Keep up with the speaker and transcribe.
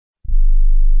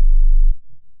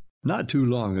Not too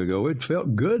long ago, it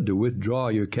felt good to withdraw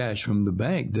your cash from the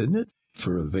bank, didn't it?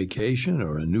 For a vacation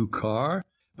or a new car.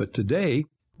 But today,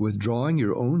 withdrawing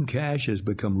your own cash has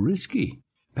become risky.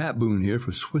 Pat Boone here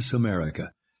for Swiss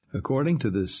America. According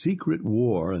to The Secret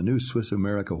War, a new Swiss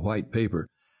America white paper,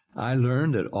 I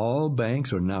learned that all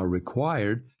banks are now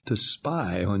required to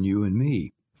spy on you and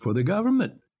me for the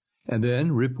government, and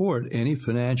then report any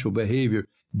financial behavior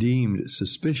deemed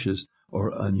suspicious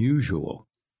or unusual.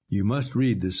 You must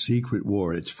read The Secret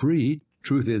War. It's free.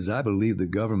 Truth is, I believe the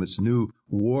government's new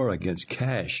war against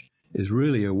cash is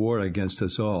really a war against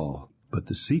us all. But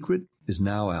the secret is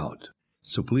now out.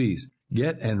 So please,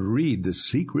 get and read The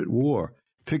Secret War.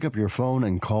 Pick up your phone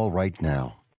and call right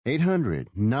now.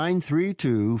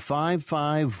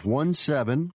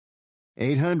 800-932-5517.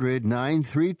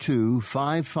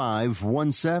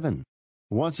 800-932-5517.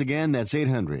 Once again, that's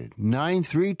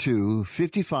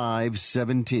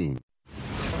 800-932-5517.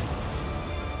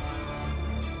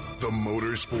 The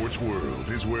motorsports world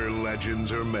is where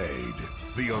legends are made,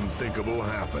 the unthinkable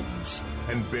happens,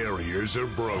 and barriers are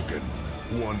broken.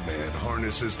 One man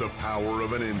harnesses the power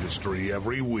of an industry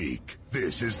every week.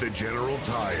 This is the General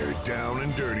Tire Down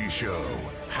and Dirty Show,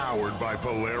 powered by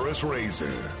Polaris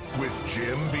Razor, with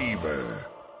Jim Beaver.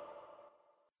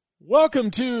 Welcome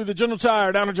to the General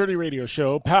Tire Down and Dirty Radio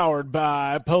Show, powered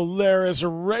by Polaris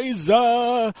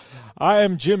Razor. I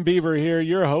am Jim Beaver here,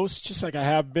 your host, just like I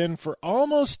have been for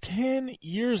almost 10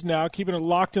 years now, keeping it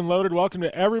locked and loaded. Welcome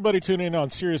to everybody tuning in on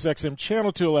SiriusXM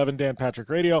Channel 211, Dan Patrick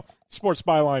Radio, Sports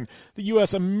Byline, the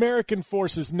U.S. American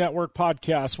Forces Network,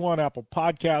 Podcast One, Apple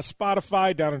Podcasts,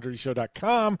 Spotify,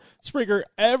 downanddirtyshow.com, Spreaker,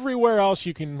 everywhere else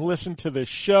you can listen to this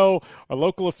show. Our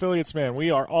local affiliates, man, we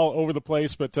are all over the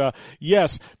place. But,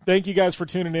 yes, thank you guys for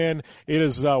tuning in. It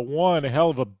is one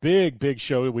hell of a big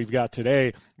show that we've got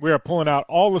today. We are pulling out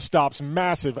all the stops,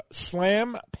 massive,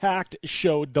 slam-packed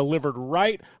show delivered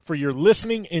right for your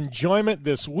listening enjoyment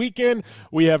this weekend.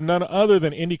 We have none other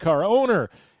than IndyCar owner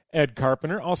Ed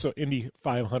Carpenter, also Indy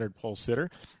 500 pole sitter.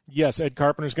 Yes, Ed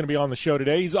Carpenter is going to be on the show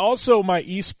today. He's also my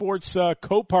esports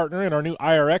co-partner in our new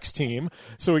IRX team.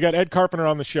 So we got Ed Carpenter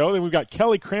on the show. Then we've got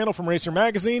Kelly Crandall from Racer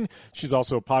Magazine. She's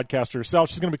also a podcaster herself.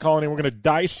 She's going to be calling in. We're going to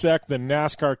dissect the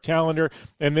NASCAR calendar.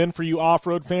 And then for you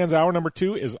off-road fans, hour number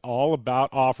 2 is all about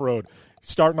off-road.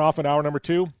 Starting off in hour number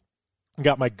 2,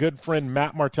 got my good friend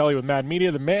Matt Martelli with Mad Media,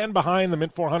 the man behind the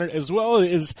Mint 400, as well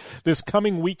as this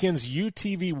coming weekend's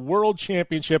UTV World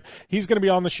Championship. He's going to be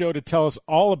on the show to tell us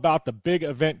all about the big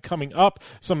event coming up,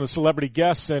 some of the celebrity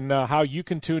guests, and how you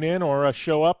can tune in or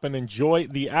show up and enjoy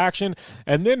the action.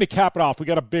 And then to cap it off, we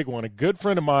got a big one, a good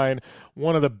friend of mine,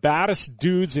 one of the baddest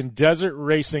dudes in desert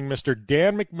racing, Mr.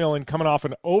 Dan McMillan, coming off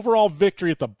an overall victory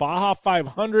at the Baja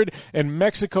 500 in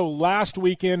Mexico last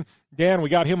weekend. Dan, we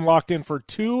got him locked in for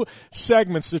 2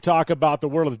 segments to talk about the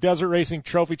world of desert racing,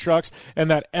 trophy trucks, and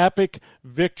that epic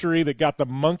victory that got the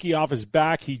monkey off his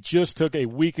back he just took a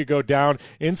week ago down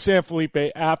in San Felipe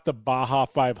at the Baja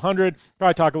 500.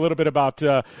 Probably talk a little bit about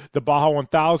the Baja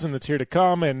 1000 that's here to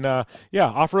come. And,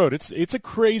 off-road. It's a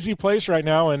crazy place right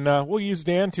now, and we'll use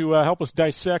Dan to help us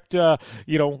dissect,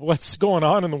 what's going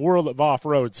on in the world of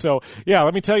off-road. So, yeah,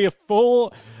 let me tell you,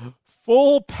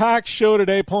 full-packed show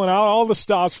today, pulling out all the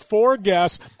stops, 4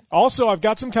 guests. Also, I've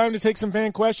got some time to take some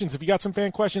fan questions. If you got some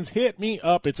fan questions, hit me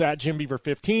up. It's at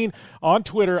JimBeaver15 on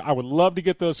Twitter. I would love to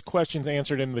get those questions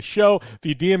answered in the show. If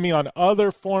you DM me on other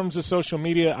forms of social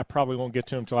media, I probably won't get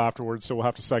to them until afterwards, so we'll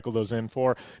have to cycle those in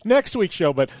for next week's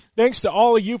show. But thanks to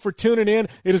all of you for tuning in.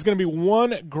 It is going to be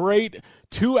one great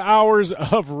 2 hours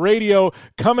of radio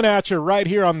coming at you right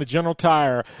here on the General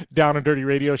Tire Down and Dirty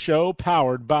Radio Show,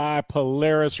 powered by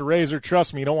Polaris Razor.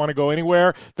 Trust me, you don't want to go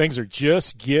anywhere. Things are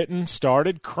just getting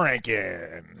started cranking.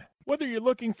 Whether you're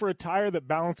looking for a tire that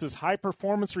balances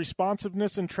high-performance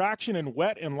responsiveness and traction in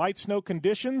wet and light snow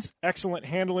conditions, excellent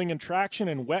handling and traction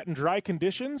in wet and dry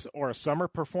conditions, or a summer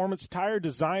performance tire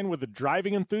designed with the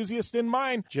driving enthusiast in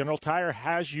mind, General Tire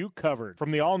has you covered.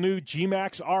 From the all-new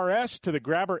G-Max RS to the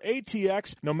Grabber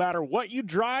ATX, no matter what you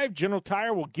drive, General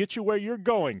Tire will get you where you're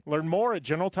going. Learn more at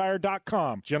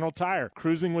GeneralTire.com. General Tire,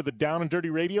 cruising with the Down and Dirty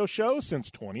Radio Show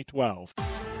since 2012.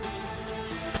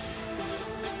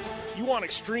 You want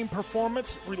extreme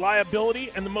performance,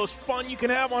 reliability, and the most fun you can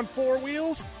have on 4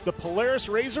 wheels? The Polaris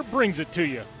Razor brings it to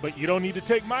you. But you don't need to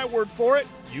take my word for it.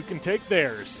 You can take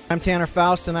theirs. I'm Tanner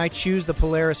Faust, and I choose the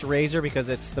Polaris Razor because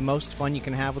it's the most fun you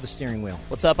can have with a steering wheel.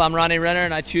 What's up? I'm Ronnie Renner,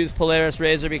 and I choose Polaris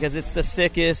Razor because it's the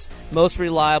sickest, most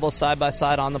reliable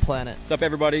side-by-side on the planet. What's up,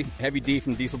 everybody? Heavy D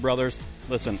from Diesel Brothers.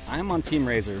 Listen, I'm on Team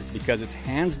Razor because it's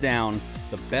hands down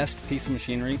the best piece of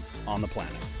machinery on the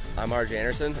planet. I'm RJ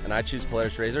Anderson, and I choose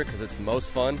Polaris RZR because it's the most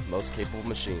fun, most capable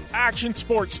machine. Action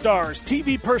sports stars,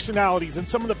 TV personalities, and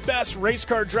some of the best race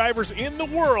car drivers in the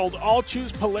world all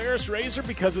choose Polaris RZR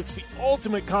because it's the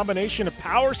ultimate combination of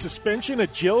power, suspension,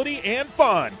 agility, and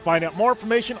fun. Find out more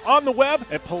information on the web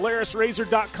at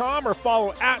PolarisRZR.com or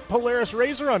follow at Polaris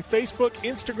RZR on Facebook,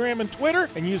 Instagram, and Twitter,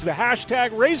 and use the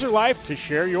hashtag RazorLife to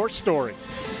share your story.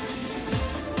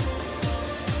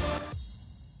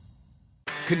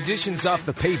 Conditions off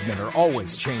the pavement are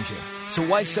always changing, so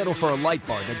why settle for a light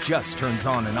bar that just turns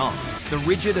on and off? The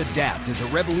Rigid Adapt is a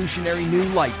revolutionary new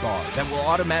light bar that will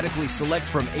automatically select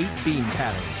from 8 beam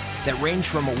patterns that range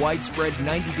from a widespread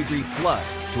 90-degree flood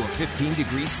to a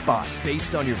 15-degree spot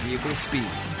based on your vehicle's speed.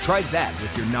 Try that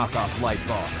with your knockoff light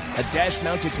bar. A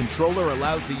dash-mounted controller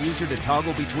allows the user to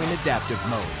toggle between adaptive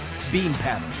mode, beam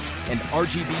patterns, and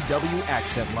RGBW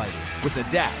accent lighting. With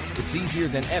Adapt, it's easier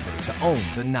than ever to own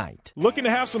the night. Looking to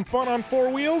have some fun on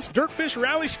four wheels? Dirtfish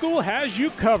Rally School has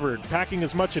you covered. Packing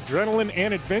as much adrenaline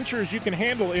and adventure as you can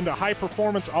handle into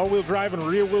high-performance all-wheel drive and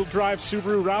rear-wheel drive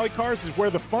Subaru rally cars is where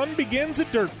the fun begins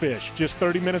at Dirtfish. Just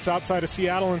 30 minutes outside of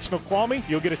Seattle and Snoqualmie,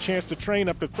 you'll get a chance to train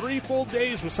up to 3 full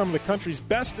days with some of the country's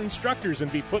best instructors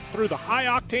and be put through the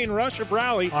high-octane rush of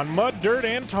rally on mud, dirt,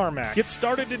 and tarmac. Get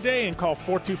started today and call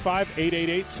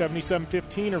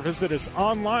 425-888-7715 or visit us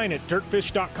online at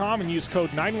dirtfish.com and use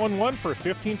code 911 for a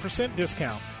 15%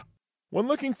 discount. When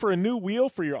looking for a new wheel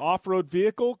for your off-road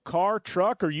vehicle, car,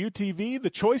 truck, or UTV, the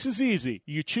choice is easy.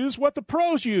 You choose what the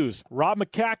pros use. Rob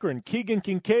McCachran, Keegan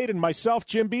Kincaid, and myself,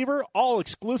 Jim Beaver, all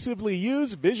exclusively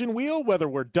use Vision Wheel, whether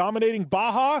we're dominating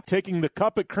Baja, taking the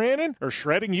cup at Crandon, or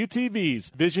shredding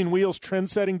UTVs. Vision Wheel's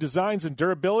trend-setting designs and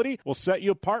durability will set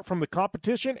you apart from the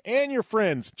competition and your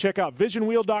friends. Check out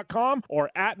visionwheel.com or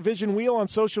at Vision Wheel on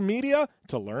social media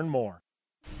to learn more.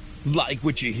 Like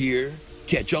what you hear?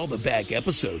 Catch all the back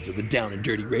episodes of the Down and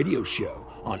Dirty Radio Show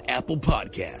on Apple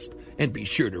Podcast, and be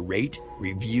sure to rate,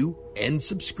 review, and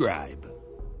subscribe.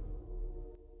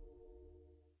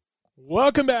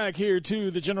 Welcome back here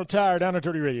to the General Tire Down and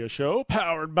Dirty Radio Show,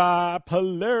 powered by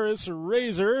Polaris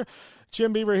RZR.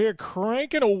 Jim Beaver here,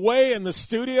 cranking away in the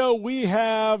studio. We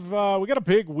have we got a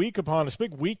big week upon us,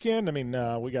 big weekend. I mean,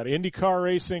 we got IndyCar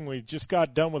racing. We just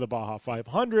got done with the Baja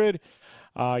 500.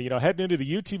 Heading into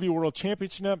the UTV World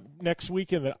Championship next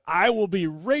weekend that I will be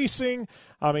racing.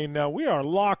 I mean, we are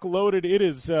lock-loaded. It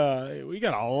is, we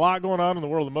got a lot going on in the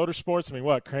world of motorsports. I mean,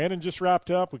 Crandon just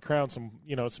wrapped up. We crowned some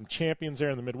champions there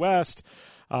in the Midwest.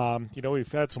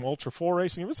 We've had some Ultra 4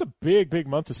 racing. It was a big, big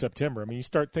month of September. I mean, you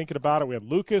start thinking about it. We had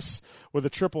Lucas with a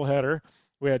triple header.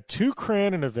 We had 2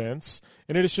 Crandon events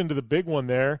in addition to the big one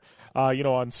there.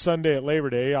 On Sunday at Labor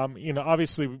Day,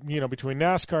 obviously, between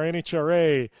NASCAR,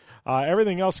 NHRA,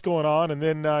 everything else going on. And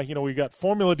then, we got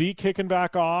Formula D kicking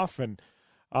back off and,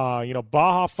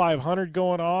 Baja 500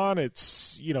 going on.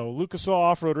 It's, Lucas Oil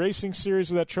Off-Road Racing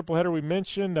Series with that triple header we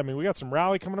mentioned. I mean, we got some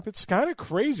rally coming up. It's kind of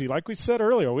crazy. Like we said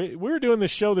earlier, we were doing this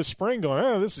show this spring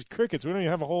going, this is crickets. We don't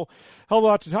even have a whole hell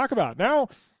lot to talk about. Now,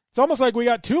 it's almost like we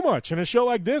got too much. In a show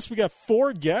like this, we got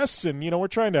 4 guests, and, we're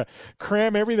trying to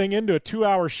cram everything into a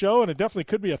 2-hour show, and it definitely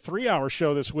could be a 3-hour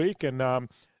show this week, and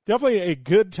definitely a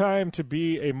good time to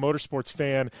be a motorsports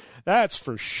fan. That's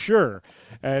for sure.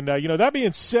 And, that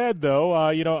being said, though,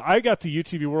 I got the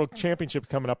UTV World Championship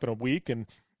coming up in a week, and,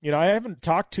 I haven't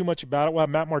talked too much about it. We'll have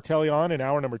Matt Martelli on in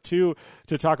hour number 2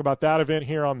 to talk about that event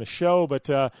here on the show. But,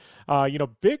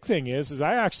 big thing is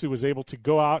I actually was able to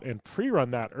go out and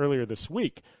pre-run that earlier this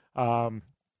week.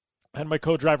 Had my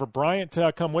co-driver Bryant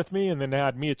come with me, and then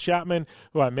had Mia Chapman,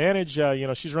 who I manage.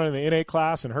 She's running the NA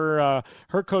class, and her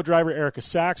co-driver Erica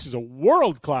Sachs, who's a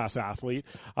world-class athlete.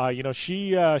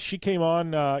 She came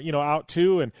on, out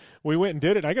too, and we went and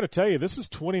did it. And I got to tell you, this is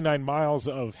 29 miles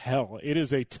of hell. It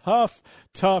is a tough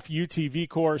UTV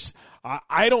course.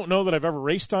 I don't know that I've ever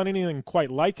raced on anything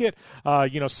quite like it.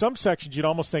 Some sections you'd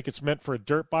almost think it's meant for a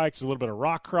dirt bike. It's a little bit of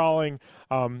rock crawling,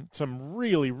 some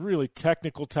really, really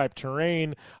technical type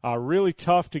terrain, really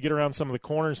tough to get around some of the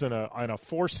corners in a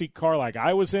 4-seat car like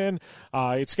I was in.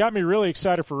 It's got me really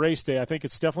excited for race day. I think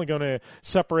it's definitely going to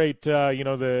separate,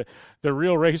 the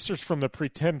real racers from the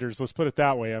pretenders. Let's put it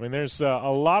that way. I mean, there's a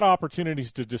lot of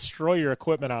opportunities to destroy your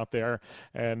equipment out there.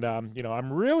 And,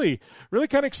 I'm really, really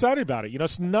kind of excited about it.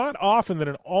 It's not often that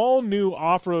an all-new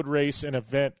off-road race and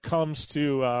event comes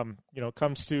to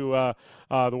the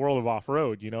world of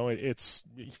off-road. It's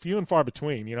few and far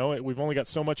between. We've only got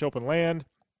so much open land,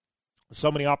 so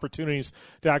many opportunities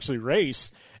to actually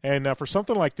race. And for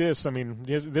something like this, I mean,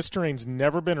 this terrain's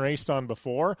never been raced on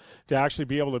before. To actually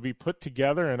be able to be put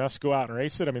together and us go out and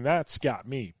race it, I mean, that's got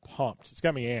me pumped. It's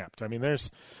got me amped. I mean, there's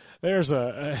there's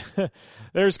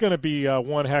going to be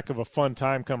one heck of a fun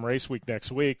time come race week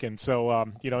next week. And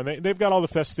so, they've got all the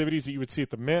festivities that you would see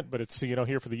at the Mint, but it's,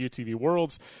 here for the UTV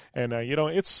Worlds. And,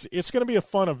 it's going to be a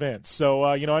fun event. So,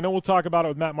 I know we'll talk about it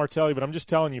with Matt Martelli, but I'm just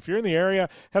telling you, if you're in the area,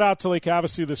 head out to Lake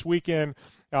Havasu this weekend.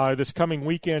 This coming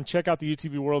weekend, check out the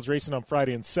UTV Worlds racing on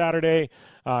Friday and Saturday.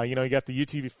 You got the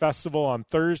UTV Festival on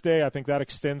Thursday. I think that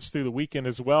extends through the weekend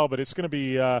as well. But it's going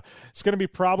to be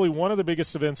probably one of the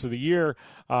biggest events of the year.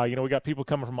 We got people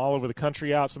coming from all over the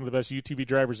country out, some of the best UTV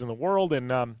drivers in the world,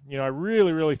 and I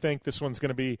really, really think this one's going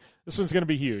to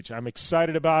be huge. I'm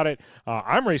excited about it.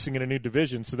 I'm racing in a new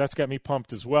division, so that's got me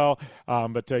pumped as well.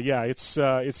 It's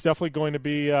definitely going to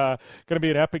be an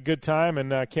epic good time,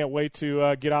 and can't wait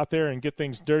to get out there and get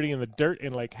things dirty in the dirt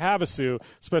in Lake Havasu,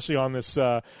 especially on this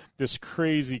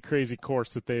crazy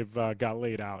course that they've got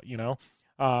laid out,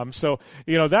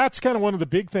 that's kind of one of the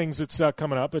big things that's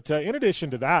coming up. But in addition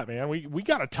to that, man, we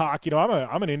got to talk.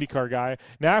 I'm an IndyCar guy.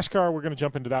 NASCAR, we're going to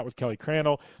jump into that with Kelly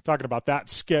Crandall, talking about that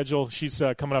schedule. She's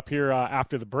coming up here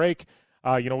after the break.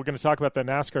 We're going to talk about the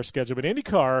NASCAR schedule, but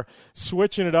IndyCar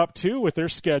switching it up too with their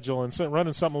schedule and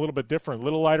running something a little bit different, a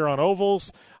little lighter on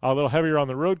ovals, a little heavier on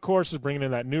the road courses, bringing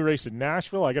in that new race in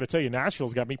Nashville. I got to tell you,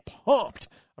 Nashville's got me pumped.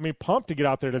 Pumped to get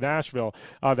out there to Nashville.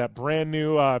 That brand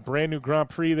new Grand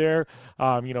Prix there.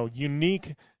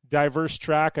 Unique, diverse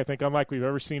track. I think unlike we've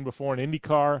ever seen before in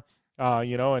IndyCar.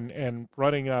 And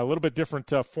running a little bit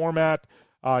different format.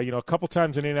 A couple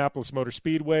times in Indianapolis Motor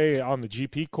Speedway on the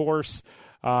GP course.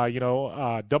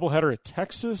 Doubleheader at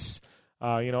Texas.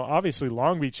 Obviously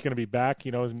Long Beach is going to be back.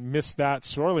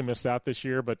 Sorely missed that this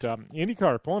year. But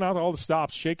IndyCar pulling out all the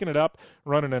stops, shaking it up,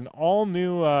 running an all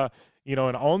new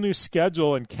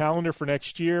schedule and calendar for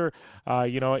next year.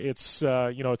 It's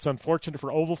unfortunate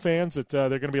for oval fans that they're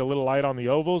going to be a little light on the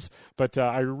ovals, but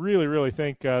I really, really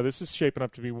think this is shaping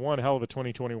up to be one hell of a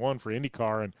 2021 for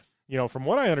IndyCar. And from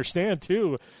what I understand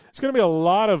too, it's going to be a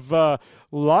lot of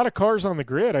cars on the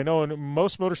grid. I know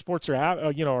most motorsports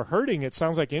are hurting. It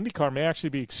sounds like IndyCar may actually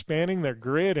be expanding their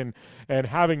grid and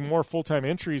having more full-time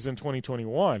entries in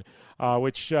 2021,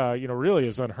 which really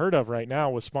is unheard of right now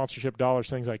with sponsorship dollars,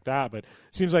 things like that. But it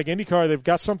seems like IndyCar, they've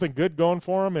got something good going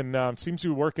for them, and seems to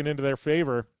be working into their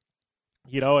favor.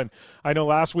 And I know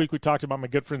last week we talked about my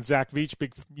good friend Zach Veach,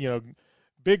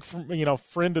 big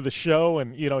friend of the show,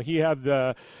 and he had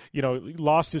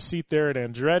lost his seat there at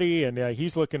Andretti, and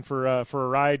he's looking for a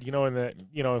ride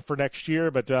for next year.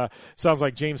 But sounds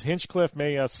like James Hinchcliffe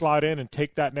may slot in and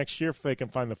take that next year if they can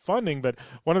find the funding. But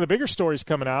one of the bigger stories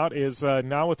coming out is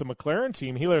now with the McLaren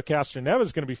team, Helio Castroneves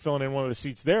is going to be filling in one of the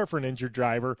seats there for an injured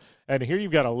driver. And here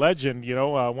you've got a legend,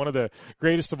 one of the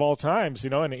greatest of all times,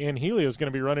 and Helio is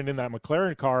going to be running in that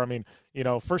McLaren car.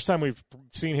 First time we've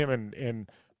seen him in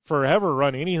forever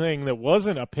run anything that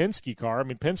wasn't a Penske car.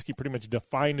 Penske pretty much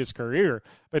defined his career,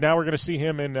 but now we're going to see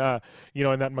him in, in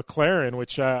that McLaren,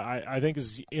 which I think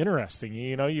is interesting.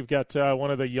 You've got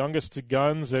one of the youngest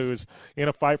guns who's in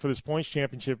a fight for this points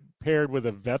championship paired with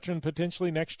a veteran potentially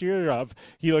next year of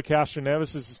Helio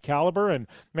Castroneves' caliber. And,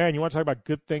 man, you want to talk about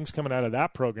good things coming out of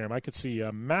that program. I could see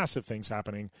massive things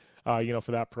happening,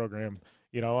 for that program.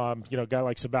 A guy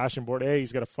like Sebastian Bourdais,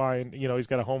 he's got to find, he's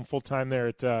got a home full time there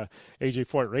at AJ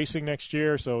Foyt Racing next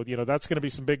year. So, that's going to be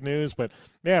some big news. But,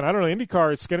 man, I don't know,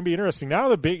 IndyCar, it's going to be interesting. Now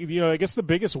the big, I guess the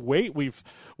biggest weight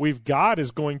we've got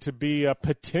is going to be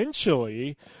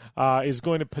potentially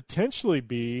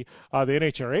be the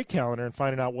NHRA calendar and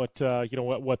finding out what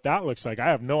that looks like. I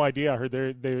have no idea. I heard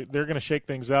they're going to shake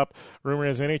things up. Rumor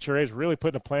is NHRA is really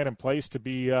putting a plan in place to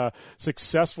be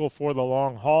successful for the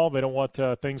long haul. They don't want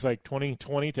things like 2020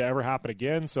 to ever happen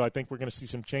again. So I think we're going to see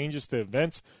some changes to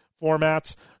events,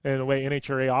 formats, and the way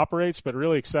NHRA operates. But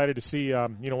really excited to see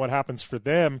what happens for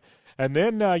them. And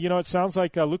then, it sounds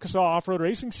like Lucas Oil Off-Road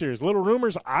Racing Series. Little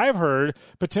rumors I've heard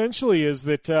potentially is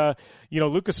that,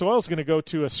 Lucas Oil is going to go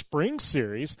to a spring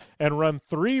series and run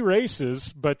 3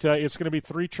 races, but it's going to be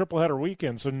 3 triple-header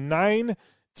weekends. So 9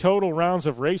 total rounds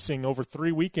of racing over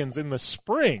 3 weekends in the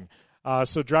spring.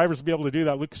 So drivers will be able to do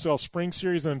that Lucas Oil Spring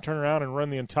Series and then turn around and run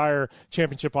the entire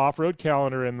championship off-road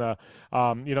calendar in the,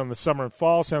 in the summer and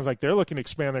fall. Sounds like they're looking to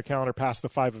expand their calendar past the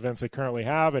 5 events they currently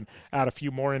have and add a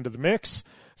few more into the mix.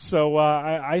 So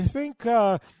I think,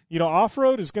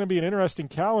 off-road is going to be an interesting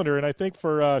calendar, and I think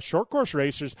for short course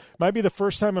racers, might be the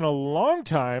first time in a long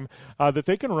time that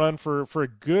they can run for a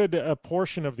good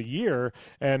portion of the year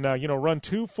and, run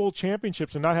 2 full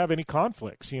championships and not have any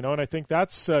conflicts, and I think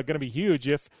that's going to be huge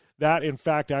if that in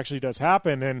fact actually does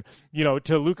happen. And,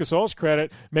 to Lucas Oil's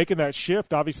credit, making that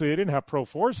shift, obviously they didn't have Pro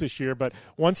Force this year, but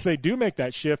once they do make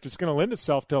that shift, it's going to lend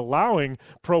itself to allowing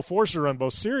Pro Force to run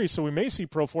both series. So we may see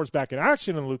Pro Force back in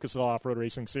action in the Lucas Oil Off-Road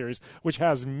Racing Series, which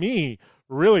has me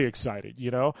really excited,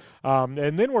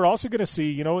 and then we're also going to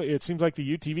see, it seems like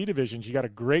the UTV divisions, you got a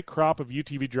great crop of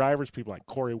UTV drivers, people like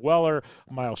Corey Weller,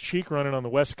 Miles Cheek running on the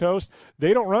West Coast.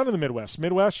 They don't run in the Midwest.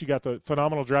 You got the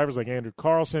phenomenal drivers like Andrew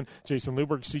Carlson, Jason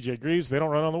Luberg, CJ Greaves. They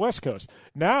don't run on the West Coast.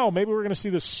 Now maybe we're going to see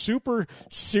this super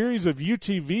series of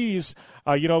UTVs,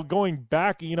 going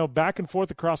back and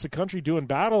forth across the country doing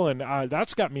battle, and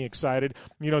that's got me excited,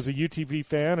 as a UTV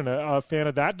fan and a fan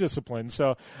of that discipline.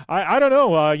 So I don't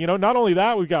know, not only that,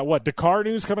 we've got Dakar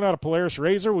news coming out of Polaris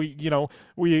RZR.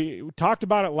 We talked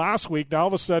about it last week. Now all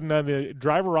of a sudden the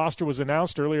driver roster was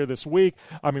announced earlier this week.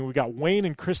 I mean, we got Wayne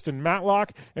and Kristen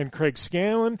Matlock and Craig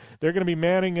Scanlon. They're going to be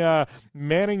manning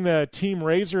the Team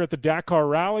RZR at the Dakar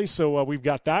Rally. So we've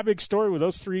got that big story with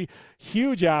those three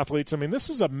huge athletes. I mean, this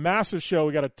is a massive show.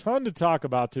 We got a ton to talk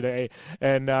about today,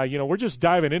 and we're just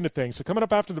diving into things. So coming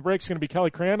up after the break is going to be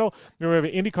Kelly Crandall. We have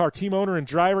an IndyCar team owner and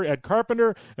driver Ed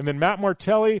Carpenter, and then Matt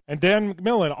Martelli and Dan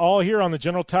McMillan, all here on the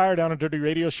General Tire Down and Dirty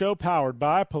Radio Show, powered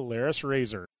by Polaris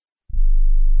RZR.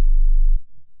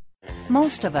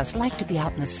 Most of us like to be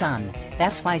out in the sun.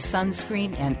 That's why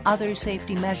sunscreen and other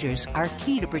safety measures are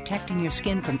key to protecting your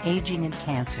skin from aging and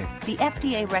cancer. The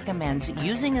FDA recommends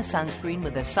using a sunscreen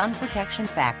with a sun protection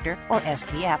factor, or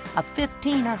SPF, of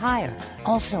 15 or higher.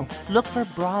 Also, look for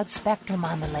broad spectrum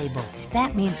on the label.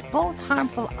 That means both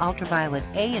harmful ultraviolet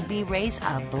A and B rays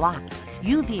are blocked.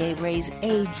 UVA rays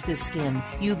age the skin,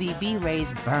 UVB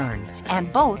rays burn,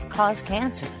 and both cause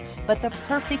cancer. But the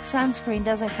perfect sunscreen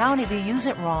doesn't count if you use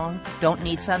it wrong. Don't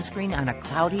need sunscreen on a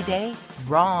cloudy day?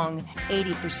 Wrong.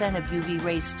 80% of UV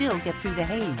rays still get through the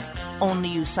haze. Only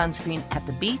use sunscreen at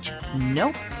the beach?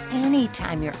 Nope.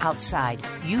 Anytime you're outside,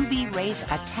 UV rays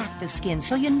attack the skin,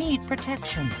 so you need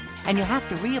protection. And you have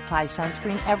to reapply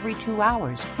sunscreen every 2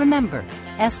 hours. Remember,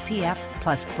 SPF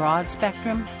plus broad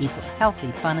spectrum equal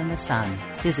healthy fun in the sun.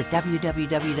 Visit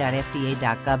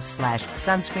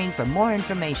www.fda.gov/sunscreen for more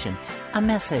information. A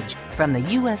message from the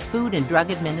U.S. Food and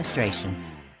Drug Administration.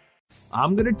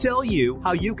 I'm going to tell you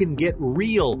how you can get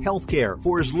real health care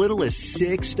for as little as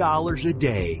 $6 a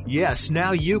day. Yes,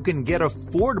 now you can get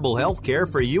affordable health care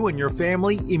for you and your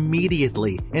family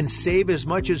immediately and save as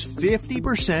much as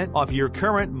 50% off your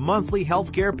current monthly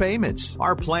health care payments.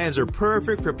 Our plans are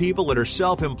perfect for people that are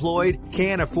self-employed,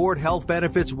 can't afford health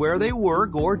benefits where they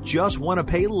work, or just want to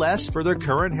pay less for their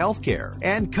current health care.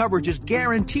 And coverage is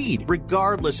guaranteed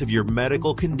regardless of your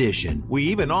medical condition. We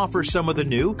even offer some of the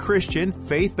new Christian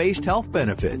faith-based health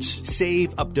benefits.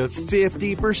 Save up to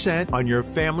 50% on your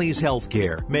family's health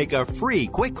care. Make a free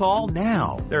quick call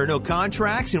now. There are no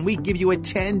contracts, and we give you a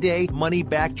 10-day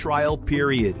money-back trial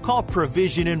period. Call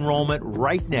Provision Enrollment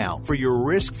right now for your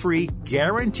risk-free,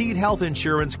 guaranteed health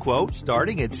insurance quote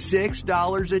starting at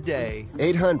 $6 a day.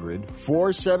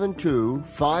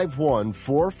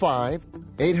 800-472-5145.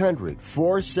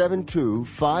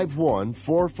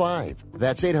 800-472-5145.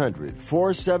 That's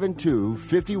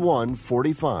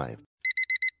 800-472-5145.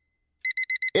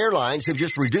 Airlines have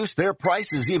just reduced their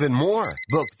prices even more.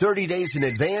 Book 30 days in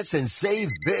advance and save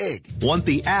big. Want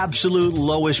the absolute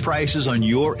lowest prices on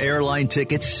your airline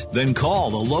tickets? Then call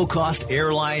the Low Cost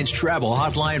Airlines Travel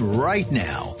Hotline right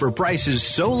now. For prices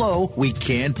so low, we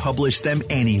can't publish them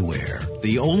anywhere.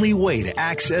 The only way to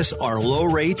access our low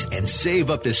rates and save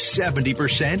up to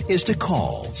 70% is to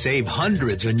call. Save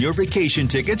hundreds on your vacation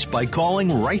tickets by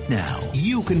calling right now.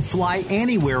 You can fly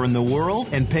anywhere in the world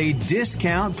and pay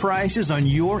discount prices on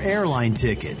your airline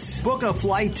tickets. Book a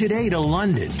flight today to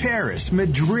London, Paris,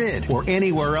 Madrid, or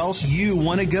anywhere else you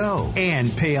want to go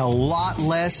and pay a lot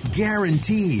less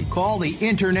guaranteed. Call the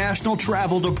International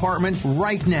Travel Department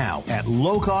right now at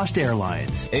Low Cost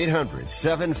Airlines.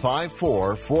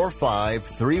 800-754-4531.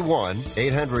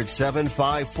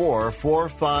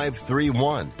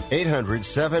 800-754-4531.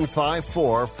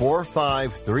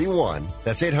 800-754-4531.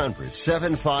 That's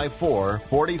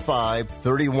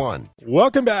 800-754-4531.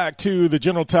 Welcome back to the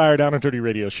General Tire Down and Dirty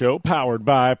Radio Show, powered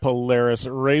by Polaris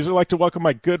RZR. I'd like to welcome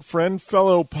my good friend,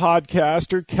 fellow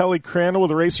podcaster, Kelly Crandall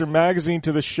with Racer Magazine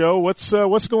to the show. What's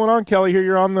going on, Kelly? Here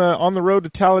you're on the road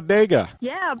to Talladega.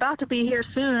 Yeah, about to be here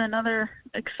soon. Another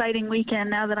exciting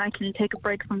weekend now that I can take a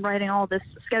break from writing all this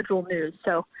schedule news.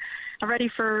 So I'm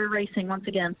ready for racing once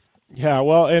again. Yeah,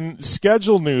 well, and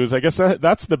schedule news, I guess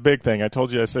that's the big thing. I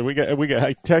told you, I said,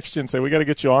 I text you and say, we got to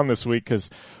get you on this week because,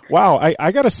 wow,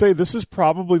 I got to say, this is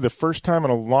probably the first time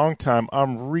in a long time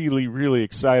I'm really, really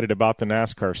excited about the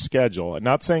NASCAR schedule.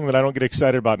 Not saying that I don't get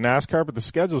excited about NASCAR, but the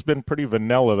schedule's been pretty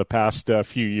vanilla the past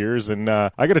few years, and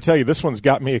I got to tell you, this one's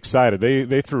got me excited.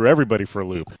 They threw everybody for a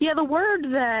loop. Yeah, the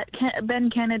word that Ben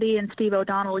Kennedy and Steve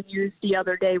O'Donnell used the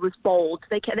other day was bold.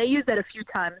 They used that a few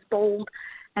times, bold.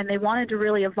 And they wanted to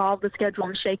really evolve the schedule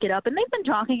and shake it up. And they've been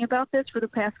talking about this for the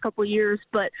past couple of years,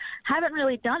 but haven't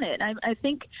really done it. I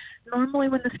think normally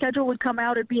when the schedule would come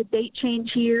out, it'd be a date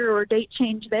change here or a date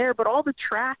change there, but all the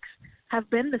tracks have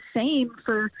been the same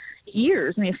for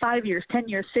years. 5 years, 10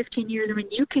 years, 15 years.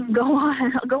 You can go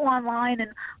online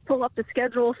and pull up the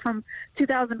schedule from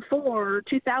 2004 or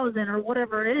 2000 or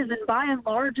whatever it is, and by and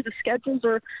large, the schedules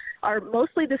are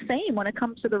mostly the same when it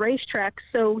comes to the racetracks.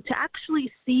 So to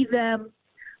actually see them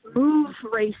move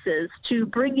races, to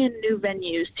bring in new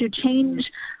venues, to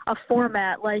change a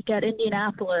format like at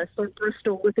Indianapolis or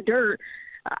Bristol with the dirt,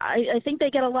 I think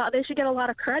they should get a lot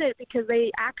of credit because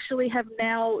they actually have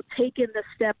now taken the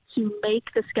step to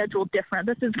make the schedule different.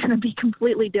 This is going to be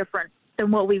completely different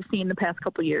than what we've seen the past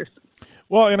couple of years.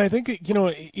 Well, and I think,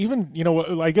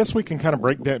 I guess we can kind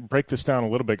of break this down a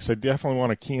little bit because I definitely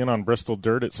want to key in on Bristol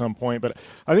Dirt at some point. But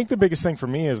I think the biggest thing for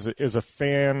me as a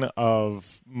fan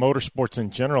of motorsports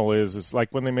in general is like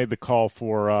when they made the call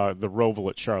for the Roval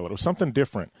at Charlotte. It was something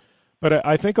different. But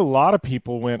I think a lot of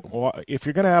people went, well, if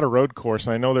you're going to add a road course,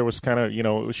 and I know there was kind of, it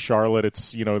was Charlotte,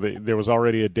 it's, there was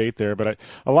already a date there, but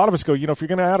a lot of us go, if you're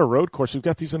going to add a road course, we've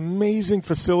got these amazing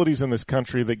facilities in this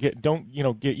country that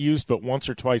don't get used but once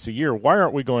or twice a year. Why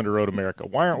aren't we going to Road America?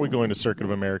 Why aren't we going to Circuit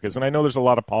of Americas? And I know there's a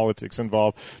lot of politics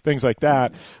involved, things like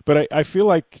that, but I feel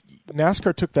like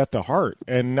NASCAR took that to heart,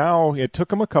 and now it took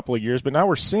them a couple of years, but now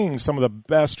we're seeing some of the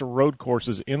best road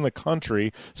courses in the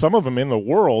country, some of them in the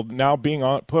world, now being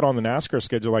put on the NASCAR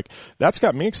schedule. Like, that's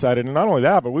got me excited, and not only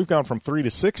that, but we've gone from 3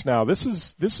 to 6 now. This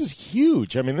is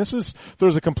huge.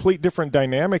 There's a complete different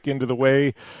dynamic into the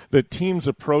way that teams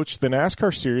approach the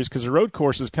NASCAR series, because the road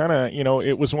course is kind of,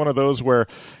 it was one of those where,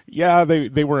 yeah,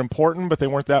 they were important, but they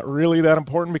weren't really that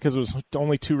important because it was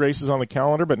only 2 races on the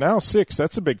calendar, but now 6,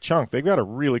 that's a big chunk. They've got to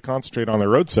really concentrate on their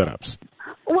road setups.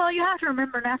 Well, you have to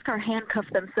remember NASCAR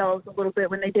handcuffed themselves a little bit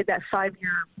when they did that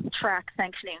 5-year track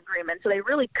sanctioning agreement, so they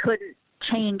really couldn't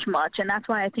change much, and that's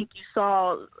why I think you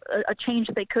saw a change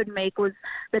that they could make was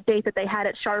the date that they had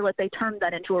at Charlotte. They turned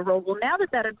that into a Roval. Now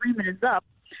that agreement is up,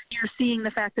 you're seeing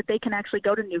the fact that they can actually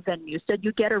go to new venues. So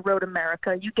you get a Road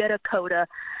America, you get a COTA,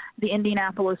 the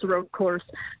Indianapolis road course.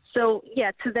 So,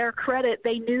 yeah, to their credit,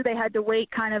 they knew they had to wait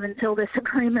kind of until this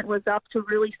agreement was up to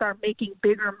really start making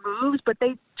bigger moves, but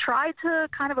they tried to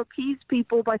kind of appease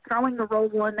people by throwing the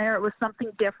Roval in there. It was something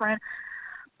different,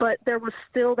 but there was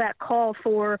still that call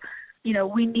for,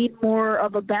 we need more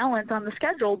of a balance on the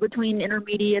schedule between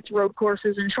intermediates, road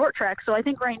courses, and short tracks. So I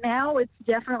think right now it's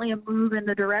definitely a move in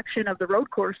the direction of the road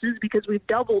courses because we've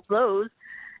doubled those.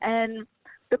 And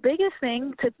the biggest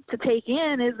thing to take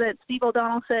in is that Steve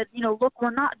O'Donnell said, look,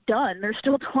 we're not done. There's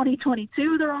still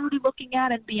 2022 they're already looking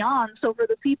at and beyond. So for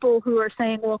the people who are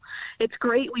saying, well, it's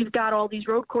great we've got all these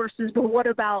road courses, but what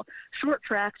about short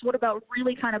tracks? What about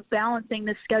really kind of balancing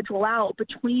the schedule out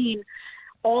between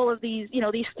all of these,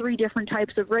 these 3 different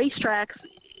types of racetracks?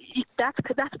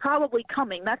 That's probably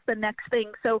coming. That's the next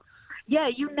thing. So, yeah,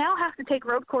 you now have to take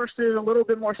road courses a little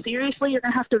bit more seriously. You're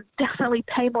going to have to definitely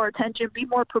pay more attention, be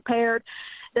more prepared.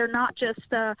 They're not just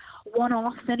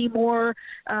one-offs anymore.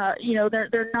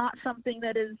 They're not something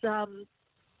that is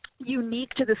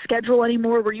unique to the schedule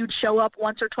anymore where you'd show up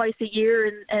once or twice a year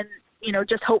and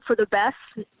just hope for the best.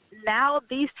 Now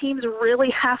these teams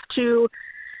really have to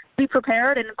be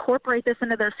prepared and incorporate this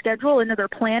into their schedule, into their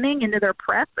planning, into their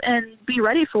prep, and be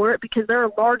ready for it because they're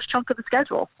a large chunk of the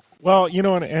schedule. Well,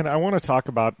 and I want to talk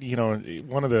about,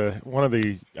 one of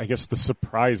the I guess the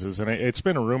surprises, and it's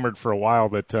been rumored for a while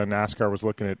that NASCAR was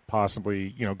looking at possibly,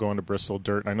 going to Bristol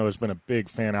Dirt, and I know there's been a big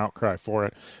fan outcry for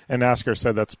it, and NASCAR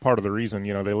said that's part of the reason,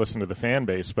 they listen to the fan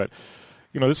base, but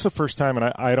this is the first time,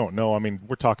 and I don't know,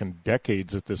 we're talking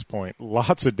decades at this point,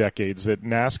 lots of decades, that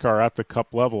NASCAR at the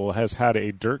Cup level has had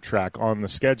a dirt track on the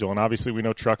schedule. And obviously we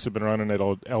know trucks have been running at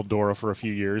Eldora for a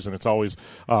few years, and it's always,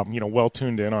 well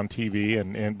tuned in on TV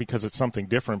and because it's something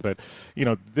different. But,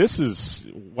 this is,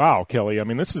 wow, Kelly,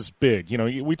 this is big.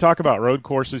 We talk about road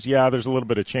courses. Yeah, there's a little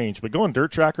bit of change. But going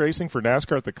dirt track racing for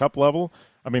NASCAR at the Cup level,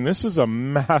 this is a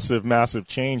massive, massive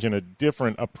change and a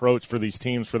different approach for these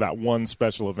teams for that one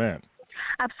special event.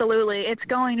 Absolutely. It's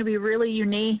going to be really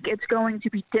unique. It's going to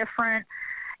be different.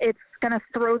 it's going to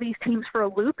throw these teams for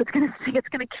a loop. It's going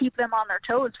to keep them on their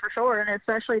toes for sure, and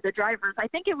especially the drivers. I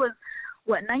think it was,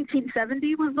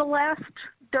 1970 was the last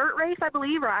dirt race, I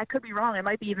believe, or I could be wrong. It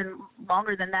might be even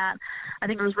longer than that. I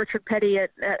think it was Richard Petty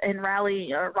in Raleigh,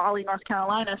 North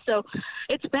Carolina. So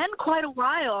it's been quite a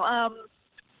while.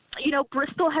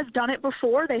 Bristol has done it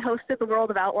before. They hosted the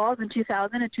World of Outlaws in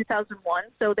 2000 and 2001,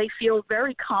 so they feel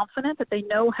very confident that they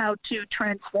know how to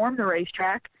transform the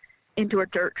racetrack into a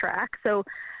dirt track. So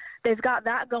they've got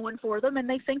that going for them, and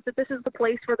they think that this is the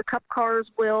place where the Cup cars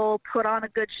will put on a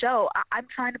good show. I'm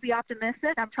trying to be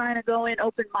optimistic. I'm trying to go in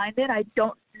open-minded. I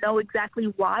don't know exactly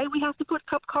why we have to put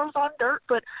Cup cars on dirt,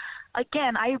 but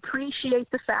again, I appreciate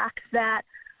the fact that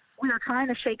we are trying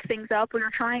to shake things up. We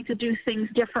are trying to do things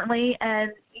differently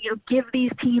and give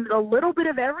these teams a little bit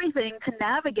of everything to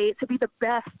navigate to be the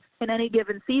best in any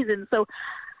given season. So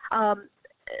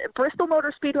Bristol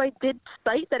Motor Speedway did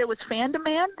cite that it was fan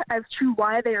demand as to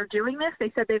why they are doing this.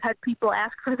 They said they've had people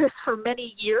ask for this for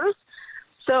many years.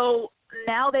 So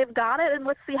now they've got it, and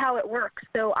let's see how it works.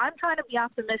 So I'm trying to be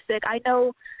optimistic. I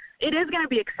know it is going to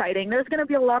be exciting. There's going to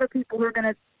be a lot of people who are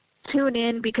going to tune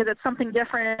in because it's something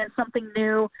different and something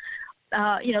new.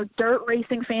 Dirt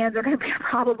racing fans are going to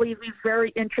probably be very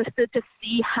interested to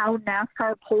see how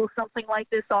NASCAR pulls something like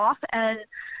this off. And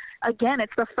again,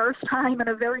 it's the first time in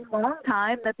a very long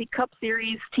time that the Cup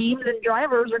Series teams and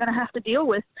drivers are going to have to deal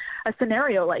with a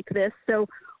scenario like this. So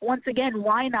once again,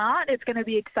 why not? It's going to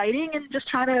be exciting, and just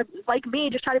try to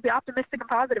be optimistic and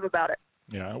positive about it.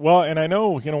 Yeah, well, and I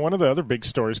know, one of the other big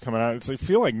stories coming out, I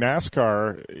feel like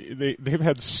NASCAR, they've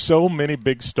had so many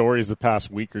big stories the past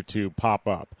week or two pop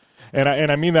up. And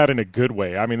I mean that in a good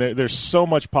way. I mean, there's so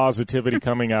much positivity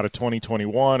coming out of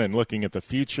 2021 and looking at the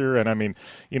future. And I mean,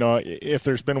 if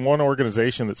there's been one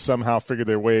organization that somehow figured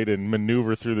their way to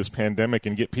maneuver through this pandemic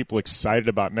and get people excited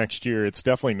about next year, it's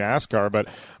definitely NASCAR. But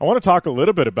I want to talk a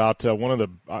little bit about one of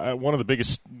the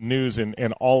biggest news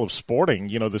in all of sporting.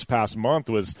 This past month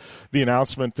was the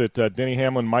announcement that Denny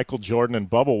Hamlin, Michael Jordan, and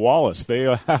Bubba Wallace, they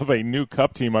have a new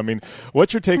Cup team. I mean,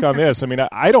 what's your take on this? I mean,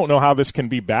 I don't know how this can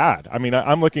be bad. I mean,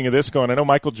 I'm looking at this going, I know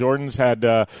Michael Jordan's had,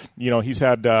 he's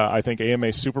had, I think, AMA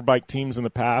Superbike teams in the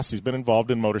past. He's been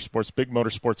involved in motorsports, big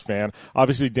motorsports fan.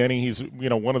 Obviously, Denny, he's,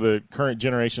 one of the current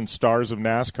generation stars of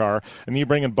NASCAR. And then you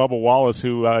bring in Bubba Wallace,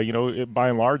 who, by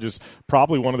and large is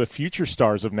probably one of the future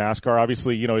stars of NASCAR.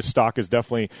 Obviously, his stock has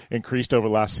definitely increased over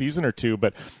the last season or two.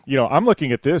 But, I'm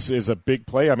looking at this as a big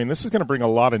play. I mean, this is going to bring a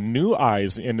lot of new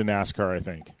eyes into NASCAR, I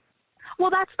think. Well,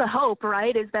 that's the hope,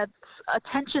 right, is that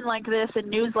attention like this and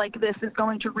news like this is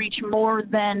going to reach more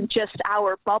than just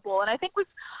our bubble. And I think we've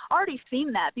already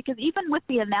seen that, because even with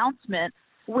the announcement,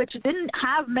 which didn't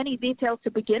have many details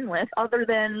to begin with, other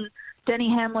than Denny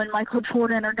Hamlin, Michael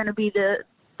Jordan are going to be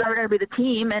the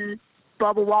team, and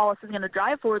Bubba Wallace is going to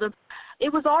drive for them,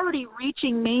 it was already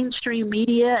reaching mainstream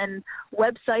media and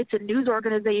websites and news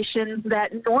organizations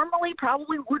that normally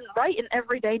probably wouldn't write an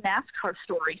everyday NASCAR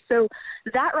story. So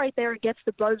that right there gets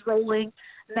the buzz rolling.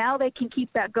 Now they can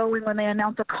keep that going when they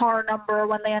announce a car number,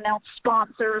 when they announce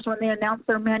sponsors, when they announce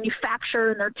their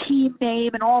manufacturer and their team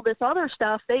name and all this other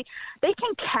stuff. They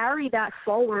can carry that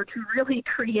forward to really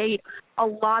create a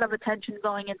lot of attention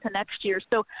going into next year.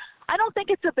 So I don't think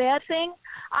it's a bad thing.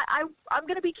 I'm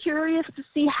going to be curious to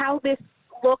see how this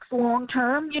looks long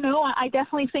term. I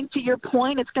definitely think, to your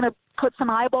point, it's going to put some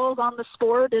eyeballs on the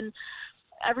sport, and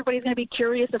everybody's going to be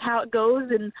curious of how it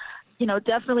goes. And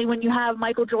definitely when you have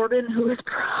Michael Jordan, who is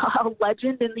a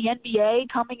legend in the NBA,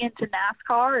 coming into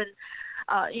NASCAR,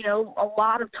 and a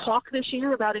lot of talk this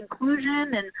year about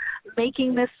inclusion and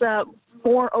making this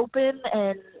more open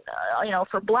and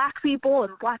for black people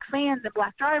and black fans and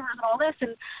black drivers and all this.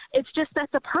 And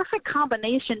that's a perfect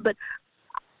combination. But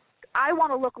I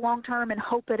want to look long-term and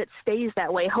hope that it stays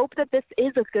that way. Hope that this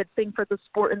is a good thing for the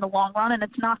sport in the long run, and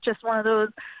it's not just one of those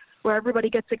where everybody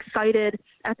gets excited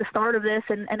at the start of this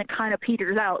and it kind of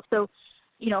peters out. So,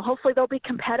 hopefully they'll be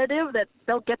competitive, that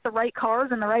they'll get the right cars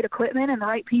and the right equipment and the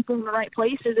right people in the right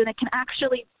places, and it can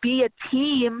actually be a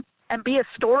team and be a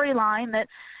storyline that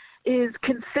is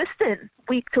consistent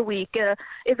week to week,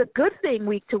 is a good thing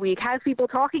week to week, has people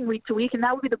talking week to week, and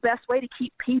that would be the best way to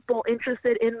keep people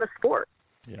interested in the sport.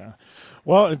 Yeah.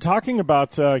 Well, talking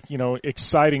about,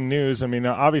 exciting news, I mean,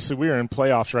 obviously we are in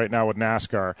playoffs right now with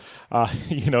NASCAR.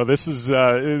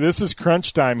 This is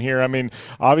crunch time here. I mean,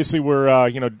 obviously we're,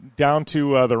 down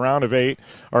to the round of 8,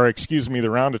 or the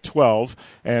round of 12,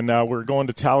 and we're going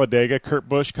to Talladega. Kurt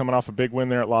Busch coming off a big win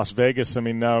there at Las Vegas. I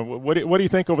mean, what do you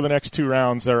think over the next 2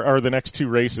 rounds or the next 2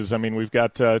 races? I mean, we've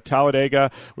got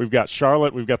Talladega, we've got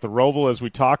Charlotte, we've got the Roval, as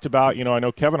we talked about. I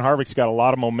know Kevin Harvick's got a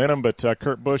lot of momentum, but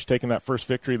Kurt Busch taking that first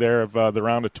victory there of the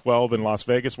round of 12 in Las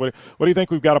Vegas. What do you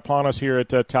think we've got upon us here at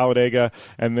Talladega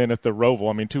and then at the Roval?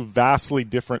 I mean, two vastly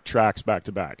different tracks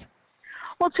back-to-back.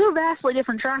 Well, two vastly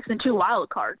different tracks and two wild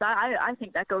cards. I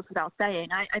think that goes without saying.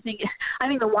 I think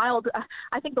the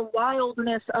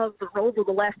wildness of the Roval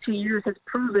the last 2 years has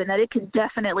proven that it can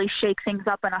definitely shake things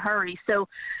up in a hurry. So,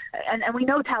 and we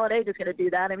know Talladega is going to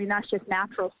do that. I mean, that's just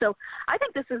natural. So I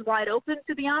think this is wide open,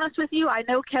 to be honest with you. I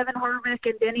know Kevin Harvick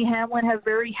and Denny Hamlin have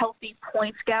very healthy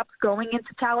points gaps going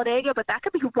into Talladega, but that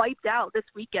could be wiped out this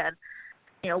weekend.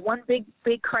 You know, one big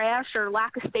crash or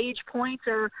lack of stage points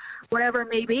or whatever it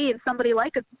may be, and somebody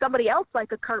else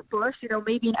like a Kurt Busch, you know,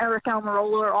 maybe an Eric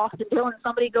Almirola or Austin Dillon,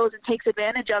 somebody goes and takes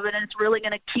advantage of it, and it's really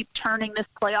going to keep turning this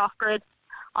playoff grid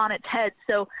on its head.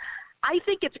 So I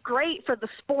think it's great for the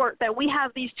sport that we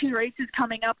have these two races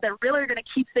coming up that really are going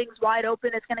to keep things wide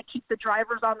open. It's going to keep the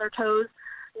drivers on their toes.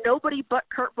 Nobody but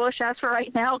Kurt Busch, as for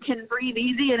right now, can breathe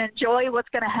easy and enjoy what's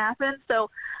going to happen. So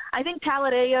I think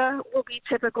Talladega will be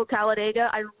typical Talladega.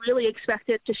 I really expect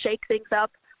it to shake things up.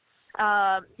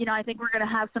 You know, I think we're going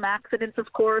to have some accidents,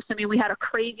 of course. I mean, we had a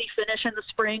crazy finish in the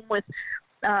spring with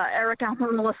Eric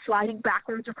Almirola sliding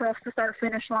backwards across the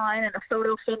start-finish line and a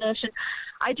photo finish. And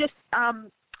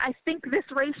I think this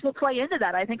race will play into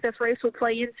that. I think this race will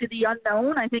play into the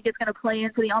unknown. I think it's going to play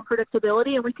into the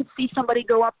unpredictability, and we could see somebody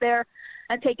go up there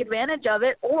and take advantage of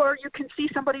it, or you can see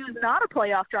somebody who's not a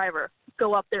playoff driver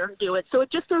go up there and do it. So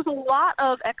there's a lot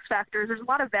of X factors. There's a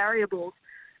lot of variables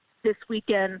this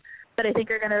weekend that I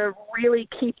think are going to really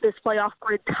keep this playoff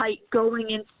grid tight going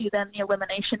into then the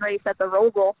elimination race at the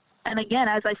Roval. And again,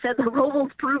 as I said, the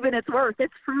Roval's proven its worth.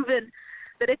 It's proven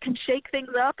that it can shake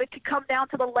things up. It could come down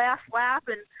to the last lap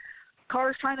and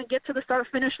cars trying to get to the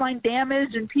start-finish line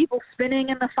damaged and people spinning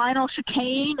in the final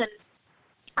chicane. And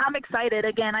I'm excited.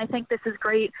 Again, I think this is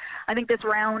great. I think this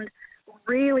round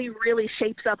really, really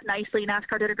shapes up nicely.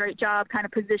 NASCAR did a great job kind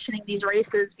of positioning these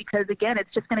races because, again,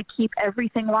 it's just going to keep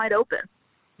everything wide open.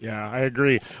 Yeah, I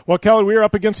agree. Well, Kelly, we're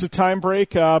up against the time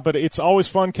break, but it's always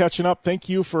fun catching up. Thank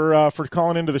you for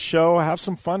calling into the show. Have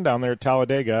some fun down there at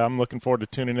Talladega. I'm looking forward to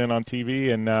tuning in on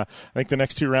TV, and I think the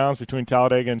next two rounds between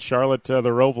Talladega and Charlotte, the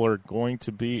Roval, are going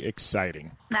to be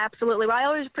exciting. Absolutely. Well, I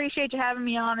always appreciate you having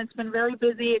me on. It's been very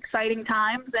busy, exciting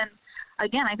times, and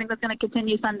again, I think that's going to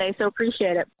continue Sunday, so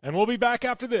appreciate it. And we'll be back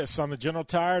after this on the General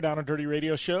Tire Down and Dirty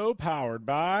Radio Show, powered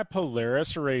by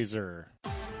Polaris RZR.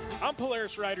 I'm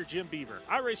Polaris rider Jim Beaver.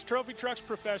 I race trophy trucks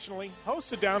professionally,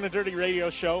 host a Down and Dirty radio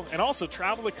show, and also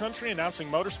travel the country announcing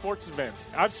motorsports events.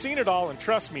 I've seen it all, and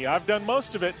trust me, I've done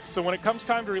most of it, so when it comes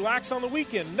time to relax on the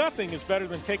weekend, nothing is better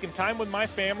than taking time with my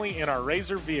family in our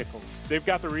RZR vehicles. They've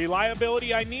got the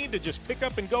reliability I need to just pick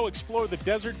up and go explore the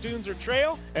desert, dunes, or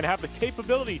trail, and have the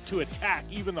capability to attack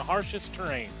even the harshest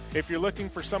terrain. If you're looking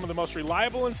for some of the most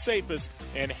reliable and safest,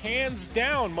 and hands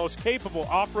down most capable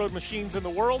off-road machines in the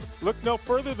world, look no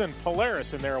further than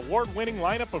Polaris and their award-winning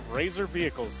lineup of RZR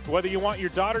vehicles. Whether you want your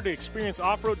daughter to experience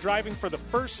off-road driving for the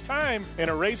first time in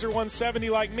a RZR 170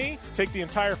 like me, take the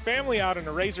entire family out in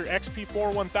a RZR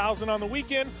XP4 1000 on the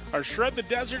weekend, or shred the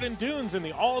desert and dunes in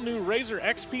the all-new RZR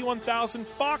XP 1000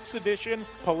 Fox Edition,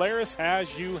 Polaris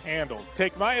has you handled.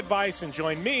 Take my advice and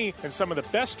join me and some of the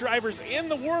best drivers in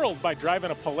the world by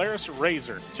driving a Polaris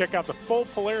RZR. Check out the full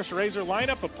Polaris RZR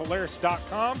lineup at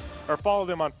Polaris.com or follow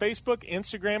them on Facebook,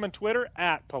 Instagram, and Twitter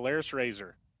at Polaris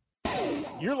RZR.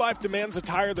 Your life demands a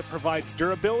tire that provides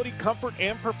durability, comfort,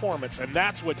 and performance, and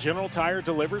that's what General Tire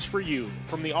delivers for you.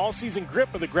 From the all-season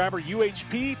grip of the Grabber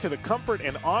UHP to the comfort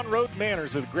and on-road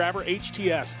manners of the Grabber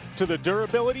HTS to the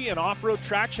durability and off-road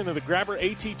traction of the Grabber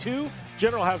AT2,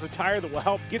 General has a tire that will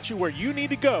help get you where you need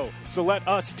to go. So let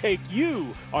us take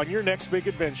you on your next big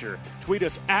adventure. Tweet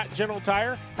us at General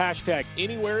Tire, hashtag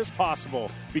anywhere is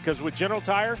possible, because with General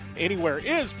Tire, anywhere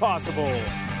is possible.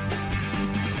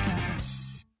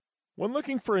 When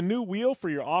looking for a new wheel for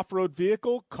your off-road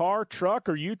vehicle, car, truck,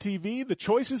 or UTV, the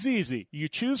choice is easy. You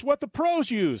choose what the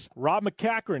pros use. Rob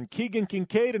McCachran, Keegan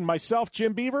Kincaid, and myself,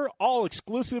 Jim Beaver, all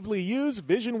exclusively use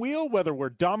Vision Wheel, whether we're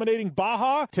dominating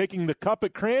Baja, taking the Cup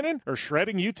at Crandon, or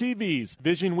shredding UTVs.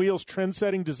 Vision Wheel's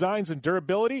trend-setting designs and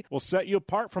durability will set you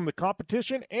apart from the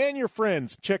competition and your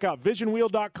friends. Check out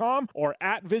VisionWheel.com or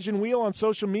at Vision Wheel on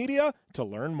social media to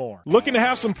learn more. Looking to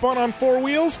have some fun on four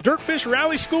wheels? Dirtfish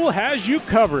Rally School has you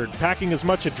covered. packing as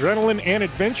much adrenaline and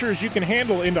adventure as you can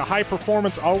handle into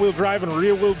high-performance all-wheel drive and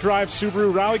rear-wheel drive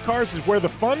Subaru rally cars is where the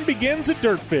fun begins at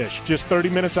Dirtfish. Just 30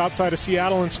 minutes outside of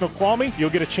Seattle and Snoqualmie, you'll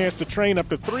get a chance to train up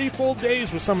to 3 full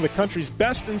days with some of the country's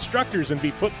best instructors and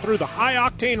be put through the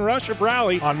high-octane rush of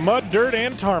rally on mud, dirt,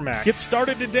 and tarmac. Get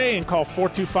started today and call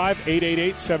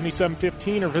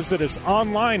 425-888-7715 or visit us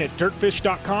online at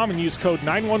dirtfish.com and use code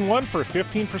 911 for a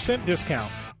 15%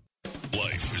 discount.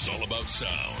 Life is all about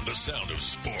sound. The sound of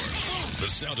sports. The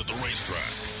sound at the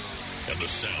racetrack. And the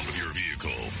sound of your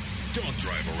vehicle. Don't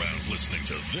drive around listening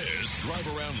to this. Drive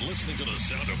around listening to the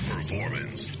sound of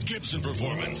performance. Gibson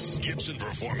Performance. Gibson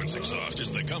Performance Exhaust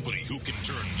is the company who can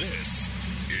turn this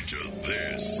into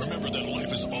this. Remember that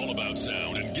life is all about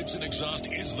sound, and Gibson Exhaust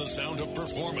is the sound of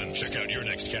performance. Check out your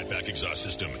next catback exhaust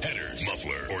system, headers,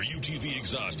 muffler, or UTV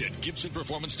exhaust at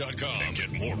GibsonPerformance.com and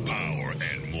get more power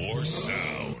and more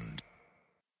sound.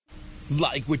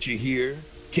 Like what you hear?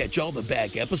 Catch all the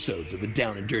back episodes of the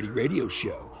Down and Dirty Radio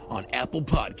Show on Apple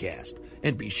Podcast,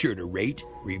 and be sure to rate,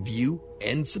 review,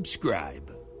 and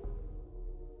subscribe.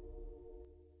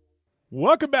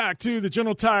 Welcome back to the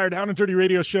General Tire Down and Dirty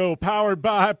Radio Show, powered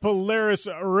by Polaris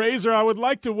RZR. I would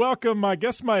like to welcome, my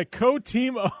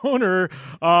co-team owner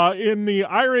in the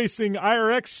iRacing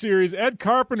IRX series, Ed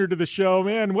Carpenter, to the show.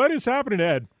 Man, what is happening,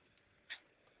 Ed?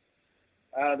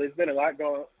 There's been a lot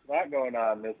going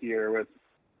on this year with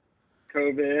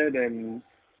COVID and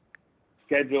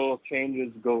schedule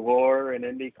changes galore in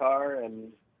IndyCar,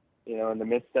 and in the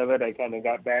midst of it, I kind of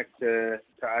got back to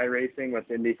iRacing with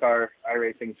IndyCar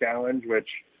iRacing Challenge, which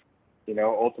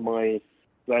ultimately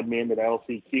led me into the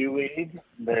LCQ league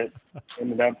that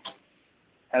ended up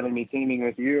having me teaming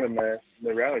with you in the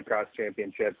Rallycross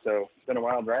Championship. So it's been a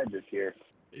wild ride this year.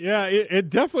 Yeah, it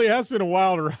definitely has been a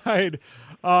wild ride.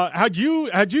 Had you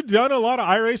done a lot of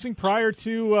iRacing prior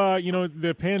to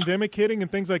the pandemic hitting and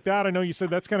things like that? I know you said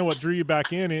that's kind of what drew you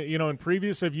back in. In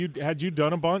previous, had you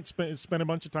done a bunch, spent a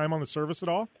bunch of time on the service at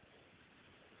all?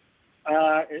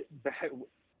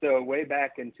 So way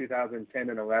back in 2010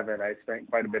 and 11, I spent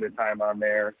quite a bit of time on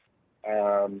there.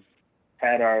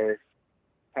 Had our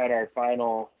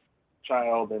final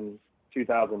child in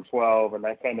 2012, and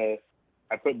I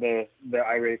put the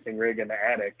iRacing rig in the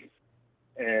attic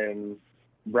and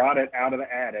brought it out of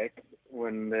the attic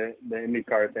when the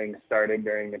IndyCar thing started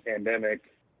during the pandemic.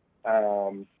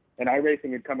 And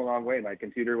iRacing had come a long way. My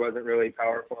computer wasn't really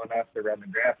powerful enough to run the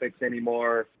graphics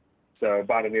anymore. So I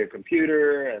bought a new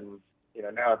computer, and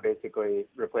now I've basically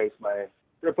replaced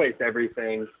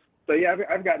everything. So yeah,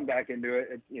 I've gotten back into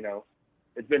it.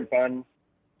 It's been fun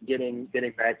getting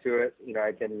back to it.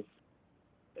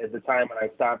 At the time when I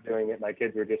stopped doing it, my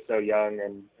kids were just so young,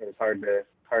 and it was hard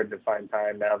to find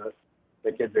time. Now that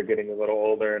the kids are getting a little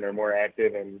older and are more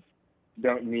active and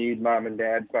don't need mom and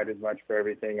dad quite as much for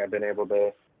everything, I've been able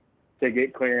to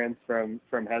get clearance from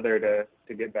Heather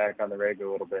to get back on the rig a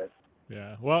little bit.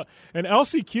 Yeah, well, and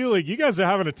LCQ League, you guys are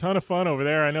having a ton of fun over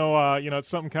there. I know, it's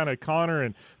something kind of Connor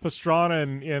and Pastrana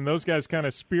and those guys kind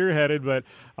of spearheaded, but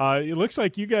it looks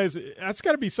like you guys, that's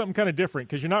got to be something kind of different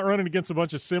because you're not running against a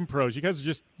bunch of sim pros. You guys are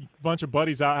just a bunch of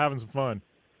buddies out having some fun.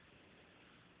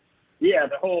 Yeah,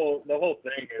 the whole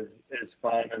thing is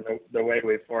fun, and the way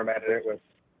we formatted it with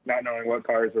not knowing what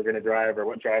cars we're going to drive or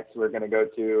what tracks we're going to go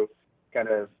to, kind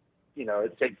of,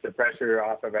 it takes the pressure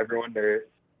off of everyone to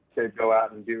go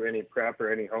out and do any prep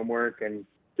or any homework and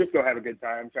just go have a good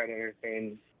time, try to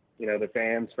entertain, the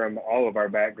fans from all of our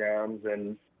backgrounds.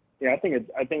 And I think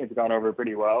it's gone over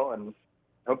pretty well, and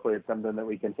hopefully it's something that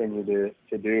we continue to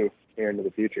do here into the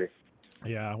future.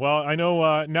 Yeah, well, I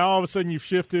know now all of a sudden you've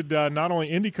shifted not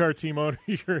only IndyCar team owner,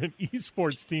 you're an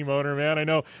esports team owner, man. I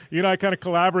know you and I kind of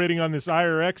collaborating on this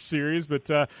IRX series,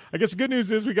 but I guess the good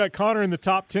news is we got Connor in the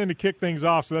top 10 to kick things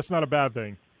off, so that's not a bad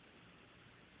thing.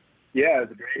 Yeah, it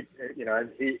was great.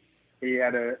 He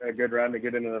had a good run to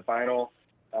get into the final.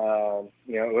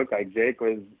 It looked like Jake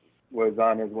was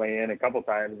on his way in a couple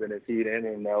times in his heat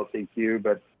in the LCQ,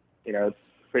 but it's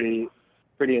pretty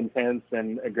intense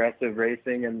and aggressive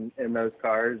racing in those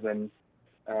cars, and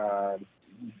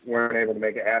weren't able to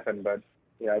make it happen. But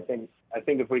I think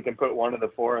if we can put one of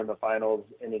the four in the finals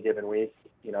any given week,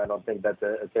 I don't think that's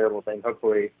a terrible thing.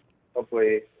 Hopefully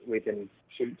we can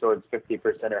shoot towards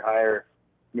 50% or higher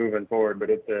moving forward, but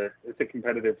it's a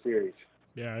competitive series.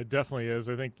 Yeah, it definitely is.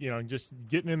 I think, just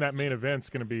getting in that main event is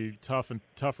going to be tough and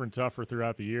tougher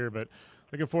throughout the year. But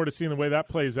Looking forward to seeing the way that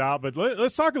plays out. But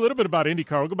let's talk a little bit about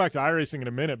IndyCar. We'll go back to iRacing in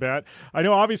a minute, Pat. I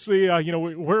know, obviously,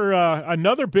 we're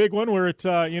another big one. We're at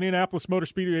Indianapolis Motor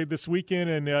Speedway this weekend,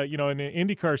 and in the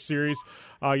IndyCar series,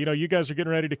 you guys are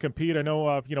getting ready to compete. I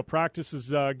know, practice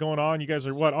is going on. You guys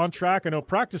are on track? I know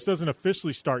practice doesn't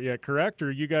officially start yet, correct?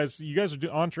 Or you guys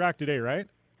are on track today, right?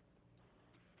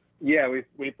 Yeah,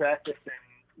 we practiced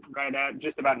in right now,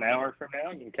 just about an hour from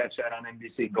now. You can catch that on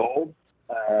NBC Gold.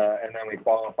 And then we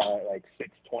qualify at like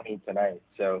 6:20 tonight.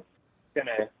 So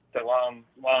it's a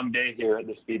long day here at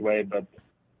the Speedway, but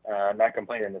not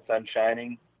complaining. The sun's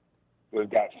shining. We've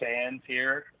got fans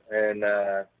here, and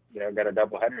got a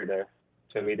doubleheader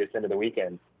to lead us into the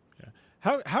weekend.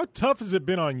 How tough has it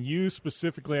been on you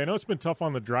specifically? I know it's been tough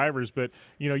on the drivers, but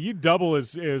you double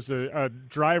as a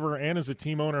driver and as a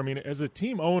team owner. I mean, as a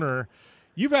team owner,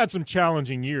 you've had some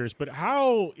challenging years, but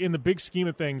how, in the big scheme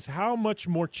of things, how much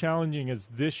more challenging has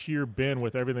this year been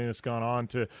with everything that's gone on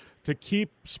to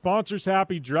keep sponsors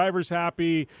happy, drivers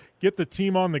happy, get the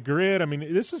team on the grid? I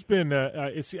mean, this has been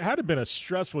it had to have been a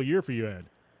stressful year for you, Ed.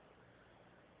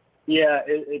 Yeah,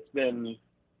 it's been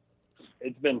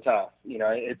tough.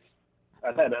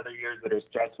 I've had other years that are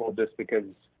stressful just because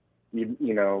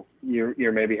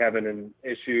you're maybe having an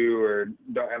issue or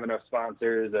don't have enough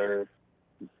sponsors or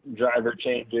driver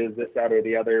changes, this, that, or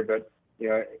the other. But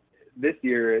this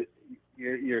year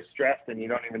you're stressed and you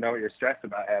don't even know what you're stressed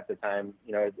about half the time.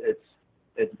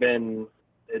 It's been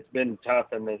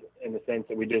tough in the sense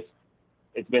that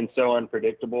it's been so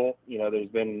unpredictable. There's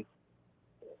been,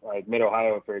 like,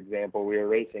 Mid-Ohio, for example, we were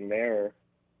racing there,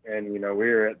 and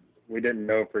we didn't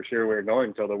know for sure we were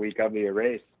going till the week of the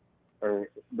race, or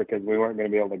because we weren't going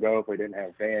to be able to go if we didn't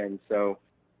have fans. So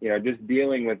just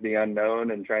dealing with the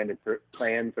unknown and trying to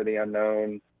plan for the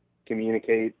unknown,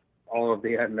 communicate all of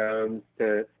the unknowns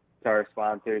to our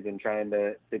sponsors and trying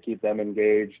to keep them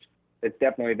engaged. It's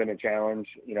definitely been a challenge.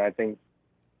 I think,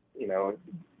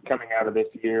 coming out of this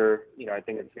year, I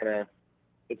think it's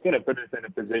gonna put us in a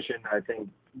position, I think,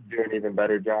 do an even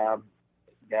better job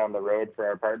down the road for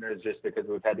our partners, just because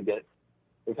we've had to get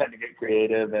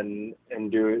creative and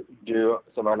do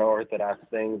some unorthodox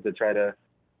things to try to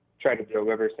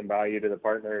deliver some value to the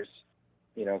partners.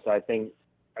 So I think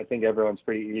everyone's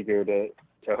pretty eager to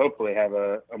hopefully have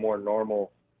a more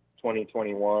normal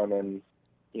 2021 and,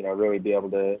 really be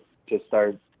able to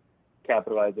start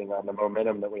capitalizing on the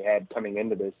momentum that we had coming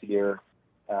into this year.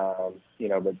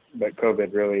 But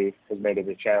COVID really has made it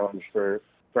a challenge for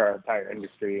our entire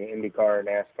industry, IndyCar,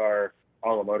 NASCAR,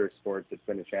 all of motorsports. It's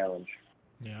been a challenge.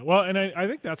 Yeah, well, and I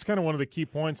think that's kind of one of the key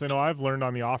points. I know I've learned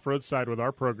on the off-road side with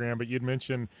our program, but you'd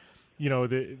mentioned,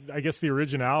 I guess the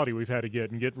originality we've had to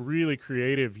get really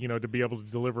creative, to be able to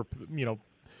deliver,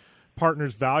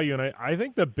 partners value. And I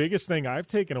think the biggest thing I've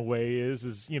taken away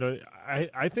is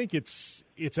I think it's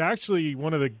actually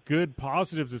one of the good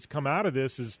positives that's come out of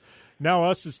this is now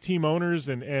us as team owners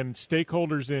and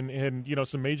stakeholders in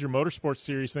some major motorsports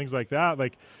series, things like that.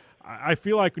 Like, I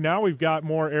feel like now we've got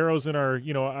more arrows in our,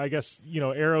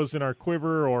 arrows in our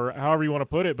quiver, or however you want to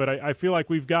put it. But I feel like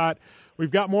we've got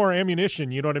more ammunition,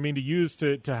 to use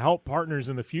to help partners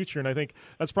in the future. And I think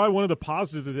that's probably one of the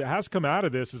positives that has come out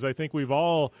of this is I think we've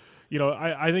all,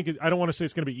 I think I don't want to say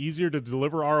it's going to be easier to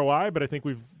deliver ROI, but I think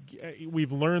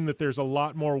we've learned that there's a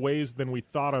lot more ways than we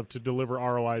thought of to deliver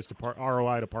ROI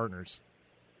to partners.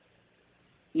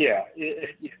 Yeah,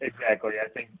 exactly. I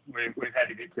think we've had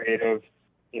to get creative.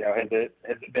 Has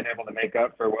it been able to make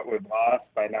up for what we've lost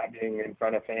by not being in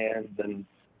front of fans and,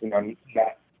 not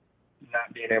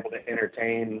being able to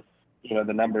entertain,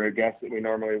 the number of guests that we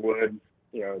normally would,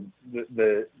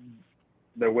 the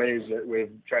ways that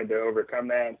we've tried to overcome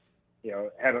that,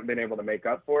 haven't been able to make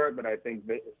up for it. But I think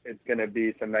that it's going to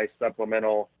be some nice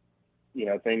supplemental,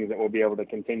 things that we'll be able to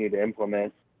continue to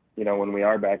implement, when we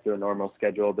are back to a normal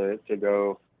schedule to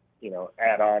go,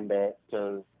 add on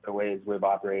to the ways we've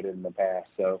operated in the past.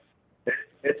 So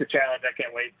it's a challenge. I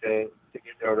can't wait to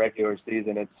get to a regular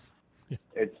season.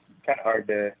 It's kind of hard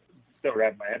to still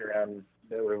wrap my head around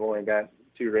that we've only got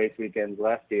 2 race weekends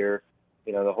left here.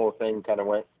 The whole thing kind of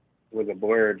was a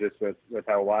blur just with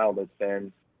how wild it's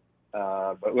been.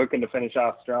 But looking to finish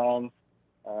off strong.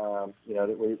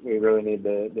 We really need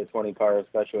the 20 car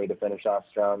especially to finish off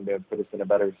strong to put us in a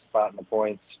better spot in the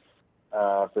points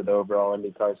for the overall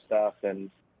IndyCar stuff.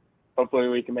 And hopefully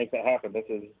we can make that happen. This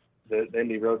is the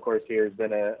Indy road course here has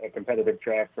been a competitive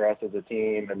track for us as a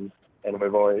team, and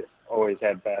we've always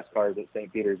had fast cars at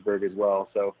St. Petersburg as well.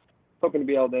 So hoping to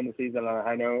be able to end the season on a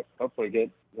high note, hopefully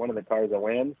get one of the cars a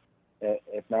win.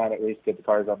 If not, at least get the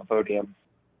cars on the podium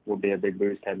will be a big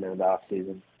boost heading into the off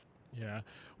season. Yeah.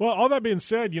 Well, all that being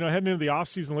said, heading into the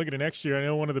offseason, looking at next year, I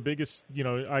know one of the biggest,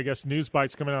 I guess, news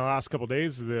bites coming out in the last couple of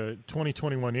days is the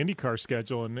 2021 IndyCar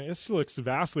schedule, and this looks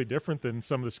vastly different than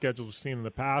some of the schedules we've seen in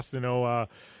the past. I know,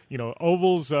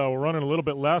 ovals we're running a little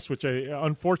bit less, which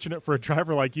unfortunate for a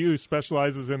driver like you who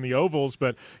specializes in the ovals,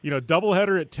 but,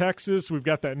 doubleheader at Texas. We've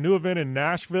got that new event in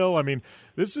Nashville. I mean,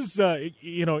 this is,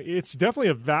 it's definitely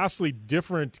a vastly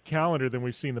different calendar than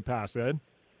we've seen in the past, Ed.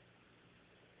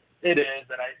 It is,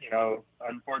 and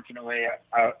unfortunately,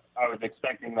 I was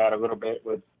expecting that a little bit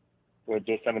with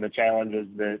just some of the challenges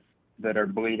that are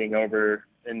bleeding over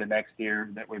in the next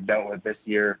year that we've dealt with this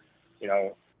year.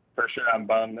 For sure, I'm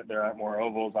bummed that there aren't more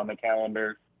ovals on the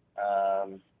calendar.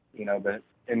 But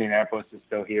Indianapolis is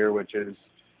still here, which is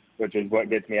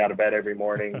what gets me out of bed every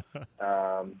morning. There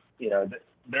are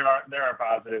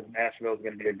positives. Nashville is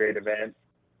going to be a great event.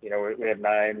 We have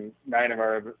nine of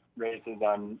our races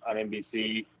on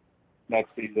NBC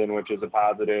next season, which is a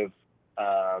positive.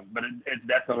 But it's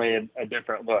definitely a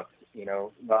different look.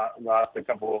 Lost a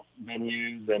couple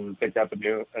venues and picked up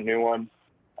a new one.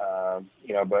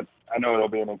 But I know it'll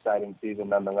be an exciting season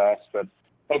nonetheless. But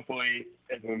hopefully,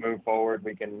 as we move forward,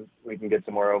 we can get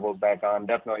some more ovals back on.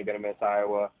 Definitely going to miss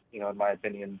Iowa. In my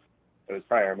opinion, it was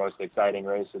probably our most exciting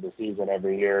race of the season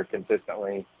every year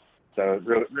consistently. So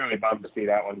really, really bummed to see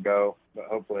that one go. But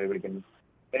hopefully, we can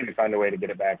maybe find a way to get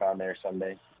it back on there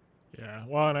someday. Yeah,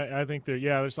 well, and I think that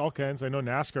there's all kinds. I know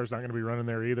NASCAR's not going to be running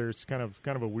there either. It's kind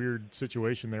of a weird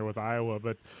situation there with Iowa.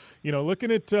 But looking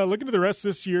at the rest of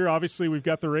this year, obviously we've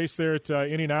got the race there at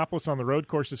Indianapolis on the road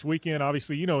course this weekend.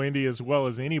 Obviously, Indy as well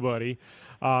as anybody.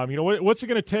 What's it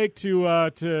going to take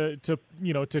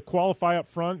to qualify up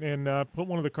front and put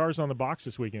one of the cars on the box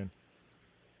this weekend?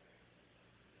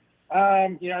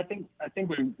 I think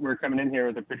we're coming in here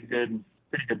with a pretty good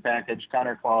package.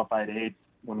 Connor qualified 8th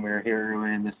when we were here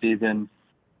early in the season.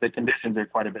 The conditions are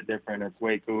quite a bit different. It's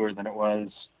way cooler than it was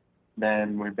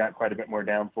then. We've got quite a bit more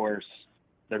downforce.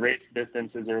 The race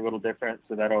distances are a little different,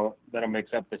 so that'll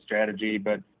mix up the strategy.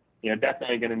 But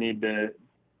definitely going to need to,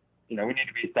 we need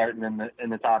to be starting in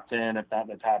the top 10, if not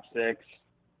the top 6,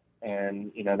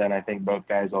 and then I think both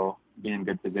guys will be in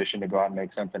good position to go out and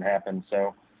make something happen.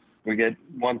 So we get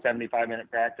 1 75-minute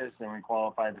practice, and we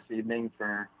qualify this evening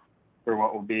for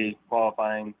what will be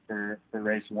qualifying for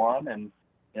race 1. And,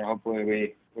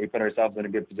 hopefully we put ourselves in a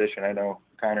good position. I know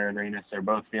Connor and Renus are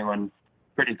both feeling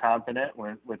pretty confident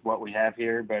with what we have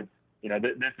here. But,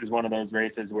 this is one of those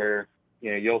races where,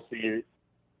 you'll see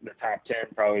the top 10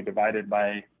 probably divided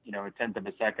by, a tenth of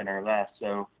a second or less.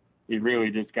 So you really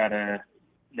just got to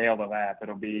nail the lap.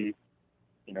 It'll be,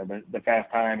 the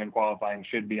fast time in qualifying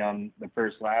should be on the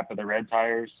first lap of the red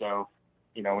tires. So,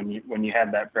 when you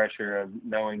have that pressure of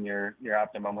knowing your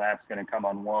optimum lap's going to come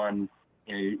on 1,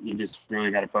 you just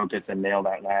really got to focus and nail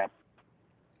that lap.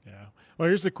 Yeah. Well,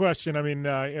 here's the question. I mean,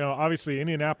 obviously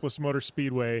Indianapolis Motor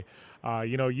Speedway,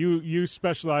 you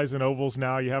specialize in ovals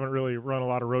now. You haven't really run a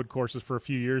lot of road courses for a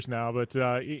few years now, but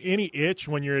any itch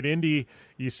when you're at Indy,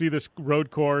 you see this road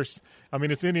course. I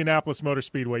mean, it's Indianapolis Motor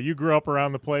Speedway. You grew up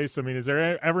around the place. I mean, is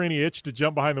there ever any itch to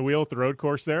jump behind the wheel at the road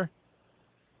course there?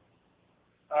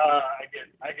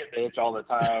 I get the itch all the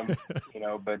time,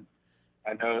 but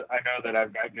I know that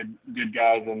I've got good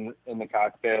guys in the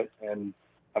cockpit, and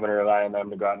I'm going to rely on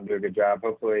them to go out and do a good job.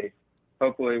 Hopefully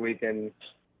we can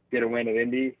get a win at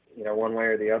Indy, one way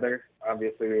or the other.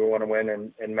 Obviously, we want to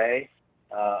win in May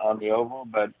on the oval,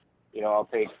 but I'll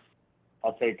take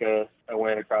a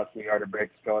win across the yard of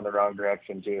bricks going the wrong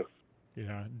direction too.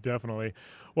 Yeah, definitely.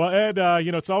 Well, Ed,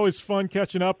 it's always fun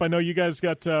catching up. I know you guys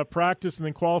got practice and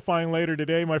then qualifying later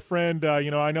today, my friend.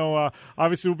 I know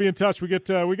obviously we'll be in touch. We got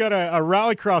a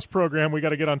rallycross program we got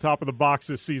to get on top of the box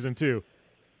this season too.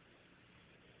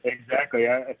 Exactly.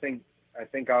 I think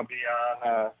I'll be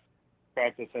on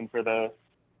practicing for the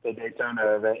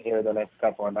Daytona event here the next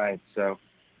couple of nights. So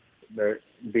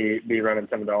be running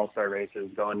some of the All-Star races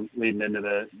leading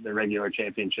into the regular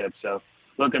championship. So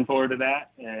looking forward to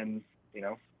that. And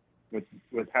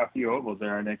with how few ovals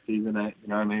there are next season, I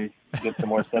may get some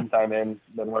more sim time in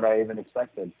than what I even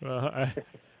expected.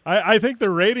 I think the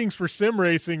ratings for sim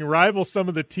racing rival some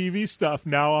of the TV stuff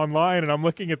now online, and I'm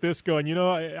looking at this going,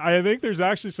 I think there's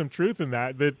actually some truth in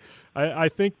that I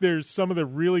think there's some of the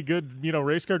really good,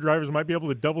 race car drivers might be able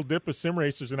to double dip as sim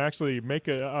racers and actually make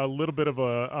a little bit of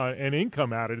an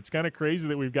income at it. It's kind of crazy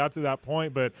that we've got to that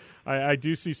point, but I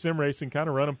do see sim racing kind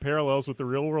of running parallels with the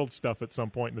real world stuff at some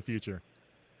point in the future.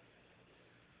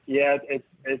 Yeah,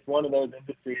 it's one of those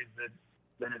industries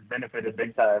that has benefited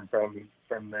big time from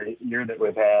the year that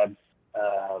we've had.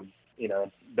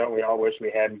 Don't we all wish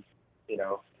we had,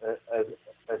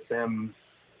 a sim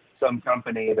some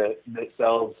company that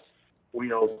sells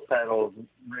wheels, pedals,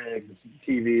 rigs,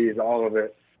 TVs, all of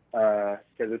it,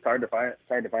 because it's hard to find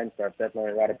stuff.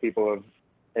 Definitely a lot of people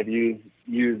have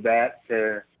used that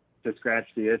to scratch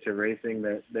the itch of racing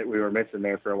that we were missing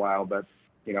there for a while. But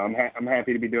I'm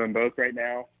happy to be doing both right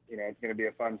now. It's going to be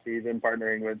a fun season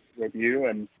partnering with you,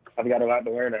 and I've got a lot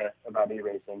to learn about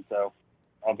e-racing, so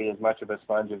I'll be as much of a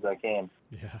sponge as I can.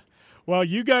 Yeah. Well,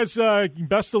 you guys,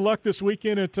 best of luck this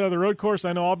weekend at the road course.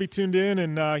 I know I'll be tuned in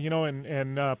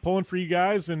and pulling for you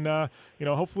guys, and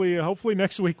hopefully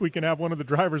next week we can have one of the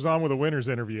drivers on with a winner's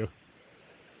interview.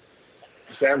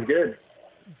 Sounds good.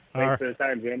 Thanks for the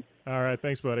time, Jim. All right,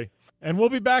 thanks, buddy. And we'll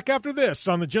be back after this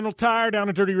on the General Tire Down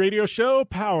and Dirty Radio Show,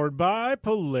 powered by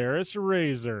Polaris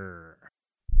RZR.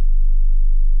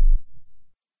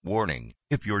 Warning.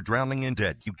 If you're drowning in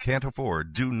debt you can't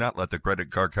afford, do not let the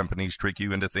credit card companies trick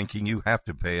you into thinking you have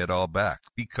to pay it all back,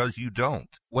 because you don't.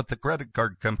 What the credit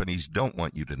card companies don't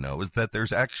want you to know is that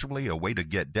there's actually a way to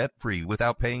get debt-free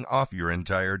without paying off your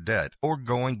entire debt or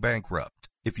going bankrupt.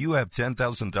 If you have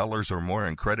 $10,000 or more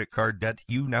in credit card debt,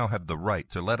 you now have the right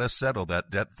to let us settle that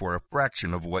debt for a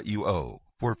fraction of what you owe.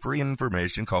 For free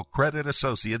information, call Credit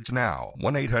Associates now,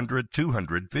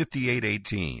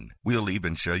 1-800-200-5818. We'll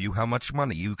even show you how much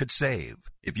money you could save.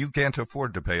 If you can't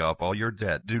afford to pay off all your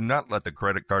debt, do not let the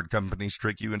credit card companies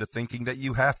trick you into thinking that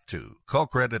you have to. Call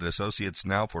Credit Associates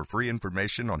now for free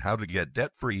information on how to get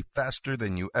debt-free faster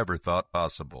than you ever thought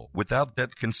possible. Without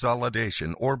debt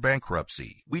consolidation or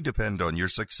bankruptcy, we depend on your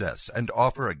success and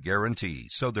offer a guarantee,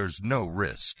 so there's no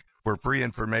risk. For free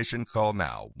information, call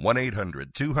now,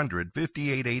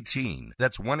 1-800-200-5818.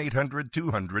 That's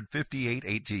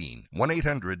 1-800-200-5818.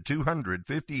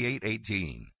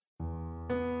 1-800-200-5818.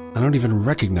 I don't even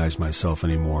recognize myself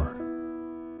anymore.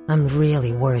 I'm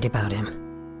really worried about him.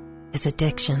 His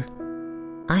addiction.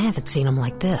 I haven't seen him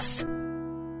like this.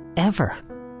 Ever.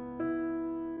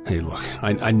 Hey, look,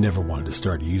 I never wanted to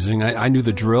start using. I knew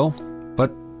the drill,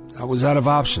 but I was out of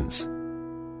options.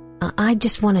 I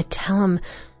just want to tell him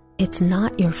it's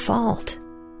not your fault.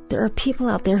 There are people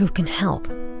out there who can help.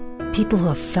 People who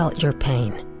have felt your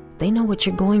pain. They know what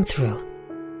you're going through.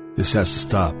 This has to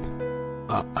stop.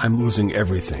 I'm losing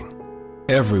everything.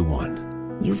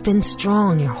 Everyone. You've been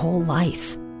strong your whole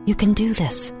life. You can do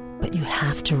this, but you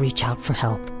have to reach out for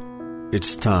help.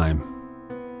 It's time.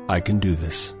 I can do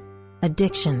this.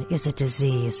 Addiction is a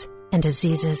disease, and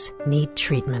diseases need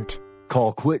treatment.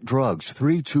 Call Quit Drugs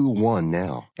 321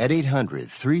 now at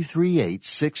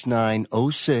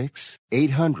 800-338-6906.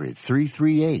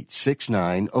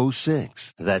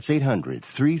 800-338-6906. That's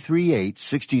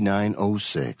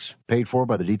 800-338-6906. Paid for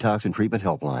by the Detox and Treatment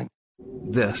Helpline.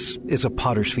 This is a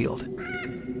potter's field.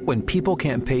 When people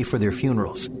can't pay for their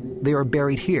funerals, they are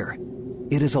buried here.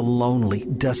 It is a lonely,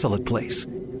 desolate place,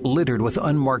 littered with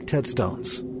unmarked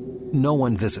headstones. No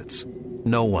one visits.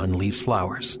 No one leaves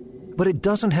flowers. But it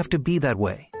doesn't have to be that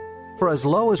way. For as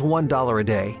low as $1 a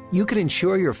day, you can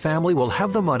ensure your family will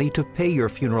have the money to pay your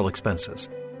funeral expenses.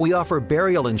 We offer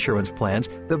burial insurance plans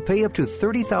that pay up to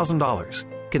 $30,000.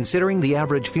 Considering the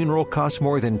average funeral costs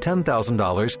more than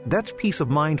 $10,000, that's peace of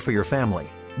mind for your family.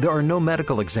 There are no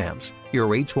medical exams, your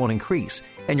rates won't increase,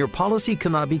 and your policy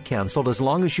cannot be canceled as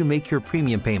long as you make your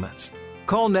premium payments.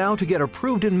 Call now to get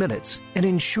approved in minutes and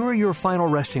ensure your final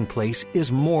resting place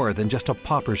is more than just a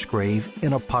pauper's grave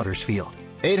in a potter's field.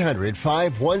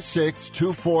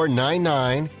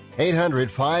 800-516-2499.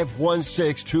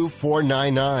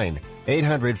 800-516-2499.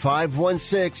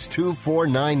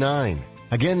 800-516-2499.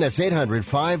 Again, that's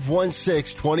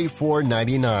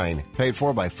 800-516-2499. Paid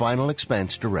for by Final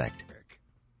Expense Direct.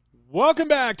 Welcome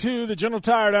back to the General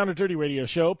Tire Down and Dirty Radio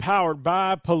Show, powered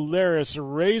by Polaris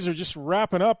RZR. Just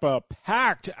wrapping up a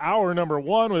packed hour number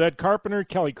one with Ed Carpenter,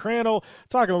 Kelly Crandall,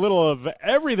 talking a little of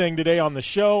everything today on the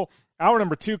show. Hour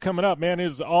number two coming up, man,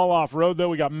 is all off-road, though.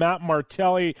 We got Matt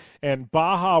Martelli and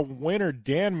Baja winner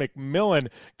Dan McMillan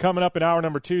coming up in hour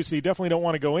number two, so you definitely don't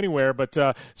want to go anywhere. But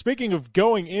speaking of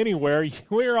going anywhere,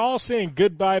 we're all saying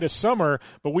goodbye to summer,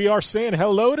 but we are saying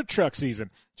hello to truck season.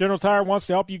 General Tire wants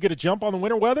to help you get a jump on the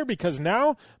winter weather because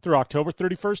now, through October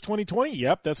 31st, 2020,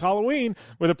 yep, that's Halloween,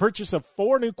 with a purchase of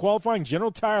 4 new qualifying General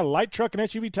Tire light truck and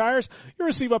SUV tires, you'll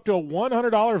receive up to a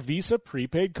 $100 Visa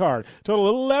prepaid card. Total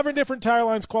 11 different tire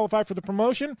lines qualify for the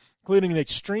promotion, including the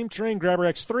Extreme Terrain Grabber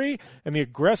X3 and the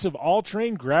Aggressive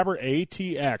All-Terrain Grabber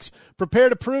ATX. Prepare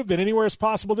to prove that anywhere is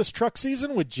possible this truck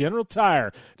season with General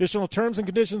Tire. Additional terms and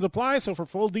conditions apply, so for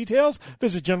full details,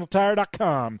 visit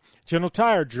GeneralTire.com. General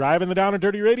Tire, driving the Down and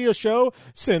Dirty Radio Show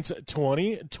since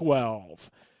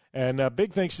 2012. And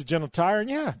big thanks to General Tire. And,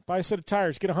 yeah, buy a set of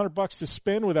tires. Get $100 to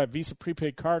spend with that Visa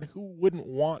prepaid card. Who wouldn't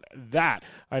want that?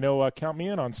 I know, count me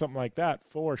in on something like that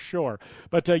for sure.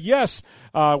 But, yes,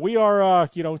 we are,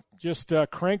 just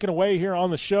cranking away here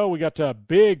on the show. We got a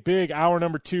big hour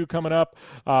number 2 coming up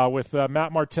with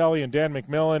Matt Martelli and Dan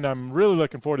McMillan. I'm really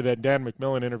looking forward to that Dan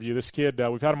McMillan interview. This kid,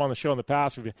 we've had him on the show in the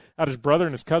past. We've had his brother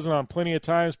and his cousin on plenty of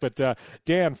times. But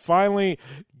Dan finally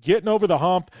getting over the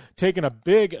hump, taking a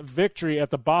big victory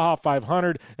at the Baja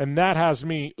 500, and that has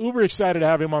me uber excited to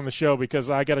have him on the show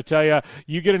because I got to tell you,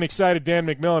 you get an excited Dan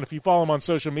McMillan. If you follow him on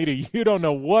social media, you don't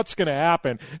know what's going to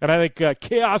happen, and I think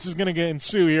chaos is going to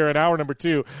ensue here in hour number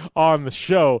 2 on the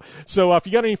show. So if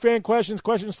you got any fan questions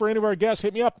for any of our guests,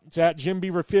 hit me up. It's at Jim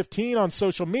Beaver 15 on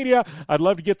social media. I'd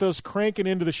love to get those cranking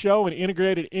into the show and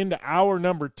integrated into hour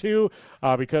number 2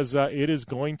 because it is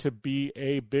going to be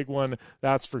a big one,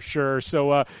 that's for sure.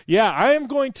 So, I am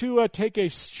going to take a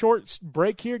short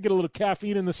break here, get a little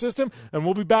caffeine in the system, and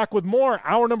we'll be back with more.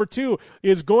 Hour number 2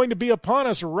 is going to be upon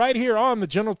us right here on the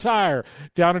General Tire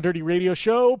Down and Dirty Radio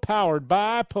Show, powered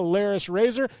by Polaris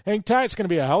Razor. Hang tight, it's going to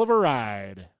be a hell of a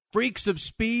ride. Freaks of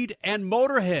speed and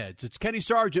motorheads. It's Kenny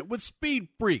Sargent with Speed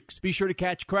Freaks. Be sure to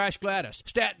catch Crash Gladys,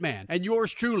 Statman, and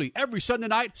yours truly every Sunday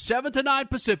night, 7 to 9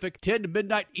 Pacific, 10 to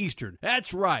midnight Eastern.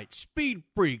 That's right, Speed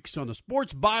Freaks on the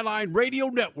Sports Byline Radio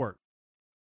Network.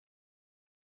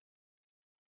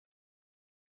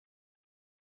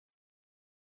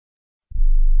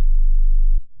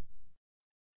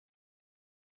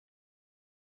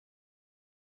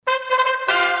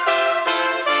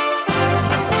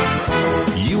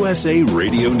 USA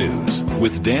Radio News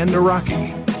with Dan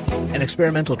Naraki. An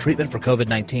experimental treatment for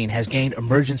COVID-19 has gained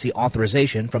emergency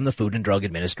authorization from the Food and Drug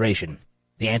Administration.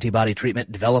 The antibody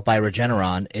treatment developed by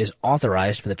Regeneron is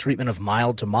authorized for the treatment of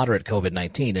mild to moderate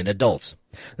COVID-19 in adults.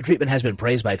 The treatment has been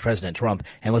praised by President Trump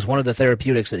and was one of the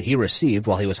therapeutics that he received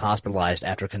while he was hospitalized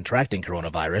after contracting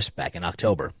coronavirus back in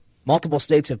October. Multiple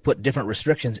states have put different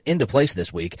restrictions into place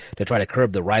this week to try to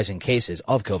curb the rising cases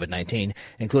of COVID-19,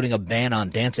 including a ban on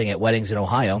dancing at weddings in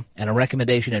Ohio and a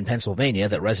recommendation in Pennsylvania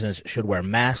that residents should wear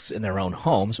masks in their own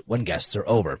homes when guests are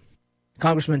over.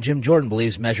 Congressman Jim Jordan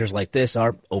believes measures like this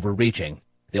are overreaching.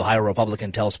 The Ohio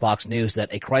Republican tells Fox News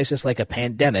that a crisis like a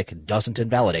pandemic doesn't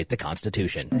invalidate the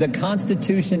Constitution. The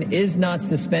Constitution is not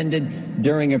suspended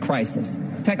during a crisis.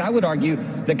 In fact, I would argue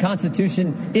the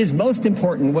Constitution is most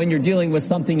important when you're dealing with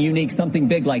something unique, something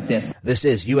big like this. This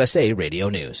is USA Radio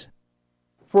News.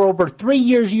 For over 3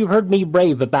 years, you've heard me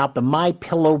rave about the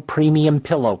MyPillow Premium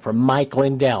Pillow from Mike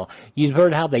Lindell. You've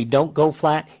heard how they don't go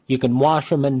flat. You can wash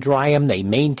them and dry them. They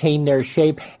maintain their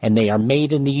shape, and they are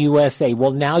made in the USA.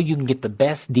 Well, now you can get the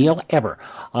best deal ever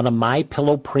on a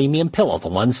MyPillow Premium Pillow, the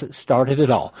ones that started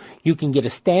it all. You can get a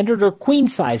standard or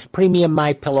queen-size premium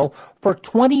MyPillow for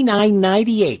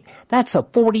 $29.98. That's a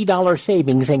 $40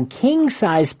 savings, and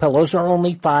king-size pillows are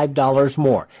only $5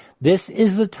 more. This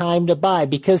is the time to buy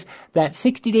because that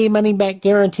 60-day money-back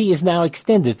guarantee is now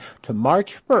extended to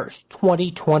March 1st,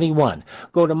 2021.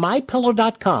 Go to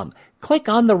MyPillow.com. Click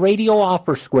on the radio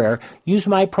offer square. Use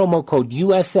my promo code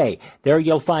USA. There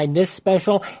you'll find this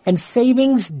special and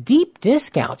savings deep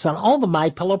discounts on all the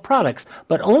MyPillow products,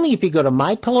 but only if you go to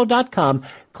MyPillow.com,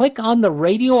 click on the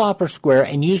radio offer square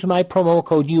and use my promo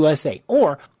code USA.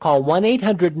 Or call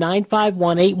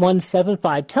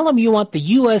 1-800-951-8175. Tell them you want the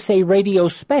USA Radio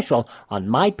special on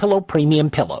MyPillow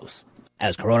Premium Pillows.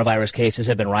 As coronavirus cases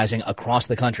have been rising across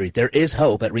the country, there is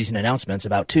hope at recent announcements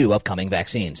about 2 upcoming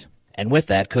vaccines. And with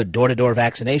that, could door-to-door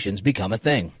vaccinations become a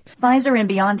thing? Pfizer and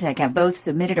BioNTech have both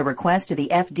submitted a request to the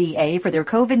FDA for their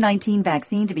COVID-19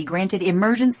 vaccine to be granted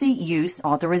emergency use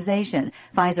authorization.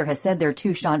 Pfizer has said their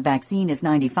 2-shot vaccine is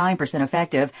 95%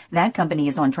 effective. That company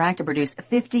is on track to produce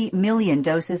 50 million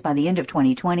doses by the end of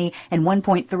 2020 and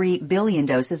 1.3 billion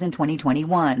doses in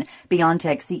 2021.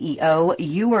 BioNTech CEO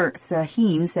Ewer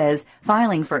Sahin says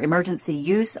filing for emergency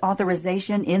use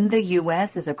authorization in the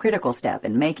U.S. is a critical step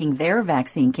in making their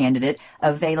vaccine candidate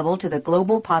available to the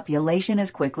global population as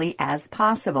quickly as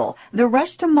possible. The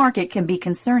rush to market can be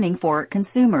concerning for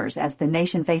consumers as the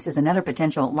nation faces another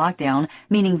potential lockdown,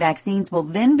 meaning vaccines will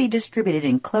then be distributed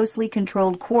in closely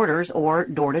controlled quarters or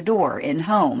door-to-door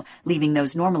in-home, leaving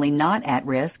those normally not at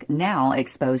risk now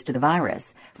exposed to the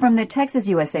virus. From the Texas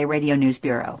USA Radio News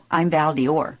Bureau, I'm Val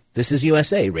Dior. This is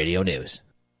USA Radio News.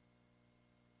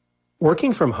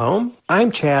 Working from home? I'm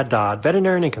Chad Dodd,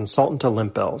 veterinarian and consultant to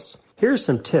Limp Bells. Here are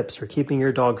some tips for keeping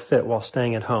your dog fit while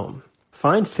staying at home.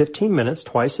 Find 15 minutes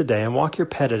twice a day and walk your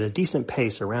pet at a decent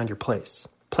pace around your place.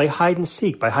 Play hide and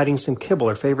seek by hiding some kibble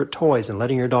or favorite toys and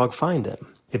letting your dog find them.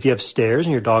 If you have stairs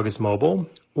and your dog is mobile,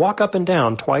 walk up and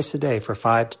down twice a day for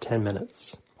 5 to 10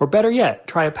 minutes. Or better yet,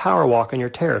 try a power walk on your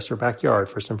terrace or backyard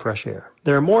for some fresh air.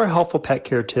 There are more helpful pet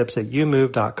care tips at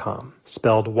youmove.com,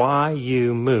 spelled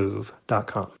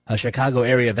YOUMove.com. A Chicago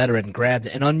area veteran grabbed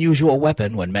an unusual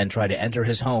weapon when men tried to enter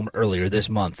his home earlier this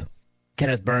month.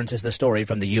 Kenneth Burns has the story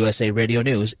from the USA Radio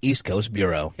News East Coast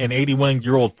Bureau. An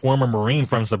 81-year-old former Marine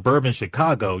from suburban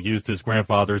Chicago used his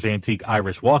grandfather's antique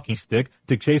Irish walking stick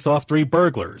to chase off 3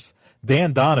 burglars.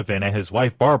 Dan Donovan and his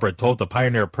wife Barbara told the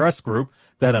Pioneer Press Group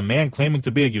that a man claiming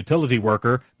to be a utility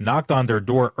worker knocked on their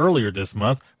door earlier this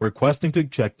month requesting to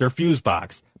check their fuse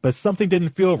box, but something didn't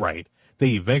feel right.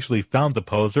 They eventually found the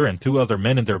poser and 2 other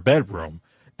men in their bedroom.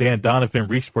 Dan Donovan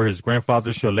reached for his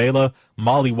grandfather's shillelagh,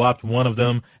 mollywopped one of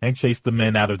them, and chased the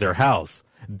men out of their house.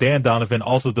 Dan Donovan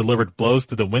also delivered blows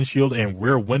to the windshield and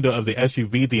rear window of the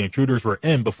SUV the intruders were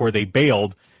in before they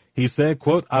bailed. He said,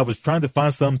 quote, "I was trying to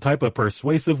find some type of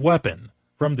persuasive weapon."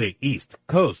 From the East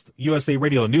Coast USA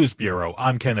Radio News Bureau,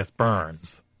 I'm Kenneth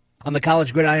Burns. On the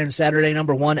college gridiron Saturday,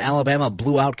 number 1, Alabama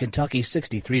blew out Kentucky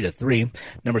 63-3.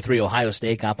 Number 3, Ohio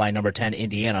State got by number 10,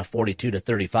 Indiana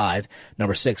 42-35.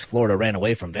 Number 6, Florida ran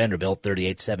away from Vanderbilt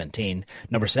 38-17.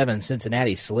 Number 7,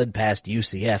 Cincinnati slid past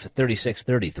UCF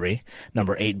 36-33.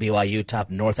 Number 8, BYU topped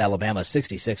North Alabama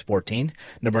 66-14.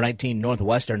 Number 19,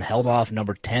 Northwestern held off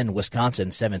number 10, Wisconsin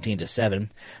 17-7.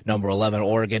 Number 11,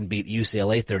 Oregon beat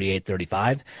UCLA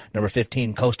 38-35. Number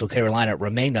 15, Coastal Carolina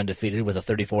remained undefeated with a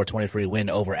 34-23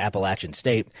 win over Appalachian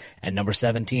State, and number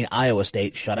 17, Iowa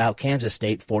State shut out Kansas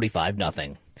State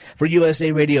 45-0. For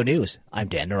USA Radio News, I'm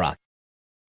Dan Naraki.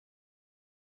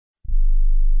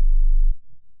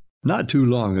 Not too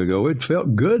long ago, it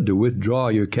felt good to withdraw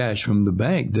your cash from the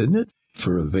bank, didn't it?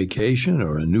 For a vacation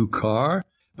or a new car.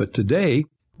 But today,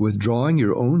 withdrawing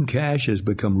your own cash has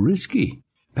become risky.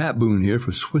 Pat Boone here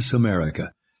for Swiss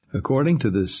America. According to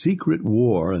The Secret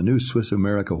War, a new Swiss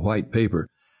America white paper,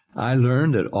 I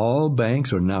learned that all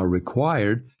banks are now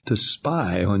required to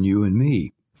spy on you and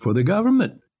me for the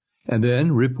government, and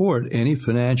then report any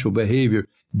financial behavior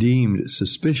deemed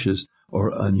suspicious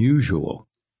or unusual.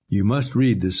 You must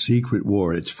read The Secret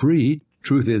War. It's free.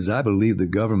 Truth is, I believe the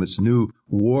government's new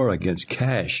war against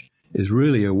cash is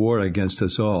really a war against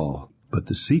us all. But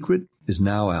the secret is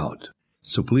now out.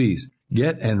 So please,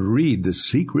 get and read The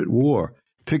Secret War.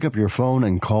 Pick up your phone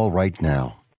and call right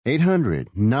now.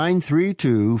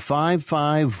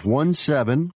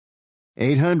 800-932-5517.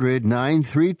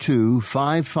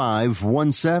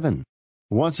 800-932-5517.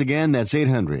 Once again, that's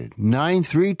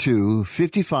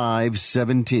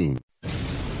 800-932-5517.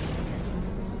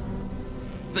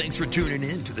 Thanks for tuning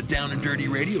in to the Down and Dirty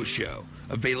Radio Show.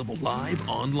 Available live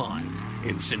online,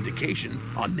 in syndication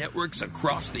on networks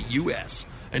across the U.S.,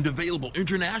 and available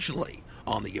internationally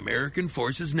on the American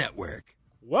Forces Network.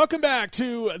 Welcome back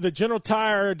to the General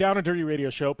Tire Down and Dirty Radio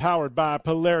Show, powered by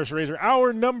Polaris Razor.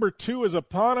 Hour number 2 is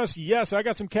upon us. Yes, I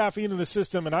got some caffeine in the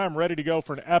system, and I'm ready to go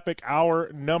for an epic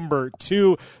hour number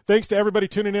 2. Thanks to everybody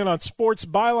tuning in on Sports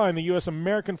Byline, the U.S.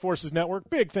 American Forces Network.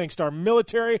 Big thanks to our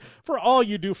military for all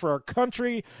you do for our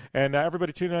country, and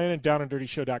everybody tuning in at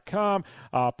downanddirtyshow.com,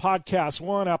 Podcast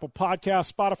One, Apple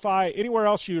Podcasts, Spotify, anywhere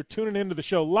else you're tuning into the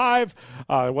show live.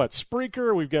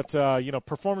 Spreaker, we've got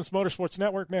Performance Motorsports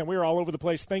Network. Man, we're all over the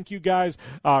place. Thank you, guys.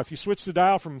 If you switch the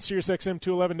dial from Sirius XM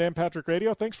 211 Dan Patrick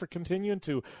Radio, thanks for continuing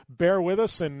to bear with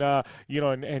us and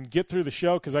get through the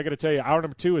show, because I got to tell you, hour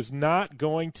number 2 is not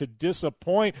going to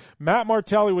disappoint. Matt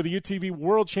Martelli with the UTV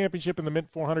World Championship in the Mint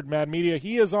 400 Mad Media.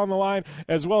 He is on the line,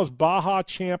 as well as Baja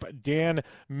champ Dan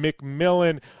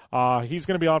McMillan. He's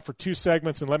going to be on for 2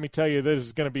 segments, and let me tell you, this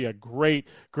is going to be a great,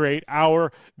 great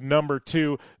hour number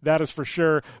 2. That is for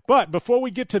sure. But before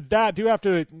we get to that, I do have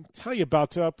to tell you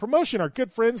about promotion. Our good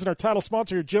friends and our title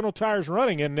sponsor, General Tire's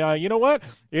running. And you know what?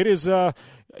 It is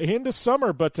into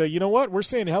summer, but you know what? We're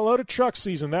saying hello to truck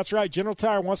season. That's right. General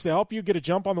Tire wants to help you get a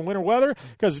jump on the winter weather,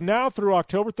 because now through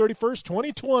October 31st,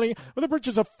 2020, with the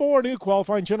purchase of 4 new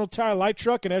qualifying General Tire light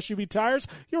truck and SUV tires,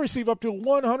 you'll receive up to a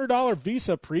 $100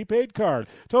 Visa prepaid card.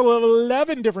 Total of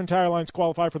 11 different tire lines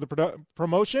qualify for the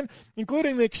promotion,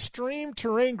 including the Extreme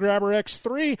Terrain Grabber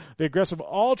X3, the aggressive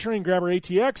All-Terrain Grabber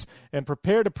ATX, and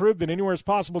prepare to prove that anywhere is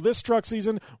possible this truck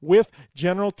season with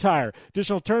General Tire.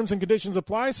 Additional terms and conditions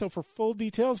apply, so for full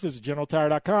details, visit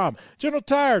GeneralTire.com. General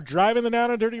Tire, driving the Down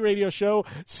and Dirty Radio Show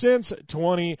since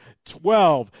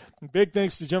 2012. Big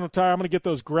thanks to General Tire. I'm going to get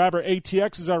those Grabber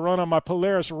ATXs I run on my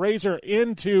Polaris RZR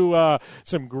into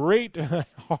some great,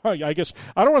 I guess,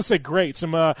 I don't want to say great,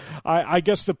 some, I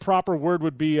guess the proper word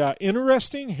would be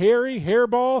interesting, hairy,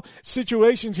 hairball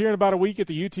situations here in about a week at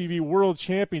the UTV World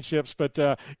Championships, but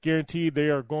guaranteed they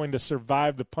are going to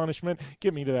survive the punishment,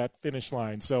 get me to that finish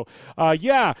line. So,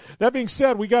 that being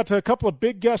said, we got a couple of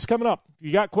big guests coming up. If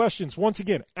you got questions, once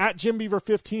again, at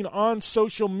JimBeaver15 on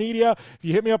social media. If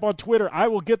you hit me up on Twitter, I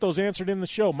will get those answered in the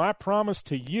show. My promise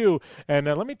to you. And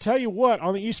let me tell you what,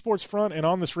 on the esports front and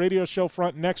on this radio show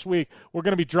front next week, we're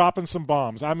going to be dropping some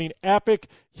bombs. I mean, epic,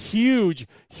 huge,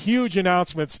 huge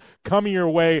announcements coming your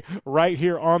way right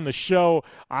here on the show.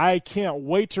 I can't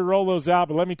wait to roll those out.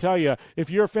 But let me tell you, if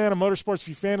you're a fan of motorsports, if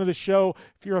you're a fan of the show,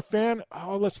 if you're a fan,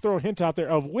 let's throw a hint out there,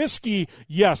 of whiskey,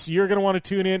 yes, you're going to want to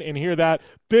tune in and hear that.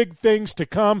 Big things to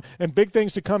come, and big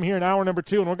things to come here in hour number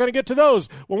 2. And we're going to get to those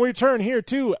when we return here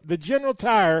to the General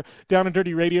Tire Down and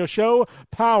Dirty Radio Show,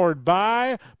 powered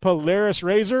by Polaris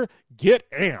RZR. Get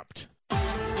amped.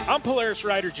 I'm Polaris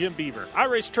rider Jim Beaver. I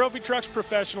race trophy trucks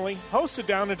professionally, host a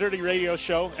Down and Dirty radio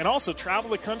show, and also travel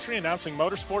the country announcing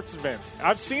motorsports events.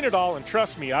 I've seen it all, and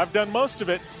trust me, I've done most of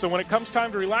it, so when it comes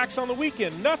time to relax on the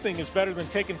weekend, nothing is better than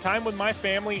taking time with my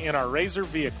family in our RZR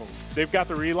vehicles. They've got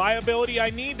the reliability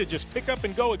I need to just pick up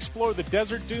and go explore the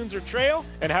desert, dunes, or trail,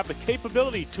 and have the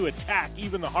capability to attack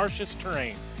even the harshest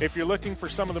terrain. If you're looking for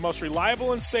some of the most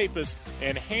reliable and safest,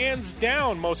 and hands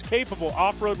down most capable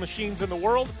off-road machines in the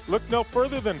world, look no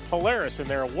further than Polaris and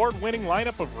their award-winning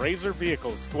lineup of RZR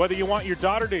vehicles. Whether you want your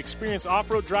daughter to experience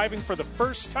off-road driving for the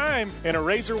first time in a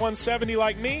RZR 170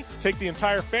 like me, take the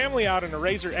entire family out in a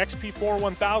RZR XP4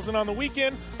 1000 on the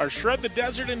weekend, or shred the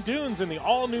desert and dunes in the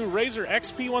all-new RZR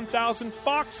XP 1000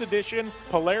 Fox Edition,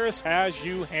 Polaris has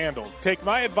you handled. Take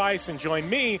my advice and join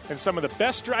me and some of the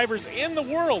best drivers in the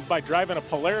world by driving a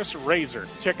Polaris RZR.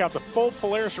 Check out the full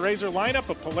Polaris RZR lineup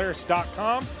at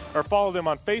Polaris.com or follow them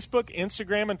on Facebook,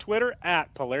 Instagram, and Twitter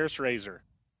at Polaris RZR.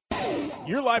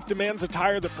 Your life demands a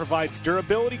tire that provides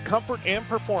durability, comfort, and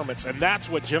performance, and that's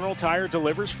what General Tire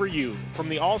delivers for you. From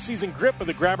the all-season grip of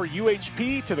the Grabber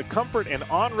UHP to the comfort and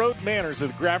on-road manners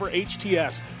of the Grabber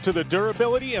HTS to the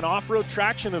durability and off-road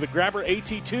traction of the Grabber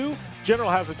AT2,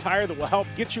 General has a tire that will help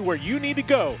get you where you need to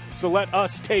go. So let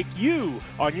us take you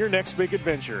on your next big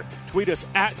adventure. Tweet us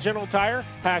at General Tire,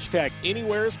 hashtag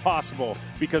anywhere is possible,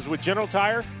 because with General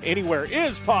Tire, anywhere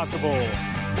is possible.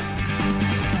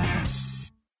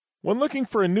 When looking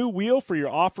for a new wheel for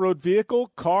your off-road vehicle,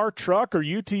 car, truck, or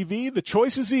UTV, the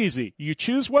choice is easy. You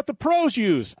choose what the pros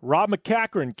use. Rob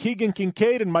McCachran, Keegan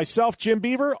Kincaid, and myself, Jim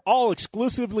Beaver, all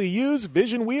exclusively use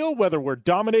Vision Wheel, whether we're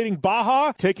dominating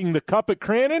Baja, taking the cup at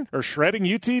Crandon, or shredding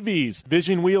UTVs.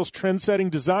 Vision Wheel's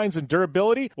trend-setting designs and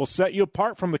durability will set you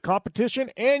apart from the competition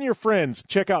and your friends.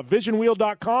 Check out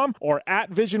VisionWheel.com or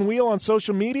at Vision Wheel on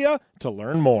social media to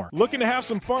learn more. Looking to have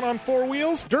some fun on four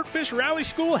wheels? Dirtfish Rally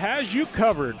School has you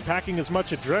covered. Packing as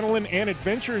much adrenaline and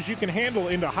adventure as you can handle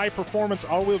into high-performance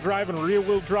all-wheel drive and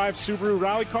rear-wheel drive Subaru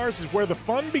rally cars is where the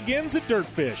fun begins at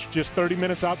Dirtfish. Just 30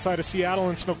 minutes outside of Seattle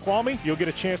in Snoqualmie, you'll get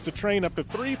a chance to train up to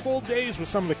 3 full days with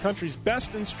some of the country's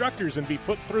best instructors and be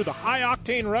put through the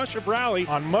high-octane rush of rally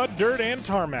on mud, dirt, and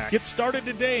tarmac. Get started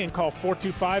today and call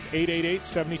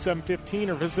 425-888-7715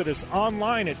 or visit us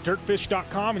online at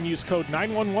dirtfish.com and use code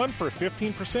 911 for a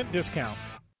 15% discount.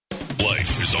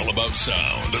 Life is all about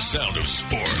sound, the sound of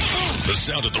sports, the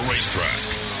sound at the racetrack,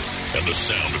 and the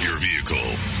sound of your vehicle.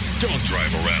 Don't drive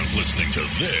around listening to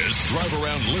this. Drive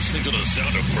around listening to the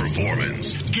sound of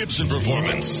performance. Gibson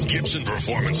Performance. Gibson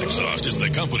Performance Exhaust is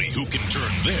the company who can turn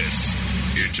this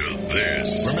into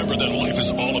this. Remember that life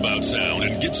is all about sound,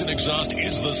 and Gibson Exhaust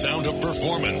is the sound of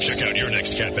performance. Check out your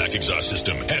next catback exhaust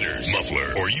system, headers,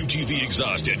 muffler, or UTV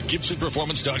exhaust at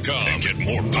GibsonPerformance.com and get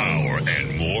more power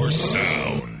and more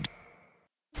sound.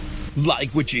 Like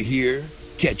what you hear?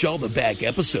 Catch all the back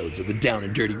episodes of the Down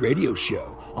and Dirty Radio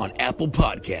Show on Apple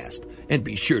Podcast, and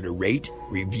be sure to rate,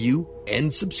 review,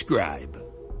 and subscribe.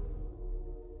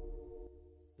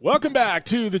 Welcome back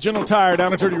to the General Tire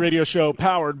Down and Dirty Radio Show,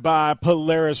 powered by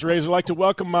Polaris RZR. I'd like to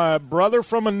welcome my brother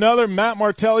from another, Matt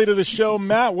Martelli, to the show.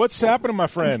 Matt, what's happening, my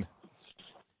friend?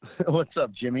 What's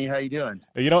up, Jimmy? How you doing?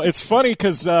 You know, it's funny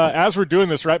because as we're doing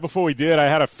this, right before we did, I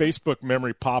had a Facebook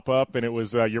memory pop up, and it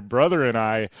was your brother and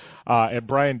I at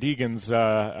Brian Deegan's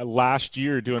last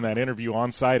year doing that interview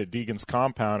on site at Deegan's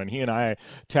compound, and he and I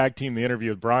tag teamed the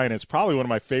interview with Brian. It's probably one of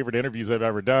my favorite interviews I've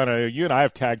ever done. You and I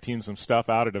have tag teamed some stuff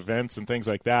out at events and things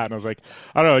like that, and I was like,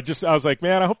 I don't know, I was like,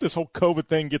 man, I hope this whole COVID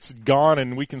thing gets gone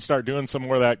and we can start doing some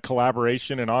more of that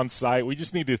collaboration and on site. We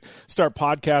just need to start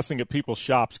podcasting at people's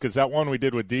shops, because that one we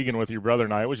did with Deegan with your brother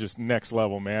and I. It was just next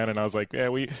level, man. And I was like, yeah,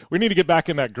 we need to get back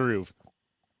in that groove.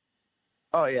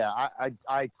 Oh yeah,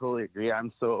 I totally agree.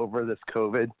 I'm so over this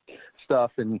COVID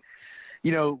stuff, and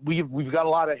you know, we've got a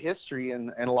lot of history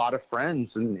and a lot of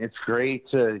friends, and it's great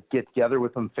to get together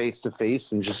with them face to face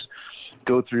and just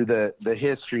go through the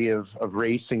history of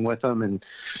racing with them and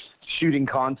shooting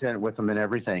content with them and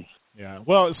everything. Yeah.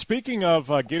 Well, speaking of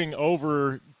getting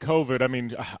over COVID, I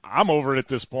mean, I'm over it at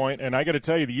this point, and I got to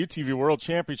tell you, the UTV World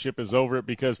Championship is over it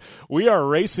because we are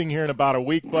racing here in about a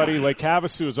week, buddy. Lake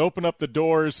Havasu has opened up the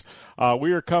doors.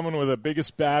 We are coming with the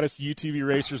biggest, baddest UTV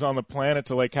racers on the planet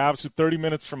to Lake Havasu, 30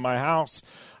 minutes from my house.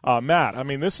 Matt, I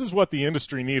mean, this is what the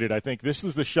industry needed. I think this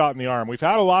is the shot in the arm. We've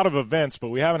had a lot of events, but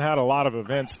we haven't had a lot of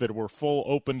events that were full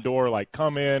open door, like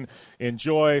come in,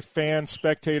 enjoy, fans,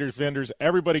 spectators, vendors,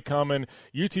 everybody coming.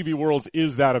 UTV Worlds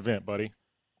is that event, buddy.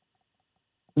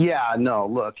 Yeah, no,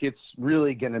 look, it's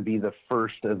really going to be the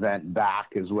first event back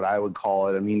is what I would call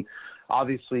it. I mean,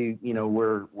 obviously, you know,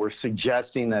 we're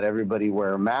suggesting that everybody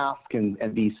wear a mask and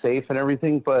be safe and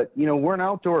everything, but, you know, we're an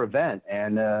outdoor event.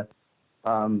 And this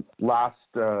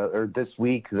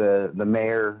week, the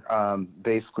mayor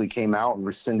basically came out and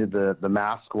rescinded the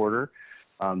mask order.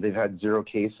 They've had 0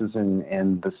 cases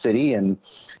in the city, and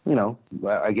you know,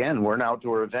 again, we're an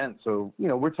outdoor event, so you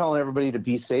know, we're telling everybody to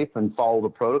be safe and follow the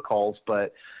protocols.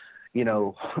 But you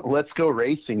know, let's go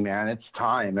racing, man! It's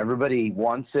time. Everybody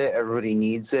wants it. Everybody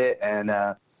needs it, and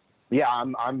yeah,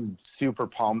 I'm super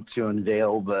pumped to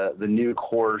unveil the new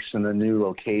course and the new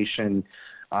location.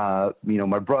 You know,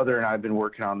 my brother and I have been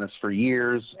working on this for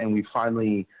years, and we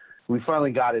finally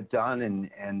got it done.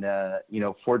 And you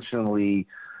know, fortunately,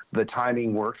 the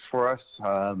timing works for us.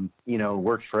 You know,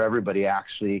 works for everybody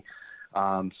actually.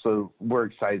 So we're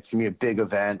excited. It's gonna be a big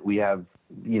event. We have,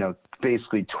 you know,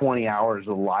 basically 20 hours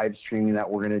of live streaming that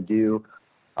we're gonna do.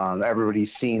 Everybody's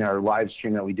seen our live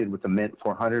stream that we did with the Mint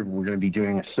 400. We're gonna be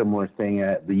doing a similar thing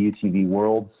at the UTV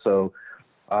World. So.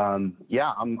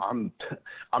 Yeah, I'm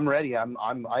ready.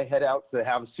 I head out to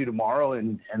Havasu tomorrow,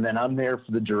 and then I'm there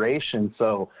for the duration.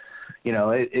 So, you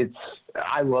know,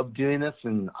 I love doing this,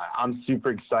 and I'm super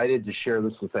excited to share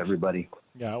this with everybody.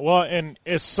 Yeah, well, and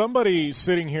as somebody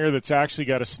sitting here that's actually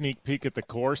got a sneak peek at the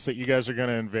course that you guys are going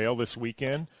to unveil this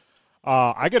weekend,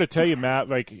 I got to tell you, Matt,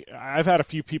 like I've had a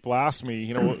few people ask me,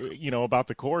 you know, about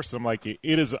the course. I'm like, it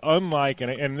is unlike,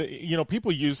 and you know,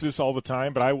 people use this all the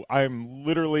time, but I'm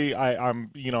literally,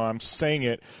 I'm saying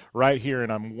it right here,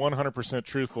 and I'm 100%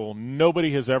 truthful.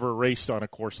 Nobody has ever raced on a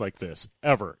course like this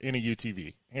ever in a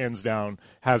UTV. Hands down,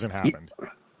 hasn't happened.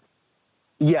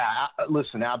 Yeah,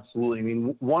 listen, absolutely. I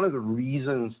mean, one of the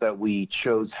reasons that we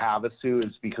chose Havasu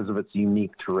is because of its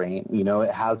unique terrain. You know,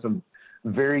 it has a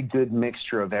very good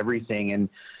mixture of everything. And,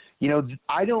 you know,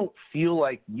 I don't feel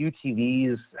like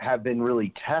UTVs have been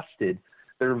really tested.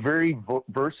 They're a very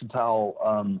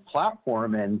versatile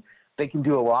platform, and they can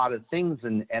do a lot of things,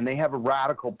 and they have a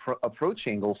radical approach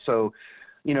angle. So,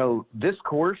 you know, this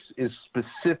course is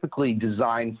specifically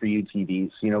designed for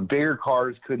UTVs. You know, bigger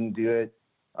cars couldn't do it.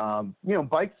 You know,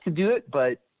 bikes could do it,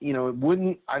 but, you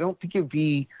know, I don't think it'd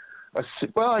be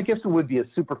I guess it would be a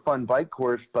super fun bike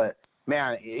course, but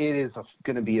man, it is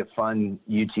going to be a fun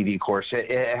UTV course.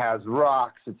 It has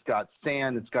rocks. It's got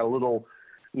sand. It's got a little,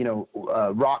 you know,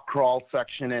 rock crawl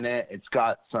section in it. It's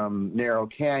got some narrow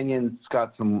canyons. It's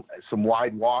got some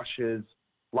wide washes,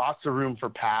 lots of room for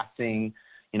passing.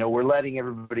 You know, we're letting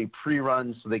everybody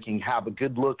pre-run so they can have a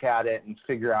good look at it and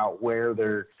figure out where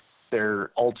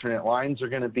their alternate lines are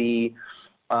going to be.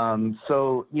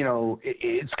 So, you know,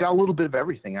 it's got a little bit of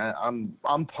everything.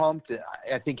 I'm pumped.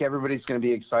 I think everybody's going to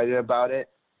be excited about it,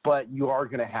 but you are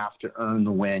going to have to earn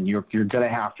the win. You're going to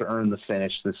have to earn the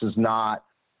finish. This is not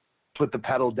put the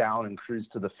pedal down and cruise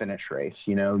to the finish race.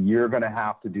 You know, you're going to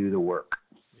have to do the work.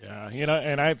 Yeah, you know,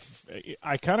 and I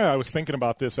was thinking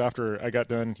about this after I got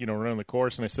done, you know, running the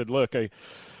course, and I said, look,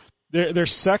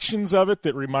 There's sections of it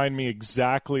that remind me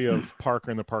exactly of Parker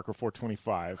and the Parker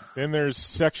 425. Then there's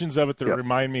sections of it that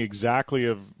remind me exactly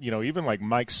of, you know, even like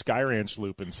Mike's Sky Ranch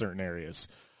loop in certain areas.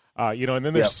 You know, and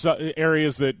then there's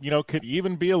areas that, you know, could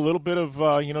even be a little bit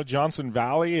of, you know, Johnson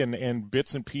Valley and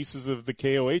bits and pieces of the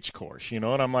KOH course, you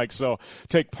know. And I'm like, so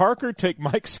take Parker, take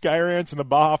Mike's Sky Ranch and the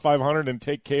Baja 500 and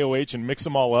take KOH and mix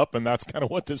them all up, and that's kind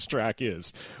of what this track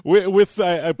is. With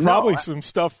probably some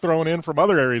stuff thrown in from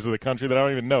other areas of the country that I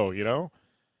don't even know, you know.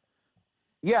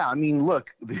 Yeah, I mean,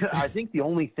 look, I think the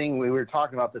only thing we were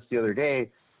talking about this the other day,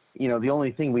 you know, the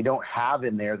only thing we don't have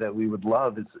in there that we would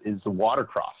love is the water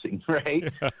crossing, right?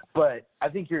 Yeah. But I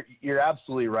think you're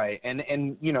absolutely right.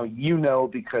 And you know,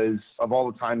 because of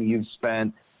all the time you've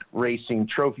spent racing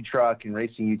trophy truck and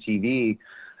racing UTV,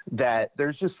 that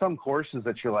there's just some courses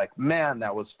that you're like, man,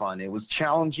 that was fun. It was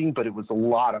challenging, but it was a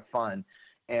lot of fun.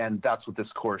 And that's what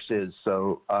this course is.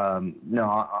 So,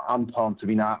 no, I'm pumped. To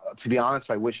be honest,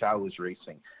 I wish I was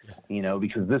racing,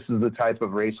 because this is the type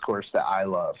of race course that I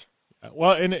love.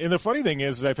 Well, and the funny thing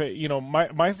is,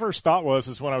 my first thought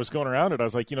was when I was going around it, I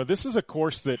was like, this is a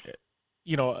course that,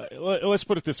 let's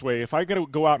put it this way. If I got to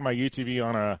go out in my UTV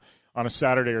on a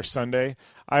Saturday or Sunday,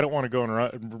 I don't want to go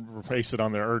and race it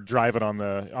on there or drive it on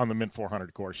the Mint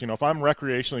 400 course. If I'm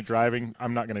recreationally driving,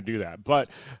 I'm not going to do that. But,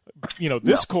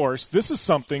 this course, this is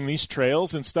something, these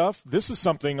trails and stuff, this is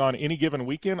something on any given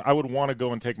weekend I would want to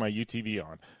go and take my UTV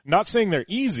on. Not saying they're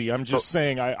easy. I'm just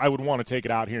saying I would want to take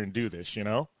it out here and do this,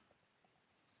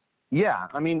 Yeah.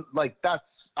 I mean,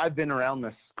 I've been around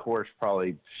this course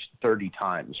probably 30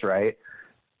 times, right?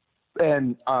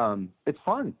 And it's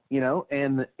fun,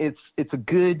 and it's a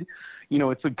good,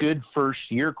 it's a good first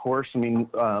year course. I mean,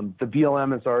 the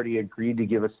BLM has already agreed to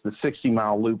give us the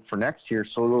 60-mile loop for next year,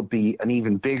 so it'll be an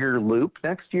even bigger loop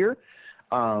next year,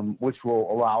 which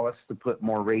will allow us to put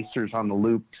more racers on the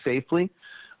loop safely,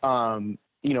 and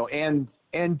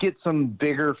get some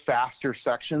bigger, faster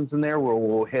sections in there where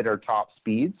we'll hit our top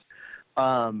speeds.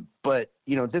 But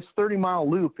this 30-mile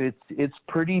loop, it's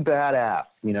pretty badass,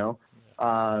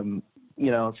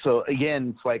 so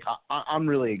again, it's like, I'm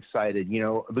really excited.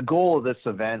 The goal of this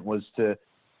event was to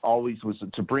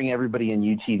bring everybody in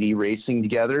UTV racing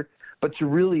together, but to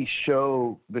really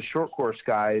show the short course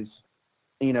guys,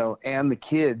 and the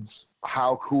kids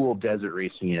how cool desert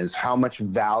racing is, how much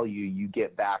value you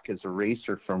get back as a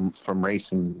racer from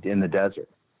racing in the desert.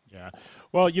 Yeah.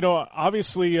 Well,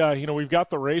 obviously, we've got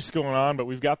the race going on, but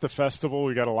we've got the festival.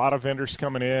 We've got a lot of vendors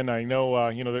coming in. I know,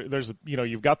 there's,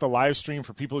 you've got the live stream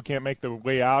for people who can't make the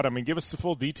way out. I mean, give us the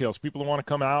full details. People who want to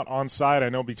come out on site. I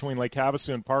know between Lake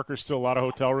Havasu and Parker, still a lot of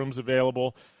hotel rooms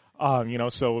available.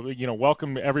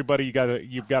 Welcome everybody.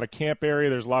 You've got a camp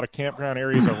area. There's a lot of campground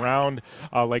areas around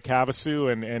Lake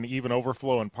Havasu and even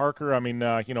Overflow and Parker. I mean,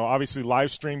 obviously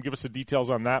live stream. Give us the details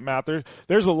on that, Matt.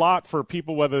 There's a lot for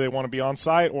people, whether they want to be on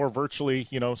site or virtually,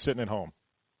 sitting at home.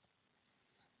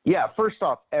 Yeah. First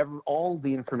off, all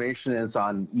the information is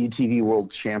on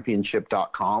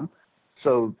UTVWorldChampionship.com.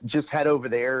 So just head over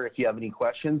there if you have any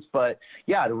questions. But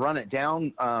yeah, to run it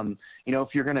down,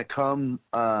 if you're going to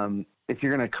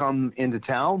come, into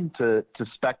town to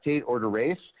spectate or to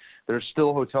race, there's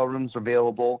still hotel rooms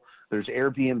available. There's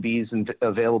Airbnbs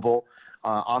available.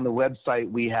 On the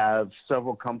website, we have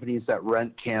several companies that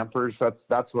rent campers.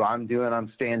 That's what I'm doing.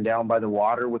 I'm staying down by the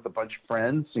water with a bunch of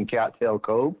friends in Cattail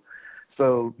Cove.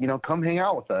 So, come hang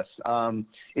out with us.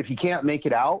 If you can't make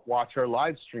it out, watch our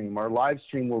live stream. Our live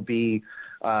stream will be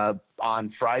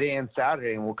on Friday and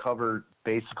Saturday, and we'll cover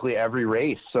basically every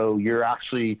race. So you're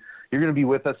going to be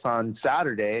with us on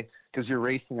Saturday because you're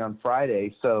racing on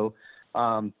Friday. So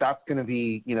that's going to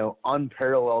be,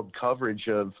 unparalleled coverage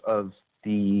of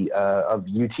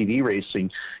UTV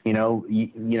racing.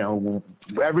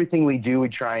 Everything we do, we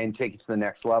try and take it to the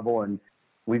next level, and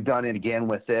we've done it again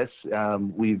with this.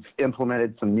 We've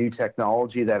implemented some new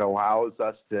technology that allows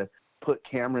us to put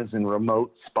cameras in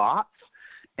remote spots.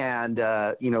 And,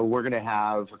 we're going to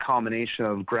have a combination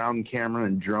of ground camera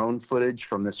and drone footage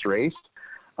from this race.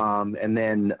 And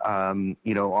then,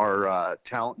 our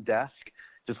talent desk,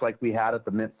 just like we had at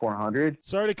the Mint 400.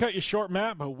 Sorry to cut you short,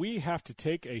 Matt, but we have to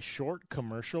take a short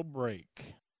commercial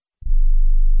break.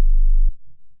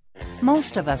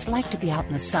 Most of us like to be out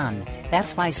in the sun.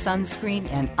 That's why sunscreen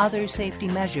and other safety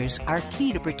measures are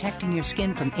key to protecting your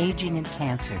skin from aging and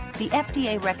cancer. The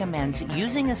FDA recommends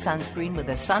using a sunscreen with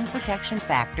a sun protection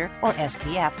factor, or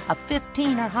SPF, of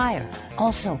 15 or higher.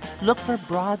 Also, look for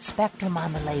broad spectrum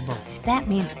on the label. That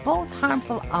means both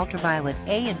harmful ultraviolet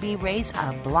A and B rays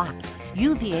are blocked.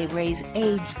 UVA rays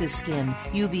age the skin,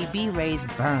 UVB rays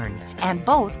burn, and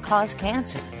both cause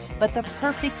cancer. But the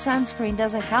perfect sunscreen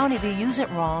doesn't count if you use it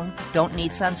wrong. Don't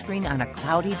need sunscreen on a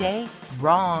cloudy day?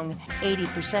 Wrong.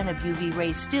 80% of UV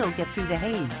rays still get through the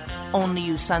haze. Only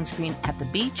use sunscreen at the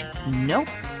beach? Nope.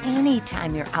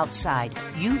 Anytime you're outside,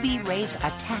 UV rays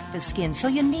attack the skin, so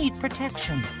you need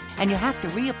protection. And you have to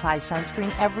reapply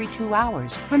sunscreen every 2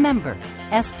 hours. Remember,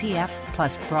 SPF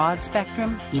plus broad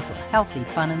spectrum equal healthy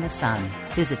fun in the sun.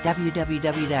 Visit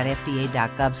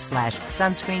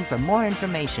www.fda.gov/sunscreen for more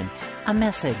information. A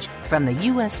message from the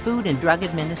U.S. Food and Drug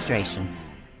Administration.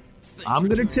 I'm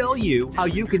going to tell you how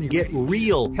you can get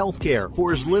real health care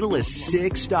for as little as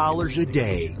 $6 a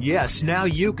day. Yes, now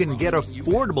you can get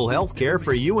affordable health care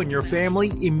for you and your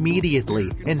family immediately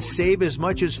and save as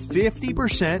much as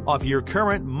 50% off your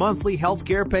current monthly health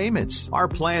care payments. Our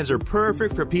plans are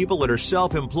perfect for people that are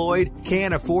self-employed,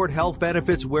 can't afford health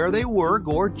benefits where they work,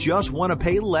 or just want to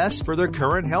pay less for their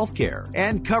current health care.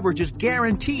 And coverage is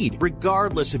guaranteed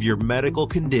regardless of your medical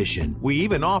condition. We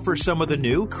even offer some of the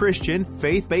new Christian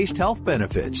faith-based health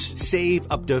benefits.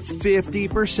 Save up to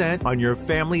 50% on your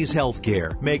family's health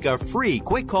care. Make a free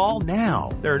quick call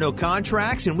now. There are no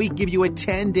contracts, and we give you a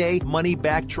 10-day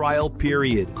money-back trial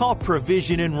period. Call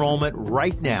Provision Enrollment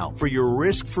right now for your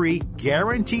risk-free,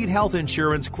 guaranteed health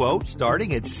insurance quote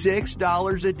starting at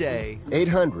 $6 a day.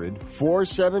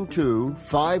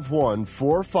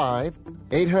 800-472-5145.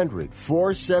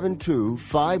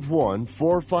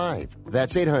 800-472-5145.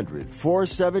 That's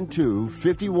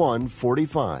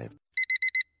 800-472-5145.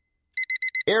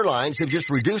 Airlines have just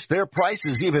reduced their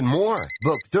prices even more.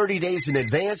 Book 30 days in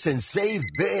advance and save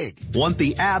big. Want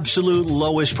the absolute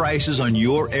lowest prices on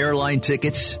your airline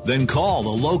tickets? Then call the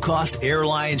Low Cost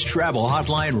Airlines Travel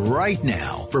Hotline right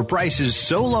now for prices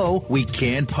so low we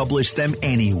can't publish them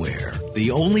anywhere. The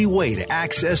only way to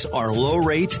access our low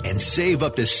rates and save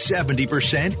up to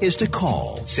 70% is to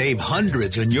call. Save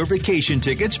hundreds on your vacation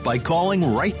tickets by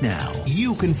calling right now.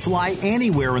 You can fly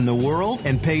anywhere in the world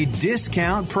and pay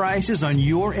discount prices on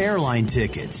your airline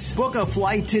tickets. Book a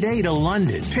flight today to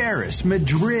London, Paris,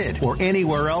 Madrid, or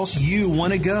anywhere else you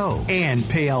want to go and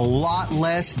pay a lot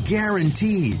less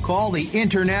guaranteed. Call the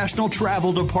International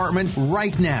Travel Department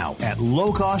right now at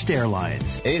Low Cost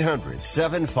Airlines.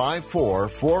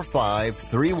 800-754-4531.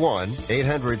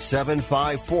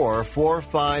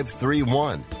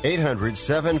 800-754-4531.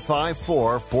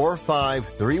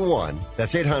 800-754-4531.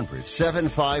 That's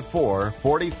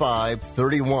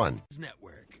 800-754-4531.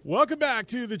 Welcome back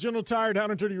to the General Tire Down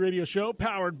and Dirty Radio Show,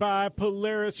 powered by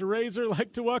Polaris Razor. I'd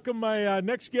like to welcome my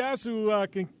next guest, who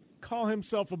can call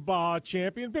himself a Baja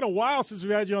champion. Been a while since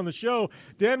we've had you on the show.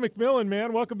 Dan McMillan,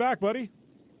 man, welcome back, buddy.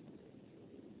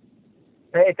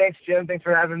 Hey, thanks, Jim. Thanks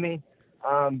for having me.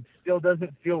 Still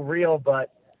doesn't feel real,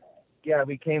 but yeah,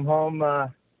 we came home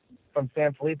from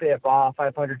San Felipe at Baja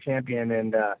 500 champion,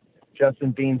 and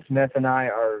Justin Bean Smith and I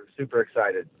are super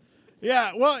excited.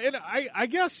 Yeah, well, I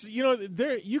guess, you know,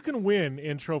 there you can win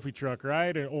in Trophy Truck,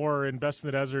 right? Or in Best in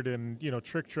the Desert and, you know,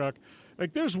 Trick Truck.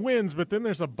 Like, there's wins, but then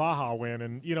there's a Baja win.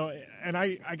 And, you know, and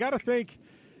I got to think,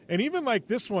 and even like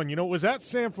this one, you know, it was at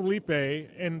San Felipe.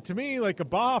 And to me, like, a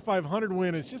Baja 500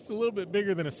 win is just a little bit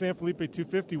bigger than a San Felipe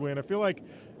 250 win. I feel like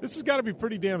this has got to be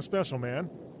pretty damn special, man.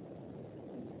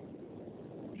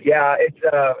 Yeah,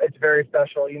 it's very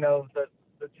special. You know, the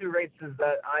two races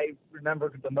that I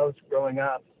remember the most growing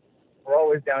up, we're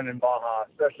always down in Baja,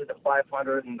 especially the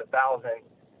 500 and the 1,000.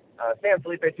 San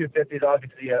Felipe 250 is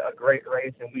obviously a great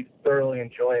race, and we thoroughly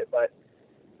enjoy it. But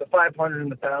the 500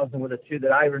 and the 1,000 were the two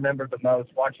that I remember the most,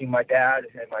 watching my dad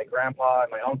and my grandpa and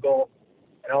my uncle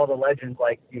and all the legends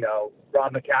like, you know,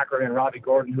 Rob McCackern and Robbie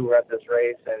Gordon, who were at this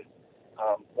race. And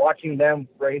watching them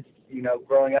race, you know,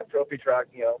 growing up Trophy Truck,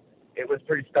 you know, it was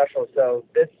pretty special. So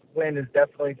this win is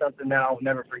definitely something that I'll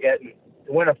never forget. And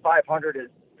to win a 500 is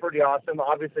pretty awesome.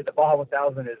 Obviously, the Baja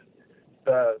 1000 is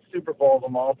the Super Bowl of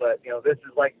them all, but you know, this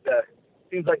is like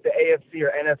seems like the AFC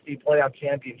or NFC playoff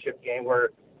championship game,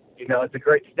 where you know it's a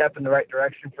great step in the right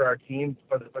direction for our team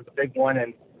for the big one,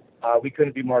 and we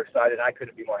couldn't be more excited. I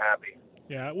couldn't be more happy.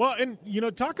 Yeah, well, and you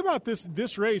know, talk about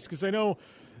this race, because I know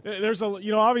there's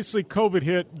obviously COVID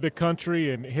hit the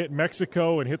country and hit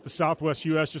Mexico and hit the Southwest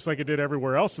U.S. just like it did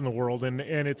everywhere else in the world, and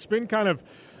it's been kind of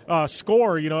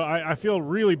score, you know, I feel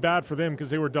really bad for them because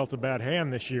they were dealt a bad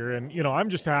hand this year. And, you know, I'm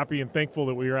just happy and thankful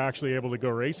that we were actually able to go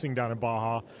racing down in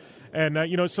Baja. And,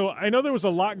 you know, so I know there was a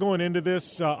lot going into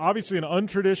this. Obviously, an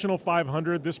untraditional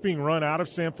 500, this being run out of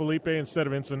San Felipe instead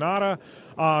of Ensenada.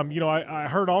 You know, I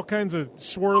heard all kinds of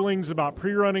swirlings about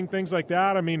pre-running, things like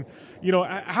that. I mean, you know,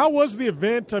 how was the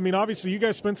event? I mean, obviously, you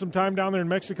guys spent some time down there in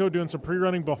Mexico doing some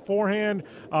pre-running beforehand.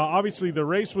 Obviously, the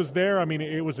race was there. I mean,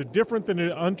 it was different than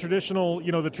an untraditional,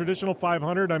 you know, the traditional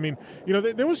 500. I mean, you know,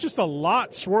 there was just a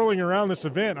lot swirling around this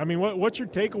event. I mean, what's your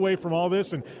takeaway from all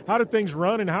this, and how did things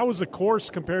run, and how was the course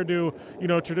compared to, you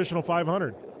know, traditional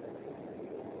 500?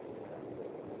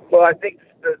 Well, I think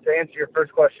to answer your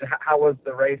first question, how was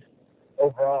the race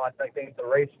overall? I think the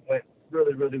race went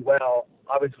really, really well.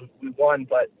 Obviously, we won,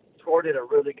 but Tor did a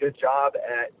really good job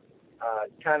at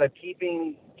kind of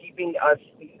keeping us,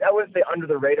 I wouldn't say under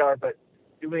the radar, but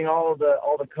doing all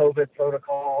the COVID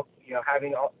protocols. You know,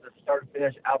 having all the start and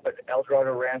finish out at El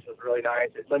Dorado Ranch was really nice.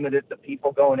 It limited the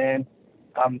people going in.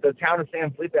 The town of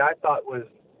San Felipe I thought was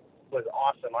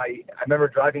awesome. I remember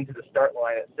driving to the start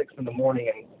line at 6 in the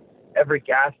morning, and every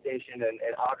gas station and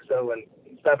OXXO and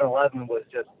 7-Eleven was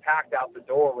just packed out the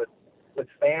door with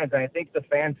fans. And I think the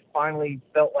fans finally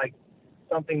felt like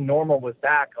something normal was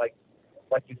back. Like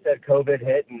you said, COVID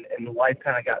hit and life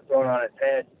kind of got thrown on its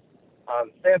head.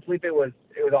 San Felipe was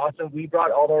awesome. We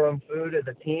brought all our own food as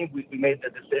a team. We made the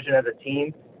decision as a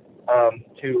team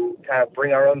to kind of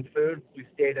bring our own food. We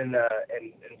stayed in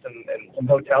some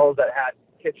hotels that had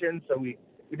kitchens, so we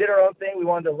did our own thing. We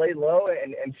wanted to lay low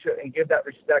and give that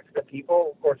respect to the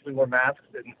people. Of course, we wore masks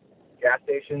in gas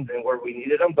stations and where we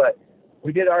needed them, but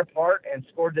we did our part and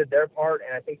SCORE did their part,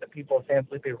 and I think the people of San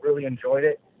Felipe really enjoyed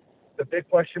it. The big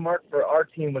question mark for our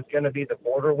team was going to be the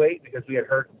border wait, because we had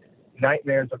heard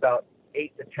nightmares about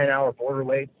 8 to 10 hour border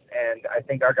waits, and I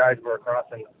think our guys were across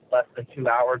in less than 2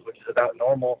 hours, which is about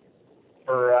normal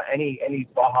for any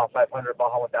Baja 500,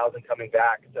 Baja 1000 coming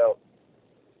back. So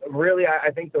really,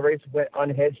 I think the race went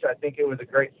unhitched. I think it was a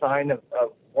great sign of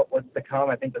what's to come.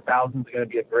 I think the 1000 is going to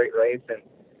be a great race, and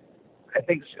I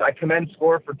think I commend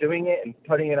SCORE for doing it and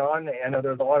putting it on. I know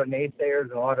there's a lot of naysayers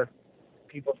and a lot of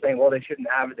people saying, well, they shouldn't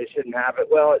have it.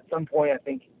 Well, at some point, I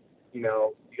think,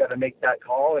 you got to make that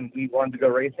call, and we wanted to go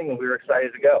racing, and we were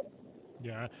excited to go.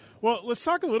 Yeah. Well, let's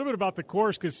talk a little bit about the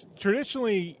course, because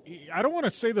traditionally, I don't want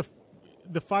to say the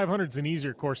 500's an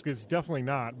easier course, because it's definitely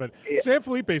not, but yeah. San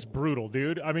Felipe's brutal,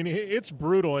 dude. I mean, it's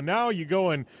brutal, and now you go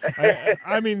and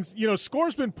I mean,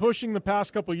 SCORE's been pushing the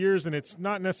past couple of years, and it's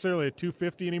not necessarily a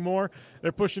 250 anymore.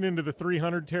 They're pushing into the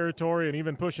 300 territory and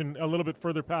even pushing a little bit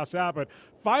further past that, but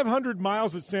 500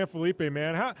 miles at San Felipe,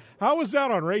 man. How was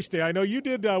that on race day? I know you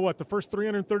did, the first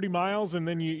 330 miles, and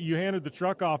then you handed the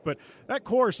truck off, but that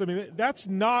course, I mean, that's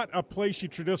not a place you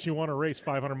traditionally want to race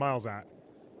 500 miles at.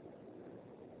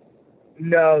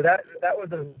 No, that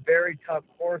was a very tough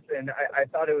course, and I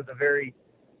thought it was a very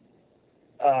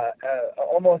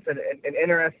almost an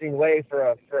interesting way for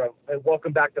a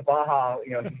welcome back to Baja.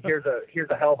 Here's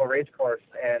a hell of a race course,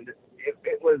 and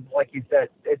it was, like you said,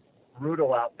 it's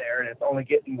brutal out there, and it's only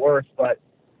getting worse. But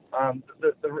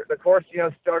the course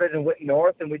started and went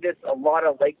north, and we did a lot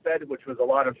of lake bed, which was a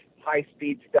lot of high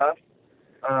speed stuff.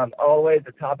 All the way to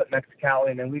the top at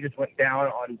Mexicali, and then we just went down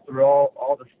through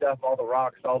all the stuff, all the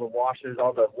rocks, all the washes,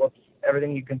 all the whoops,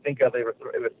 everything you can think of. It was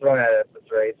thrown at us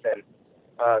this race, and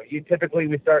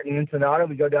we start in Ensenada,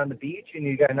 we go down the beach, and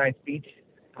you got a nice beach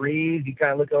breeze. You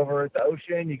kind of look over at the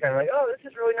ocean, you kind of like, oh,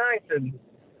 this is really nice. And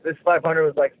this 500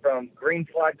 was like from green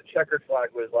flag to checkered flag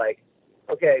was like,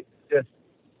 okay, just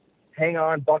hang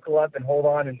on, buckle up, and hold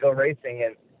on, and go racing.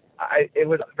 And it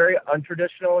was very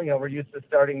untraditional. We're used to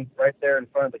starting right there in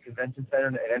front of the convention center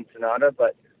in Ensenada,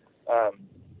 but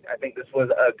I think this was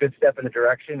a good step in the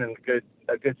direction and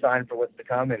a good sign for what's to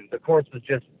come. And the course was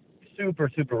just super,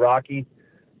 super rocky.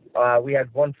 We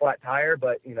had one flat tire,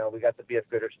 but we got the BF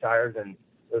Goodrich tires, and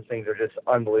those things are just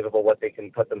unbelievable what they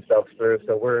can put themselves through.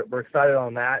 So we're excited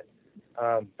on that.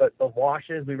 But the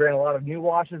washes, we ran a lot of new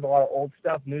washes, a lot of old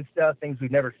stuff, new stuff, things we've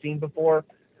never seen before.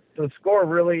 So SCORE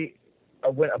really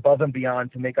went above and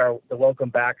beyond to make the welcome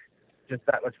back just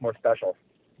that much more special.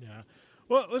 Yeah.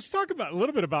 Well, let's talk a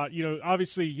little bit about,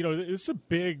 obviously, it's a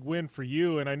big win for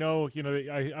you. And I know,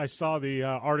 I saw the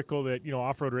article that,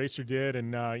 Off-Road Racer did,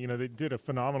 and, they did a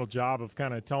phenomenal job of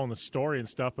kind of telling the story and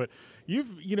stuff. But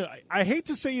I hate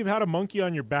to say you've had a monkey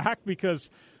on your back, because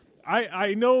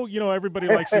I know, everybody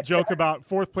likes to joke about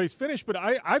fourth place finish, but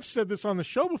I've said this on the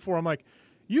show before. I'm like,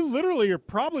 you literally are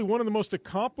probably one of the most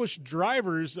accomplished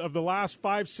drivers of the last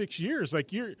 5-6 years.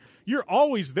 Like you're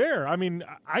always there. I mean,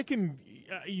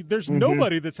 there's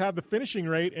nobody that's had the finishing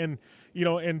rate and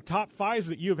top fives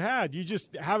that you've had. You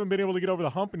just haven't been able to get over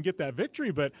the hump and get that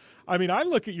victory. But I mean, I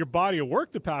look at your body of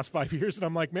work the past 5 years, and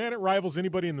I'm like, man, it rivals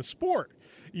anybody in the sport.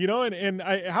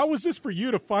 How was this for you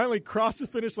to finally cross the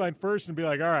finish line first and be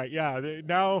like, all right, yeah,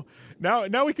 now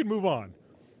we can move on?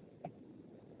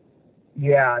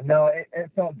 Yeah, no,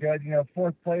 it felt good.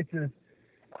 Fourth place is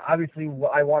obviously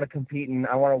I want to compete and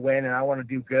I want to win and I want to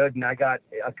do good. And I got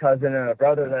a cousin and a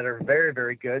brother that are very,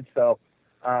 very good. So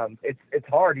it's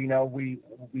hard. We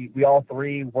all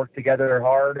three work together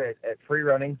hard at free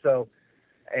running. So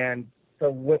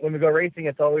when we go racing,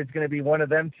 it's always going to be one of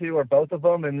them two or both of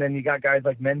them. And then you got guys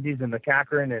like Menzies and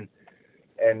McCachran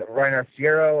and Ryan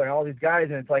Arciero and all these guys.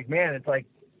 And it's like, man,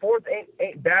 fourth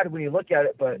ain't bad when you look at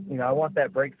it, but I want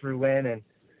that breakthrough win. And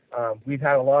we've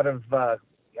had a lot of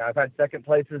I've had second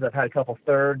places, I've had a couple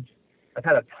thirds, I've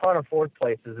had a ton of fourth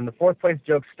places. And the fourth place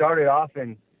joke started off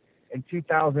in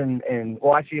 2000, and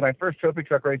actually my first trophy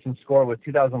truck racing SCORE was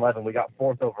 2011. We got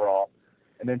fourth overall,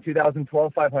 and then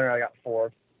 2012 500 I got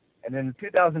fourth, And then the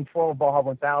 2012 Baja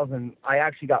 1000, I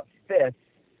actually got 5th.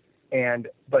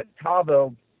 But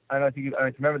Tavo, I don't know if you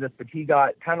remember this, but he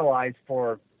got penalized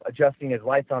for adjusting his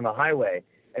lights on the highway.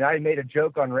 And I made a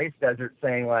joke on Race Desert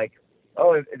saying, like,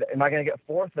 oh, am I going to get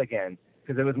 4th again?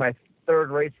 Because it was my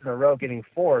 3rd race in a row getting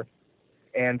 4th.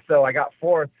 And so I got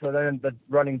 4th. So then the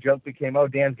running joke became, oh,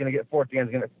 Dan's going to get 4th.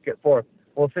 Dan's going to get 4th.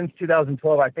 Well, since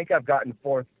 2012, I think I've gotten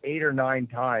 4th 8 or 9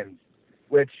 times,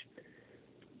 which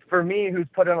for me, who's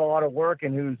put in a lot of work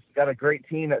and who's got a great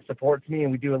team that supports me,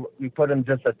 and we put in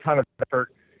just a ton of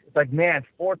effort. It's like, man,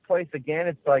 4th place again.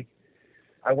 It's like,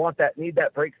 I need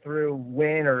that breakthrough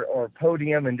win or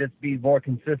podium and just be more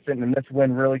consistent. And this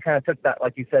win really kind of took that,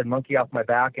 like you said, monkey off my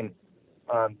back, and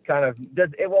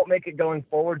it won't make it going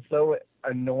forward so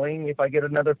annoying if I get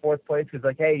another 4th place, because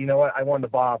like, hey, you know what? I won the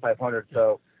Baja 500,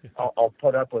 so I'll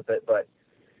put up with it. But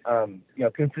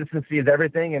consistency is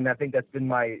everything, and I think that's been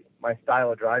my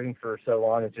style of driving for so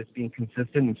long, is just being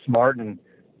consistent and smart. And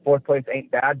 4th place ain't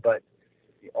bad, but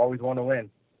you always want to win.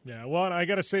 Yeah, well, and I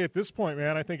got to say at this point,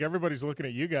 man, I think everybody's looking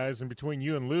at you guys, and between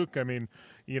you and Luke, I mean,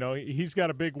 he's got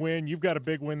a big win. You've got a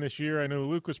big win this year. I know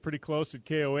Luke was pretty close at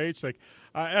KOH. Like,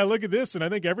 I look at this, and I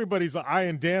think everybody's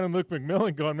eyeing Dan and Luke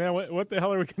McMillan going, man, what the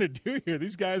hell are we going to do here?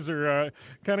 These guys are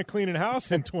kind of cleaning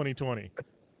house in 2020.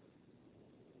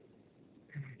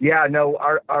 Yeah, no,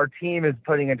 our team is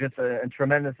putting in just a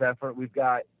tremendous effort. We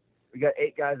got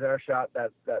 8 guys at our shop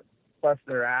that bust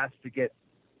their ass to get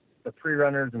the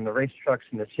pre-runners and the race trucks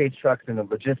and the chase trucks and the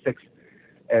logistics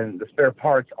and the spare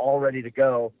parts all ready to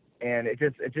go. And it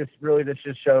just really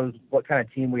just shows what kind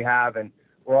of team we have, and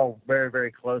we're all very,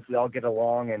 very close. We all get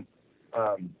along, and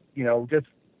just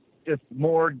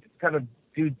more kind of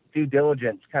due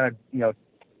diligence, kind of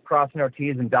crossing our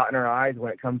T's and dotting our I's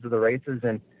when it comes to the races,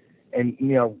 and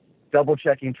double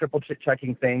checking, triple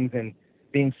checking things, and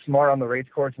being smart on the race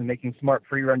course and making smart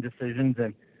pre-run decisions.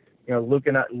 And Luke's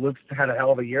had a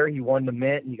hell of a year. He won the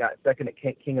Mint. He got 2nd at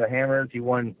King of the Hammers. He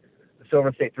won the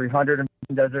Silver State 300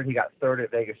 in Desert. He got 3rd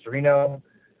at Vegas to Reno.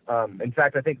 In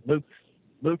fact, I think Luke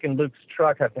and Luke's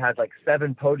truck have had like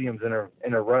 7 podiums in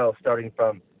a row, starting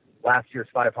from last year's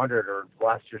 500 or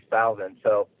last year's 1,000.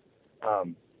 So,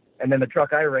 and then the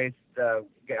truck I raced got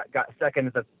 2nd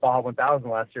at the Baja 1000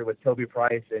 last year with Toby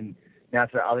Price and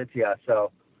Nasser Alitia.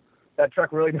 So that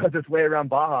truck really knows its way around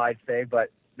Baja, I'd say. But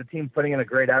the team's putting in a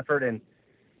great effort, and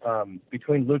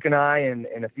between Luke and I and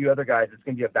a few other guys, it's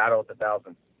going to be a battle at the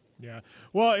 1,000. Yeah.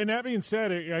 Well, and that being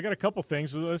said, I got a couple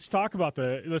things. Let's talk about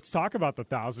the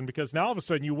 1,000, because now all of a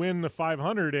sudden you win the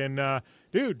 500, and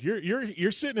dude,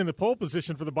 you're sitting in the pole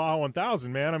position for the Baja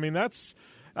 1000, man. I mean, that's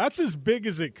as big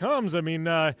as it comes. I mean,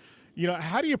 how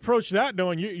do you approach that,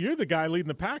 knowing you're the guy leading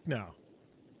the pack now?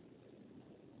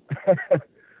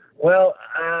 Well,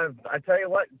 I tell you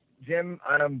what, Jim,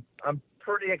 I'm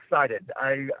pretty excited.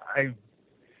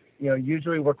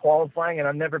 Usually we're qualifying, and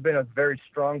I've never been a very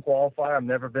strong qualifier. I've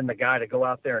never been the guy to go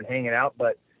out there and hang it out.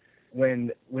 But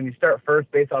when you start first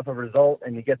based off a result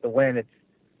and you get the win,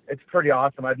 it's pretty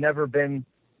awesome. I've never been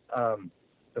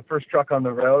the first truck on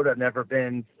the road. I've never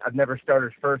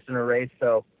started first in a race.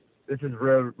 So this is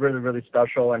really, really, really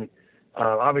special. And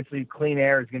obviously clean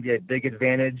air is going to be a big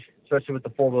advantage, especially with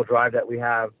the 4-wheel drive that we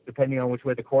have, depending on which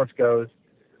way the course goes.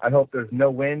 I hope there's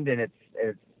no wind, and it's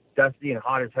dusty and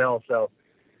hot as hell. So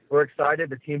we're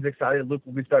excited. The team's excited. Luke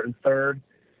will be starting 3rd.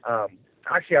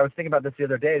 Actually, I was thinking about this the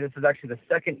other day. This is actually the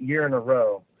 2nd year in a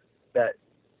row that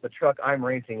the truck I'm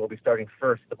racing will be starting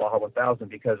 1st at the Baja 1000,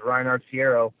 because Ryan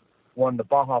Arciero won the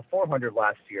Baja 400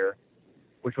 last year,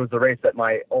 which was the race that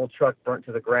my old truck burnt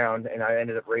to the ground, and I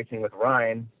ended up racing with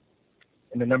Ryan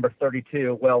in the number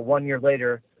 32. Well, 1 year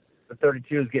later, the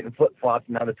 32 is getting flip-flopped,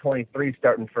 and now the 23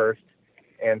 starting 1st.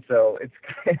 And so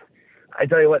I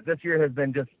tell you what, this year has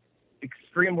been just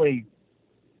extremely,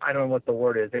 I don't know what the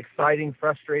word is, exciting,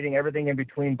 frustrating, everything in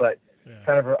between, but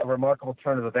kind of a remarkable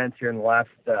turn of events here in the last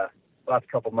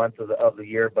couple months of the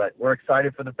year. But we're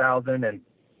excited for the 1,000, and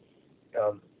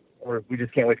we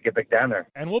just can't wait to get back down there.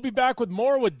 And we'll be back with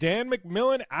more with Dan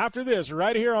McMillan after this,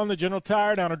 right here on the General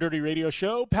Tire Down and Dirty Radio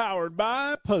Show, powered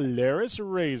by Polaris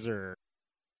Razor.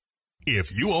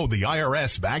 If you owe the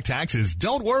IRS back taxes,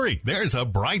 don't worry. There's a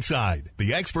bright side.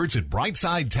 The experts at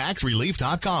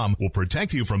BrightSideTaxRelief.com will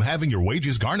protect you from having your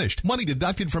wages garnished, money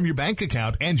deducted from your bank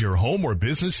account, and your home or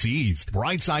business seized.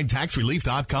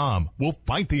 BrightSideTaxRelief.com will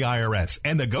fight the IRS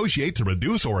and negotiate to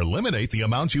reduce or eliminate the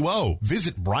amounts you owe.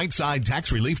 Visit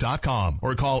BrightSideTaxRelief.com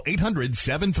or call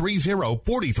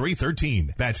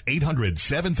 800-730-4313. That's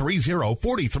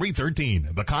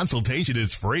 800-730-4313. The consultation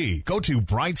is free. Go to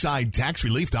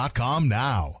BrightSideTaxRelief.com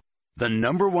now. The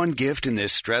number one gift in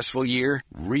this stressful year?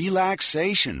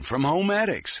 Relaxation from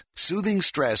Homedics. Soothing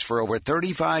stress for over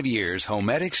 35 years,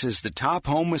 Homedics is the top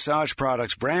home massage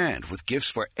products brand with gifts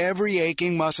for every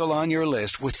aching muscle on your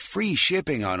list with free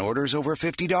shipping on orders over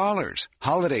 $50.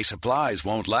 Holiday supplies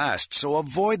won't last, so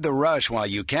avoid the rush while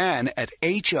you can at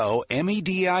HOMEDICS.com.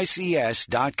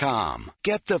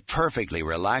 Get the perfectly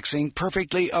relaxing,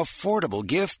 perfectly affordable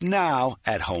gift now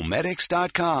at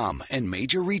Homedics.com and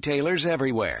major retailers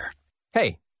everywhere.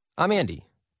 Hey, I'm Andy.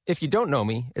 If you don't know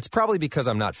me, it's probably because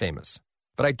I'm not famous.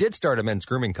 But I did start a men's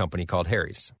grooming company called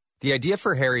Harry's. The idea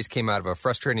for Harry's came out of a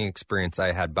frustrating experience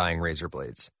I had buying razor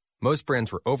blades. Most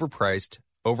brands were overpriced,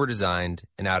 overdesigned,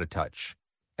 and out of touch.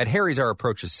 At Harry's, our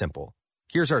approach is simple.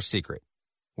 Here's our secret.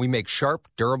 We make sharp,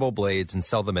 durable blades and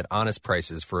sell them at honest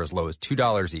prices for as low as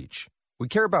 $2 each. We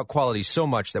care about quality so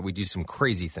much that we do some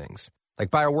crazy things,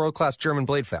 like buy a world-class German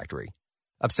blade factory.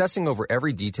 Obsessing over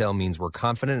every detail means we're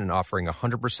confident in offering a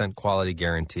 100% quality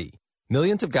guarantee.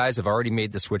 Millions of guys have already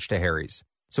made the switch to Harry's,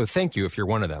 so thank you if you're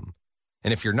one of them.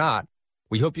 And if you're not,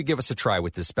 we hope you give us a try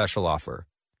with this special offer.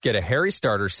 Get a Harry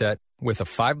starter set with a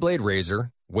 5-blade razor,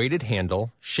 weighted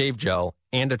handle, shave gel,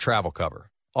 and a travel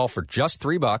cover. All for just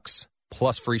 $3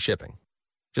 plus free shipping.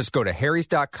 Just go to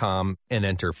harrys.com and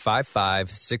enter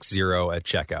 5560 at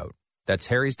checkout. That's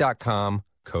harrys.com,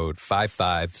 code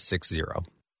 5560.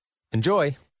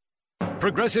 Enjoy.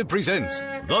 Progressive presents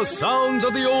The Sounds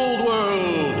of the Old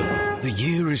World. The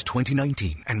year is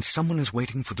 2019, and someone is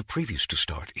waiting for the previews to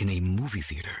start in a movie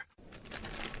theater.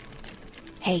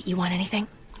 Hey, you want anything?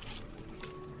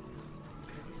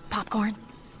 Popcorn?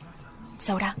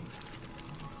 Soda?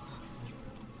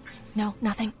 No,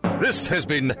 nothing? This has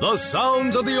been The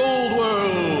Sounds of the Old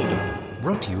World.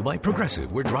 Brought to you by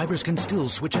Progressive, where drivers can still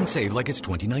switch and save like it's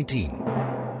 2019.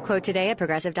 Quote today at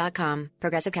Progressive.com.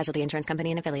 Progressive Casualty Insurance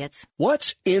Company and Affiliates.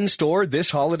 What's in store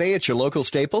this holiday at your local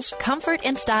Staples? Comfort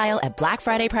and style at Black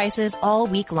Friday prices all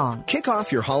week long. Kick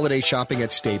off your holiday shopping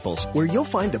at Staples, where you'll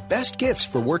find the best gifts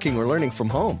for working or learning from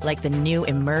home. Like the new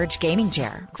Emerge gaming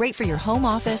chair. Great for your home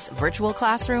office, virtual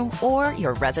classroom, or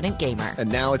your resident gamer.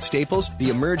 And now at Staples,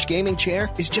 the Emerge gaming chair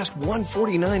is just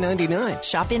 $149.99.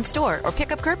 Shop in store or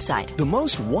pick up curbside. The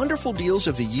most wonderful deals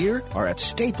of the year are at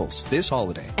Staples this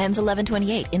holiday. Ends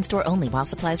 11/28. In-store only while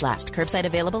supplies last. Curbside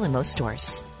available in most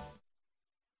stores.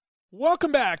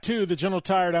 Welcome back to the General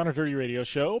Tire Down and Dirty Radio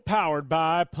Show, powered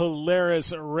by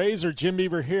Polaris Razor. Jim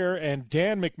Beaver here, and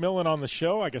Dan McMillan on the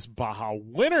show. I guess Baja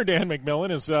winner Dan McMillan,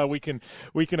 as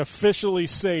we can officially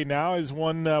say now, is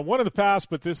one of the past,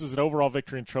 but this is an overall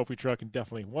victory and trophy truck, and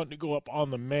definitely wanting to go up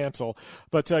on the mantle.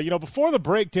 But before the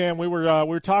break, Dan, we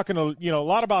were talking a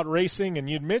lot about racing, and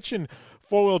you'd mentioned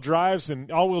four-wheel drives and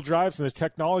all-wheel drives and the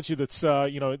technology that's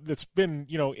been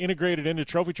integrated into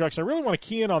trophy trucks. I really want to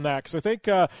key in on that because I think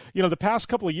the past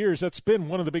couple of years that's been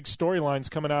one of the big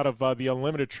storylines coming out of the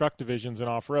unlimited truck divisions and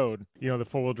off-road. The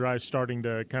four-wheel drive starting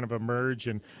to kind of emerge,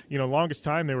 and longest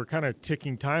time they were kind of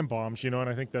ticking time bombs. And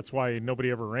I think that's why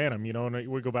nobody ever ran them. And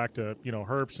we go back to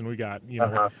Herps, and we got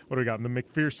what do we got, the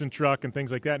McPherson truck and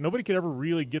things like that. Nobody could ever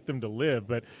really get them to live,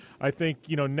 but I think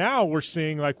now we're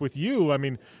seeing, like with you, I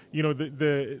mean,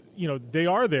 they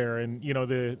are there, and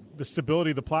the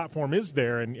stability of the platform is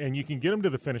there, and you can get them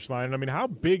to the finish line. And I mean, how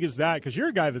big is that? Because you're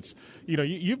a guy that's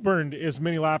you've burned as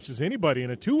many laps as anybody in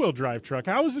a two-wheel drive truck.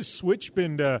 How has this switch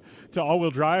been to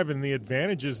all-wheel drive and the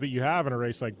advantages that you have in a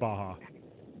race like Baja?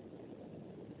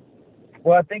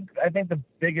 Well, I think the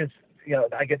biggest,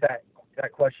 I get that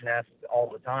question asked all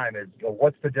the time is,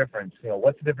 what's the difference?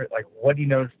 What's the difference? Like, what do you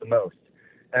notice the most?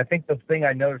 And I think the thing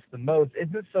I noticed the most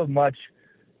isn't so much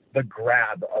the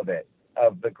grab of it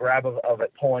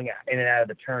pulling in and out of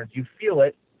the turns. You feel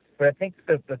it, but I think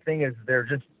the thing is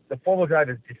the four-wheel drive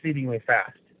is deceivingly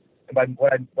fast. And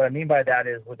what I mean by that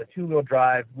is, with a two-wheel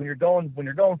drive, when you're going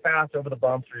fast over the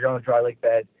bumps or you're on a dry lake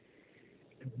bed,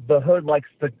 the hood likes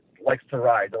to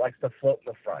ride. It likes to float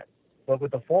in the front. But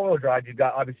with the four-wheel drive, you've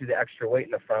got obviously the extra weight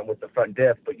in the front with the front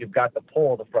diff, but you've got the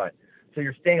pull of the front. So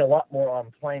you're staying a lot more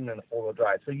on plane than the four-wheel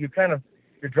drive. So you're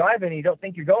driving and you don't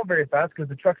think you're going very fast because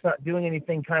the truck's not doing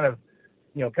anything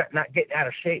not getting out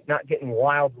of shape, not getting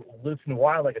loose and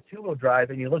wild like a two-wheel drive.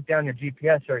 And you look down your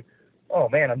GPS, you're like, oh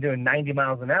man, I'm doing 90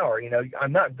 miles an hour.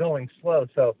 I'm not going slow.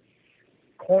 So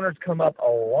corners come up a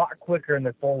lot quicker in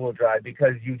the four-wheel drive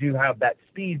because you do have that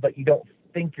speed, but you don't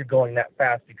think you're going that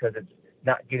fast because it's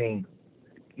not getting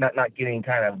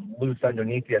kind of loose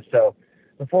underneath you. So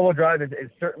the four-wheel drive is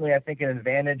certainly, I think, an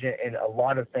advantage in a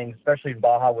lot of things, especially in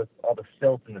Baja with all the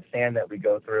silt and the sand that we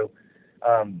go through.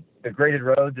 The graded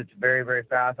roads, it's very, very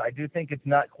fast. I do think it's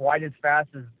not quite as fast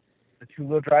as the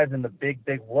two-wheel drives and the big,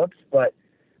 big whoops, but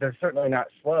they're certainly not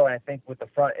slow. And I think with the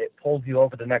front, it pulls you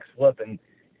over the next flip, and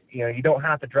you don't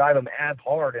have to drive them as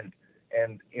hard.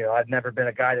 And I've never been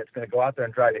a guy that's going to go out there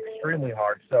and drive extremely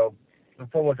hard. So the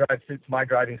four-wheel drive suits my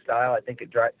driving style. I think it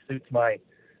suits my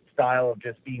style of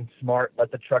just being smart.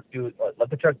 Let the truck do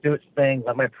its thing.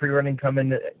 Let my pre-running come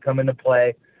into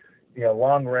play.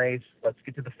 Long race. Let's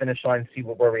get to the finish line and see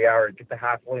where we are. Get to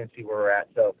halfway and see where we're at.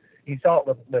 So you saw it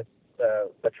with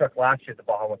the truck last year at the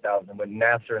Baja 1000 when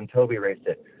Nasser and Toby raced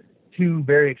it. Two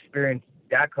very experienced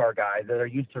Dakar guys that are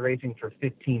used to racing for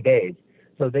 15 days.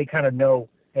 So they kind of know,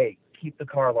 hey, keep the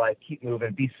car alive, keep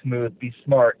moving, be smooth, be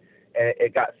smart. And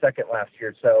it got second last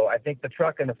year. So I think the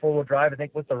truck and the four-wheel drive, I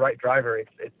think with the right driver,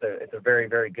 it's a very,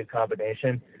 very good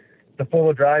combination. The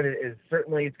four-wheel drive is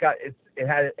certainly, it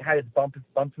had its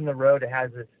bumps in the road. It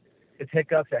has its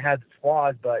hiccups. It has its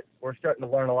flaws, but we're starting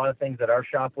to learn a lot of things at our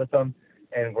shop with them,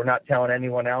 and we're not telling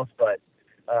anyone else. But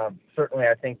certainly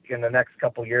I think in the next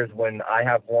couple years when I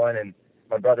have one and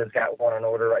my brother's got one on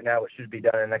order right now, which should be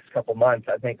done in the next couple months,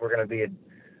 I think we're going to be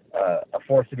a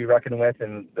force to be reckoned with,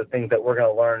 and the things that we're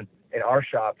going to learn in our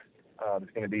shop is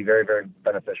going to be very, very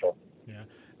beneficial. Yeah.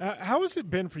 How has it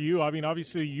been for you? I mean,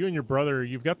 obviously, you and your brother,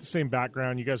 you've got the same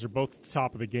background. You guys are both at the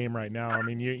top of the game right now. I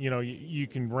mean, you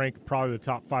can rank probably the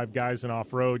top 5 guys in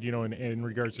off-road, in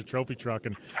regards to trophy truck,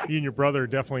 and you and your brother are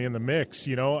definitely in the mix,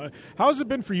 How has it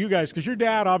been for you guys? Because your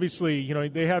dad, obviously,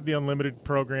 they had the unlimited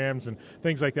programs and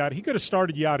things like that. He could have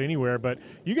started you out anywhere, but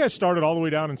you guys started all the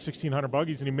way down in 1,600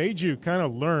 buggies, and he made you kind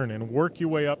of learn and work your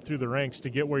way up through the ranks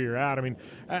to get where you're at. I mean,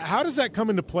 how does that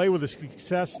come into play with the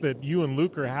success that you and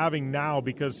Luke are having now?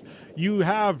 Because you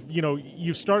have,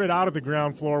 you've started out at the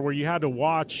ground floor where you had to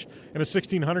watch in a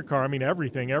 1,600 car. I mean,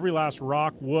 everything, every last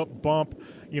rock, whoop, bump,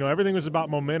 everything was about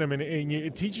momentum, and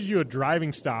it teaches you a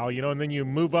driving style, and then you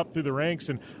move up through the ranks.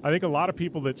 And I think a lot of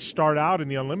people that start out in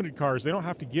the unlimited cars, they don't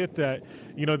have to get that,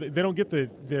 they don't get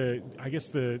the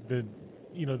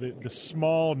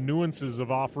small nuances of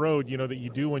off-road, that you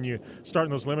do when you start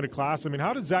in those limited classes. I mean,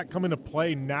 how does that come into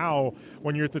play now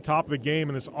when you're at the top of the game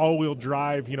in this all-wheel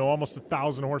drive, almost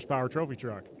 1,000 horsepower trophy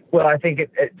truck? Well, I think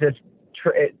it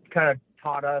kind of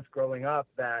taught us growing up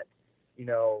that,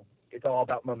 it's all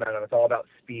about momentum. It's all about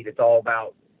speed.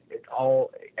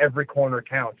 Every corner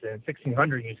counts. And in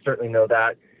 1,600, you certainly know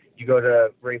that. You go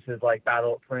to races like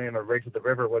Battle at Primm or Race at the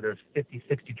River where there's 50,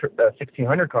 60,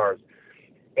 1,600 cars.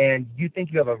 And you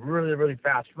think you have a really, really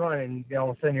fast run, and all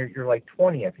of a sudden you're like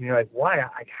 20th, and you're like, why?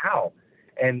 Like, how?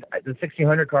 And the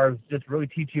 1,600 cars just really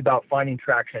teach you about finding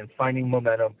traction, finding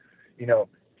momentum,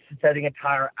 setting a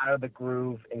tire out of the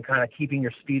groove and kind of keeping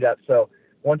your speed up. So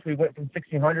once we went from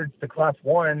 1,600s to Class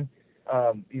 1,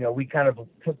 we kind of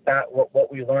took that,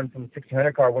 what we learned from the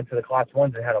 1,600 car, went to the Class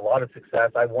 1s and had a lot of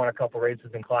success. I won a couple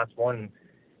races in Class 1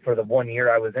 for the 1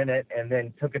 year I was in it, and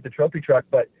then took it to trophy truck,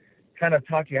 but kind of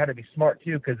taught you how to be smart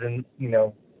too, because then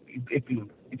if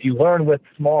you learn with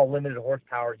small limited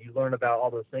horsepower, you learn about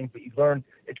all those things, but you learn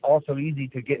it's also easy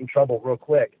to get in trouble real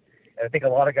quick. And I think a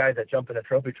lot of guys that jump in a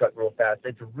trophy truck real fast,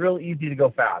 it's real easy to go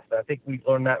fast. I think we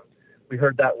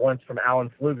heard that once from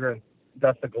Alan Fluger and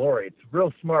Dust of Glory. It's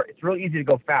real smart. It's real easy to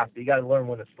go fast, but you got to learn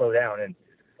when to slow down. And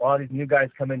a lot of these new guys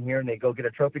come in here and they go get a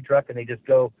trophy truck and they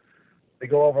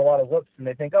go over a lot of whoops and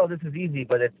they think, oh, this is easy,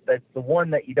 but it's the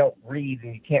one that you don't read,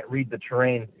 and you can't read the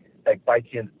terrain that bites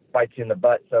you in the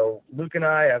butt. So Luke and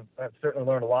I have certainly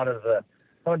learned a lot of the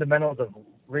fundamentals of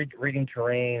reading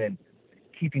terrain and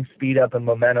keeping speed up and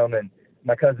momentum. And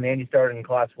my cousin Andy started in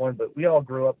Class 1, but we all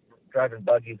grew up driving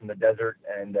buggies in the desert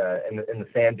and in the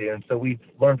sand dunes. So we've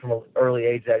learned from an early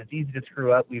age that it's easy to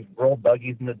screw up. We've rolled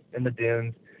buggies in the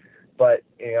dunes. But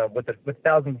with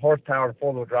 1,000 horsepower and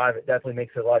four-wheel drive, it definitely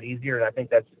makes it a lot easier. And I think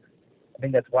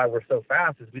that's why we're so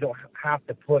fast, is we don't have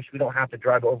to push, we don't have to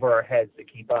drive over our heads to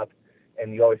keep up,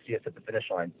 and you always see us at the finish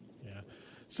line. Yeah.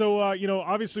 So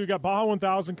obviously we got Baja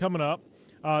 1000 coming up.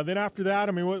 Then after that,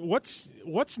 I mean, what's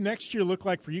next year look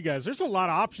like for you guys? There's a lot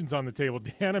of options on the table,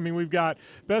 Dan. I mean, we've got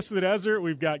Best of the Desert,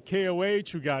 we've got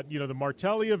KOH, we've got the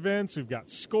Martelli events, we've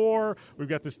got Score, we've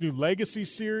got this new Legacy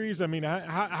series. I mean,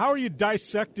 how are you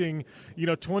dissecting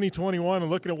 2021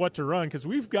 and looking at what to run? Because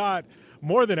we've got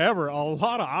more than ever a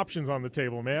lot of options on the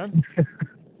table, man.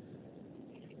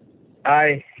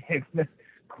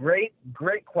 Great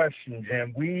question,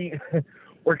 Jim.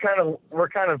 We're kind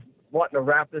of wanting to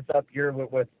wrap this up here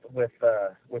with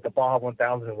the Baja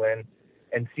 1000 win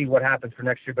and see what happens for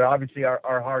next year. But obviously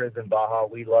our heart is in Baja.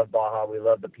 We love Baja. We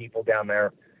love the people down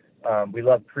there. We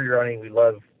love pre-running. We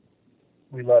love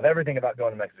everything about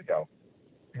going to Mexico.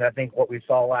 And I think what we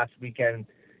saw last weekend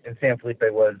in San Felipe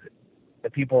was the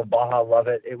people of Baja love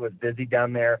it. It was busy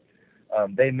down there.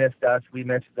 They missed us. We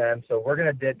missed them. So we're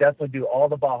going to definitely do all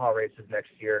the Baja races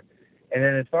next year. And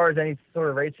then as far as any sort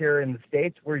of race here in the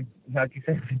States, we're, like you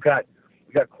said, we've got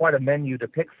quite a menu to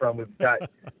pick from. We've got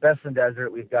Best in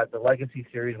Desert. We've got the Legacy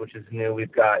Series, which is new.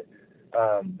 We've got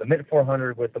the Mint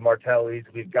 400 with the Martellis.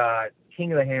 We've got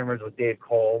King of the Hammers with Dave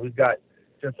Cole. We've got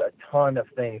just a ton of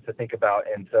things to think about.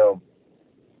 And so,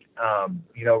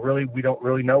 really, we don't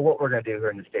really know what we're going to do here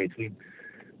in the States.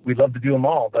 We'd love to do them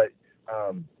all, but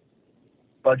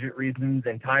budget reasons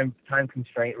and time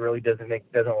constraint really doesn't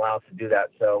allow us to do that.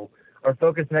 So our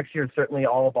focus next year is certainly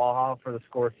all of Baja for the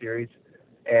Score Series.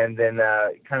 And then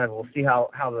we'll see how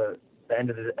the end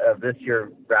of this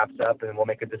year wraps up, and we'll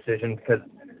make a decision, because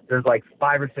there's like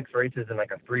 5 or 6 races in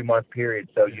like a 3-month period.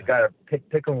 So you got to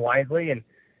pick them wisely and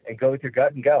go with your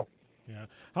gut and go. Yeah.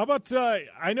 How about,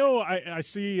 I know I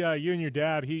see you and your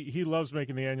dad, he loves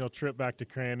making the annual trip back to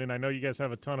Crandon. I know you guys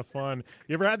have a ton of fun.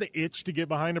 You ever had the itch to get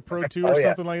behind a Pro 2 or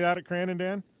something like that at Crandon,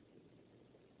 Dan?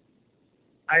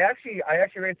 I actually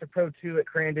raced a Pro 2 at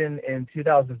Crandon in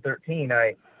 2013.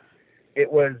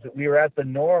 We were at the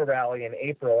NORA rally in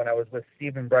April, and I was with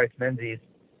Steve and Bryce Menzies,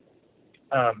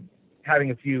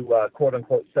 having a few quote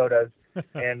unquote sodas,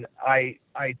 and I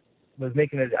was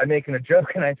making a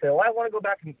joke, and I said, well, I want to go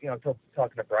back and,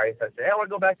 talking to Bryce, I said, hey, I want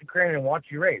to go back to Crandon and watch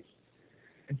you race.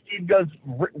 And Steve goes,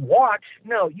 watch?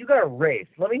 No, you got to race.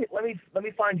 Let me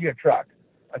find you a truck.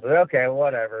 I said, okay,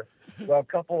 whatever. Well, a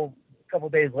couple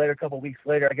weeks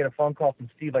later, I get a phone call from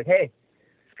Steve, like, hey,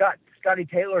 Scotty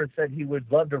Taylor said he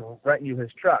would love to rent you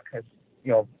his truck,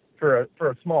 for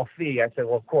a small fee. I said,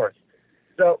 well, of course.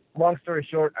 So long story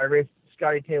short, I raced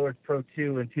Scotty Taylor's Pro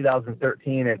 2 in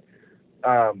 2013,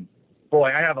 and boy,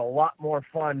 I have a lot more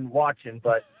fun watching,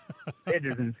 but it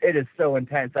is so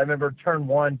intense. I remember turn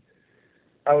 1,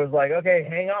 I was like, okay,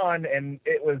 hang on, and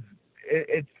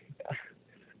it's.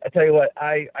 I tell you what,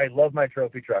 I love my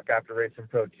trophy truck after racing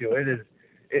Pro 2.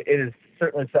 It is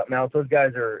certainly something else. Those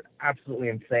guys are absolutely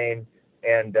insane,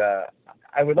 and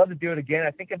I would love to do it again.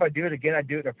 I think if I do it again, I'd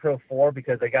do it in a Pro 4,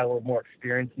 because I got a little more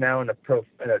experience now in a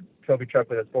trophy truck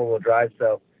with a 4-wheel drive.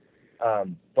 So,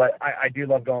 but I do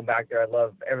love going back there. I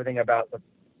love everything about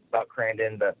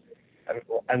Crandon.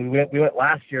 We went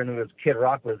last year, and it was Kid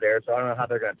Rock was there, so I don't know how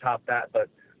they're going to top that. But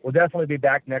we'll definitely be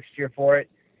back next year for it.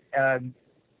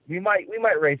 We might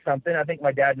race something. I think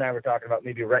my dad and I were talking about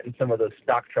maybe renting some of those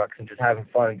stock trucks and just having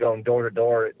fun and going door to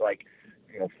door at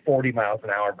 40 miles an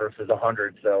hour versus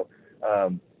 100. So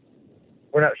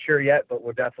we're not sure yet, but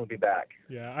we'll definitely be back.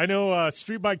 Yeah, I know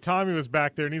Street Bike Tommy was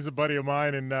back there, and he's a buddy of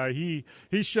mine, and he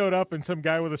showed up, and some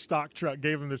guy with a stock truck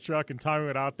gave him the truck, and Tommy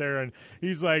went out there, and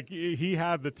he's like, he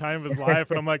had the time of his life,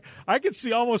 and I'm like, I could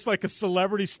see almost like a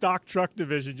celebrity stock truck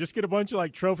division. Just get a bunch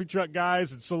of trophy truck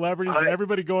guys and celebrities, and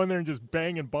everybody go in there and just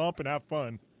bang and bump and have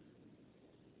fun.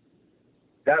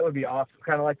 That would be awesome.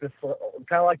 Kind of like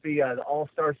the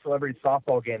All-Star Celebrity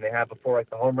Softball game they have before,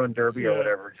 the Home Run Derby or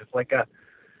whatever. Just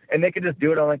and they could just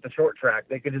do it on the short track.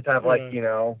 They could just have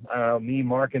me,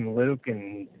 Mark, and Luke,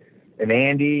 and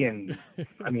Andy, and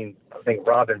I think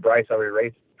Rob and Bryce already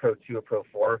raced Pro 2 or Pro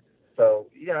 4. So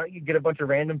you get a bunch of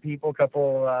random people, a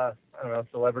couple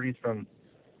celebrities from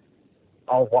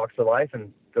all walks of life,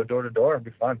 and go door to door. It'd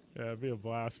be fun. Yeah, it'd be a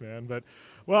blast, man. But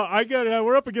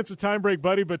we're up against a time break,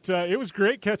 buddy. But it was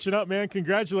great catching up, man.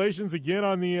 Congratulations again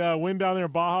on the win down there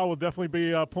in Baja. We'll definitely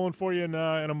be pulling for you in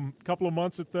a couple of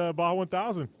months at the Baja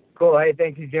 1000. Cool. Hey,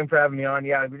 thank you, Jim, for having me on.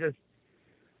 Yeah,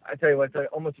 I tell you what, it's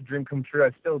almost a dream come true. I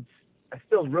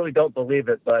still really don't believe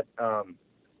it, but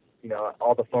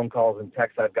all the phone calls and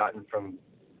texts I've gotten from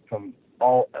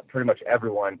pretty much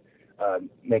everyone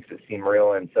makes it seem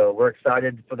real. And so we're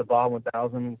excited for the Baja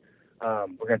 1000.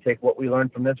 We're going to take what we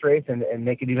learned from this race and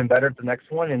make it even better at the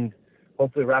next one, and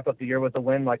hopefully wrap up the year with a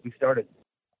win like we started.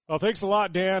 Well, thanks a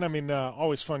lot, Dan.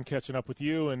 Always fun catching up with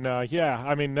you. And,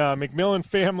 McMillan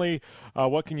family,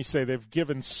 what can you say? They've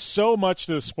given so much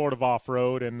to the sport of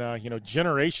off-road and,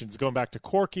 generations going back to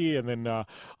Corky. And then,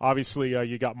 obviously,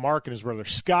 you got Mark and his brother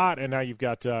Scott. And now you've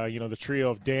got, the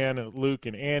trio of Dan and Luke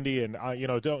and Andy. And,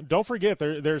 don't forget,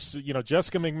 there's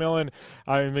Jessica McMillan.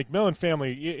 McMillan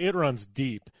family, it runs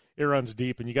deep. It runs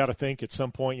deep, and you got to think at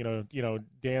some point,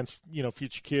 Dan's,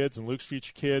 future kids and Luke's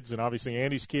future kids, and obviously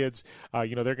Andy's kids, they're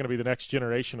going to be the next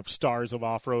generation of stars of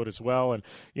off-road as well. And,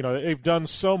 they've done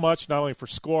so much, not only for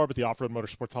SCORE, but the Off-Road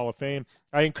Motorsports Hall of Fame.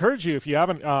 I encourage you, if you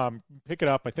haven't, pick it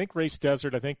up. I think Race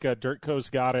Desert, I think Dirtco's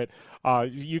got it.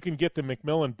 You can get the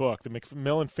McMillan book, the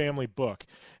McMillan family book.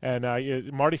 And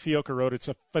Marty Fiocca wrote it. It's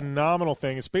a phenomenal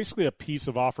thing. It's basically a piece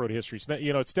of off-road history.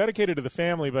 It's dedicated to the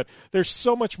family, but there's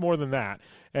so much more than that.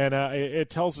 And and it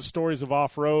tells the stories of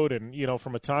off-road and,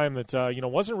 from a time that,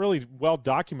 wasn't really well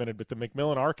documented, but the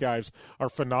Macmillan archives are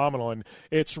phenomenal. And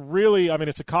it's really,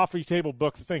 it's a coffee table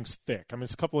book. The thing's thick.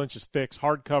 It's a couple inches thick,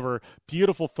 hardcover,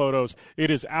 beautiful photos.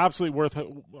 It is absolutely worth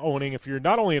owning. If you're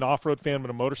not only an off-road fan,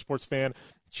 but a motorsports fan,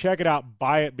 check it out,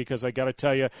 buy it, because I got to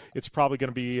tell you, it's probably going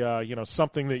to be,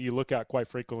 something that you look at quite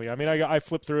frequently. I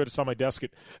flip through it. It's on my desk at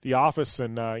the office,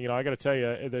 and, I got to tell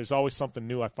you, there's always something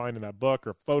new I find in that book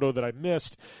or photo that I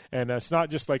missed. And it's not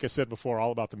just, like I said before,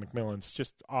 all about the Macmillans,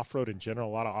 just off-road in general,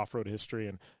 a lot of off-road history.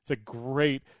 And it's a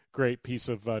great piece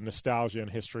of nostalgia and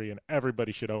history, and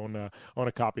everybody should own a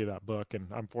copy of that book. And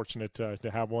I'm fortunate to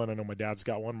have one. I know my dad's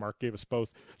got one. Mark gave us both,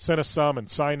 sent us some, and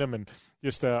signed them, and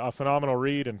just a phenomenal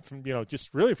read. And,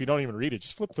 just really, if you don't even read it,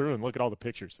 just flip through and look at all the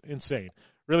pictures. Insane.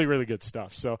 Really, really good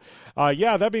stuff. So,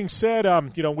 that being said,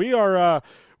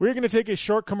 we're going to take a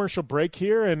short commercial break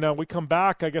here, and we come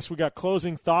back. I guess we got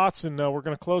closing thoughts, and we're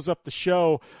going to close up the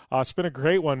show. It's been a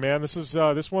great one, man. This is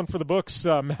this one for the books.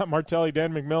 Matt Martelli,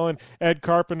 Dan McMillan, Ed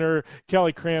Carpenter,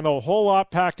 Kelly Crandall, a whole lot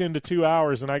packed into 2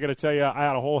 hours, and I got to tell you, I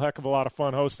had a whole heck of a lot of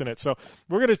fun hosting it. So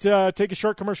we're going to take a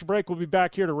short commercial break. We'll be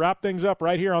back here to wrap things up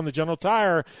right here on the General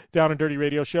Tire Down and Dirty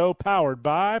Radio Show, powered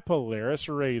by Polaris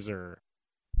Razor.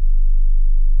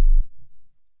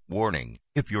 Warning,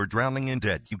 if you're drowning in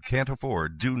debt you can't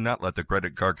afford, do not let the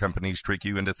credit card companies trick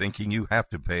you into thinking you have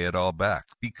to pay it all back,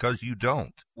 because you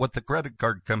don't. What the credit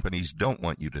card companies don't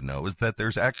want you to know is that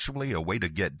there's actually a way to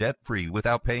get debt-free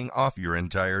without paying off your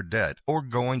entire debt or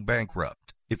going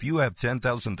bankrupt. If you have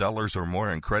 $10,000 or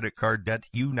more in credit card debt,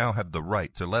 you now have the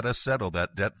right to let us settle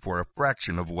that debt for a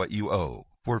fraction of what you owe.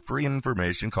 For free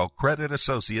information, call Credit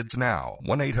Associates now,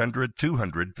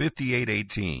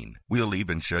 1-800-200-5818. We'll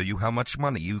even show you how much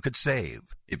money you could save.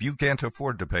 If you can't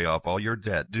afford to pay off all your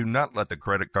debt, do not let the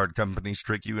credit card companies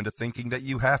trick you into thinking that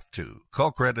you have to.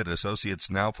 Call Credit Associates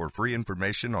now for free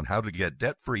information on how to get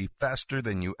debt-free faster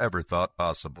than you ever thought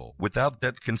possible. Without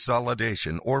debt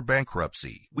consolidation or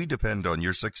bankruptcy, we depend on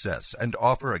your success and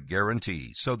offer a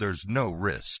guarantee, so there's no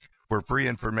risk. For free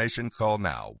information, call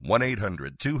now,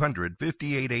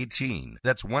 1-800-200-5818.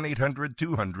 That's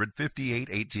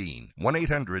 1-800-200-5818.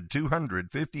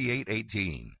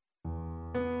 1-800-200-5818.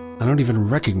 I don't even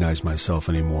recognize myself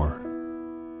anymore.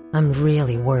 I'm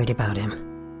really worried about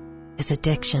him. His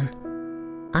addiction.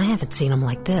 I haven't seen him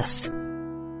like this.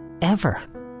 Ever.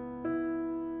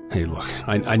 Hey, look,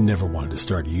 I never wanted to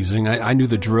start using. I knew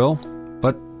the drill,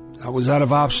 but I was out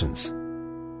of options.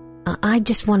 I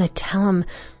just want to tell him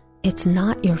it's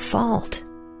not your fault.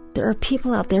 There are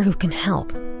people out there who can help.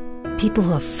 People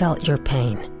who have felt your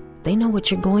pain. They know what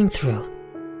you're going through.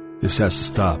 This has to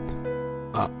stop.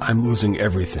 I'm losing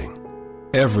everything.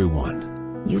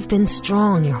 Everyone. You've been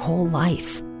strong your whole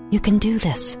life. You can do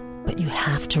this, but you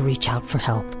have to reach out for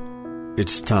help.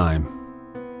 It's time.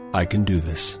 I can do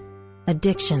this.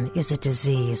 Addiction is a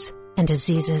disease, and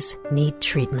diseases need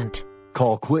treatment.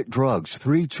 Call Quit Drugs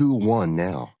 321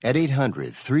 now at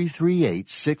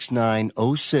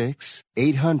 800-338-6906.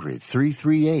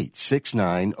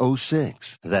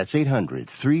 800-338-6906. That's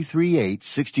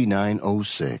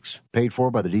 800-338-6906. Paid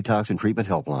for by the Detox and Treatment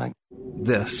Helpline.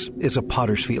 This is a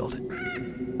potter's field.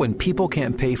 When people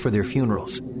can't pay for their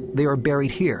funerals, they are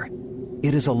buried here.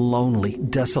 It is a lonely,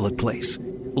 desolate place,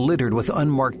 littered with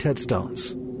unmarked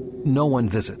headstones. No one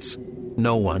visits.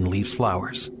 No one leaves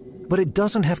flowers. But it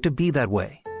doesn't have to be that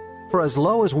way. For as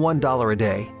low as $1 a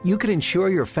day, you can ensure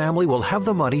your family will have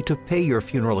the money to pay your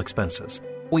funeral expenses.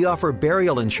 We offer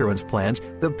burial insurance plans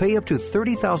that pay up to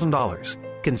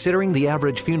 $30,000. Considering the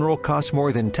average funeral costs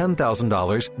more than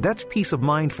 $10,000, that's peace of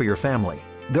mind for your family.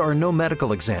 There are no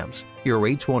medical exams, your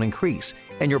rates won't increase,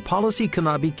 and your policy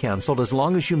cannot be canceled as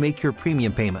long as you make your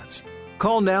premium payments.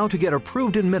 Call now to get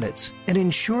approved in minutes and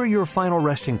ensure your final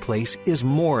resting place is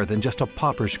more than just a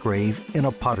pauper's grave in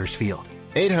a potter's field.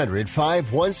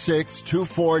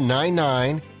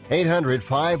 800-516-2499.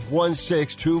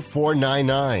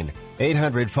 800-516-2499.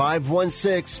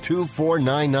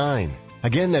 800-516-2499.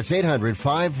 Again, that's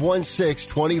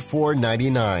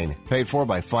 800-516-2499. Paid for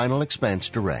by Final Expense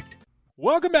Direct.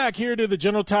 Welcome back here to the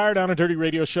General Tire Down and Dirty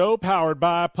Radio Show, powered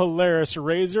by Polaris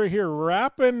Razor. Here,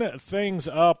 wrapping things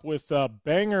up with a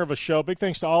banger of a show. Big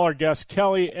thanks to all our guests,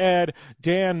 Kelly, Ed,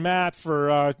 Dan, Matt,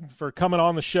 for coming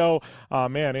on the show.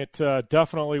 Man, it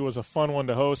definitely was a fun one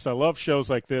to host. I love shows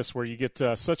like this where you get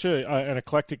such an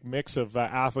eclectic mix of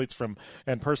athletes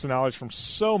and personalities from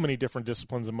so many different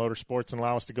disciplines in motorsports, and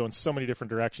allow us to go in so many different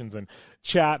directions and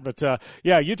chat. But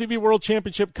UTV World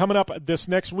Championship coming up this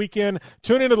next weekend.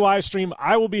 Tune into the live stream stream.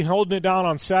 I will be holding it down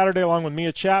on Saturday along with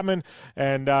Mia Chapman,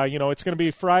 and, it's going to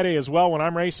be Friday as well when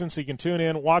I'm racing, so you can tune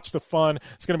in, watch the fun.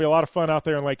 It's going to be a lot of fun out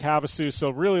there in Lake Havasu, so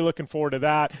really looking forward to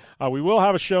that. We will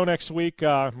have a show next week.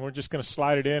 We're just going to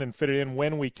slide it in and fit it in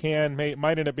when we can.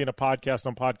 Might end up being a podcast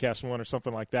on Podcast One or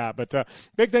something like that. But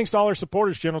big thanks to all our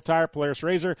supporters, General Tire, Polaris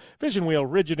Razor, Vision Wheel,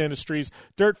 Rigid Industries,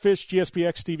 Dirtfish,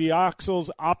 GSPX TV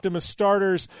axles, Optimus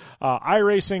starters,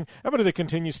 iRacing, everybody that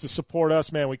continues to support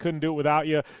us, man, we couldn't do it without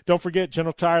you. Don't forget,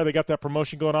 General Tire, they got that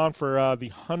promotion going on for the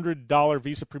 $100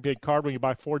 Visa prepaid card when you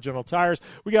buy 4 General Tires.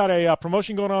 We got a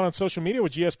promotion going on social media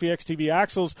with GSPX TV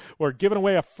axles. We're giving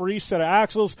away a free set of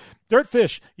axles.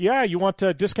 Dirtfish, yeah, you want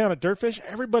a discount at Dirtfish?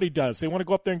 Everybody does. They want to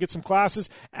go up there and get some classes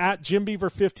at Jim Beaver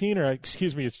 15, or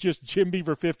excuse me, it's just Jim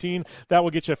Beaver 15. That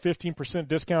will get you a 15%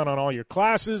 discount on all your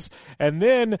classes. And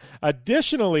then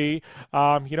additionally,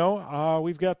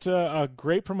 we've got a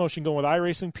great promotion going with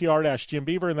iRacing, PR-Jim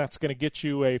Beaver, and that's going to get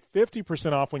you a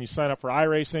 50% off when you sign up for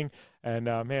iRacing. And,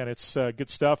 man, it's good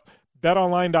stuff.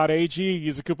 BetOnline.ag,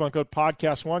 use the coupon code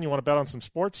podcast1. You want to bet on some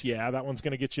sports? Yeah, that one's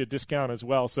going to get you a discount as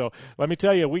well. So let me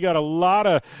tell you, we got a lot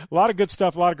of good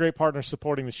stuff, a lot of great partners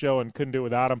supporting the show, and couldn't do it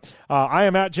without them. I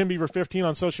am at Jim Beaver 15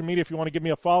 on social media. If you want to give me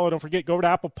a follow, don't forget, go over to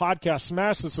Apple Podcasts,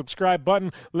 smash the subscribe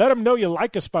button. Let them know you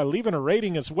like us by leaving a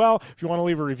rating as well. If you want to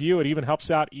leave a review, it even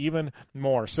helps out even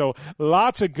more. So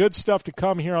lots of good stuff to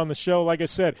come here on the show. Like I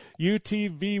said,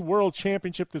 UTV World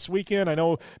Championship this weekend. I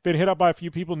know been hit up by a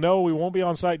few people. No, we won't be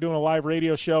on site doing a live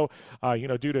radio show,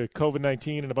 due to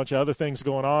COVID-19 and a bunch of other things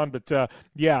going on. But,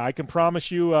 I can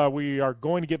promise you we are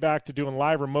going to get back to doing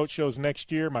live remote shows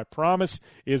next year. My promise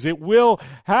is it will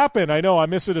happen. I know I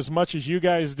miss it as much as you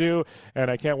guys do, and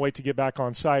I can't wait to get back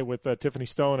on site with Tiffany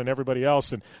Stone and everybody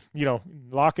else and,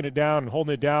 locking it down and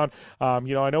holding it down. I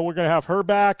know we're going to have her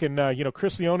back, and,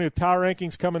 Chris Leone, the Tower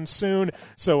Rankings coming soon.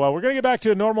 So we're going to get back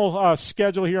to a normal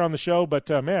schedule here on the show. But,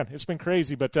 man, it's been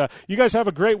crazy. But you guys have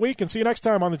a great week, and see you next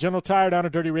time on the General Tire Down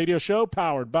and Dirty Radio Show,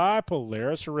 powered by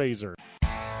Polaris Razor.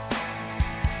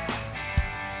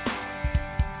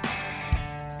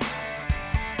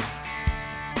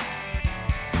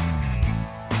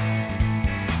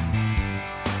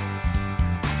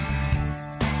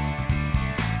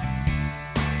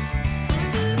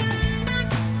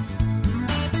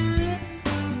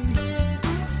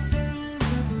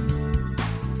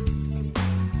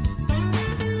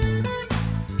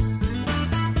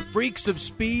 Freaks of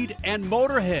speed and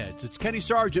motorheads. It's Kenny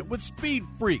Sargent with Speed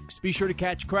Freaks. Be sure to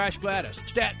catch Crash Gladys,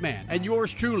 Statman, and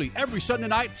yours truly every Sunday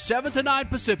night, 7 to 9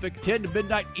 Pacific, 10 to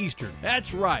midnight Eastern.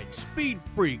 That's right, Speed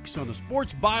Freaks on the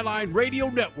Sports Byline Radio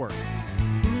Network.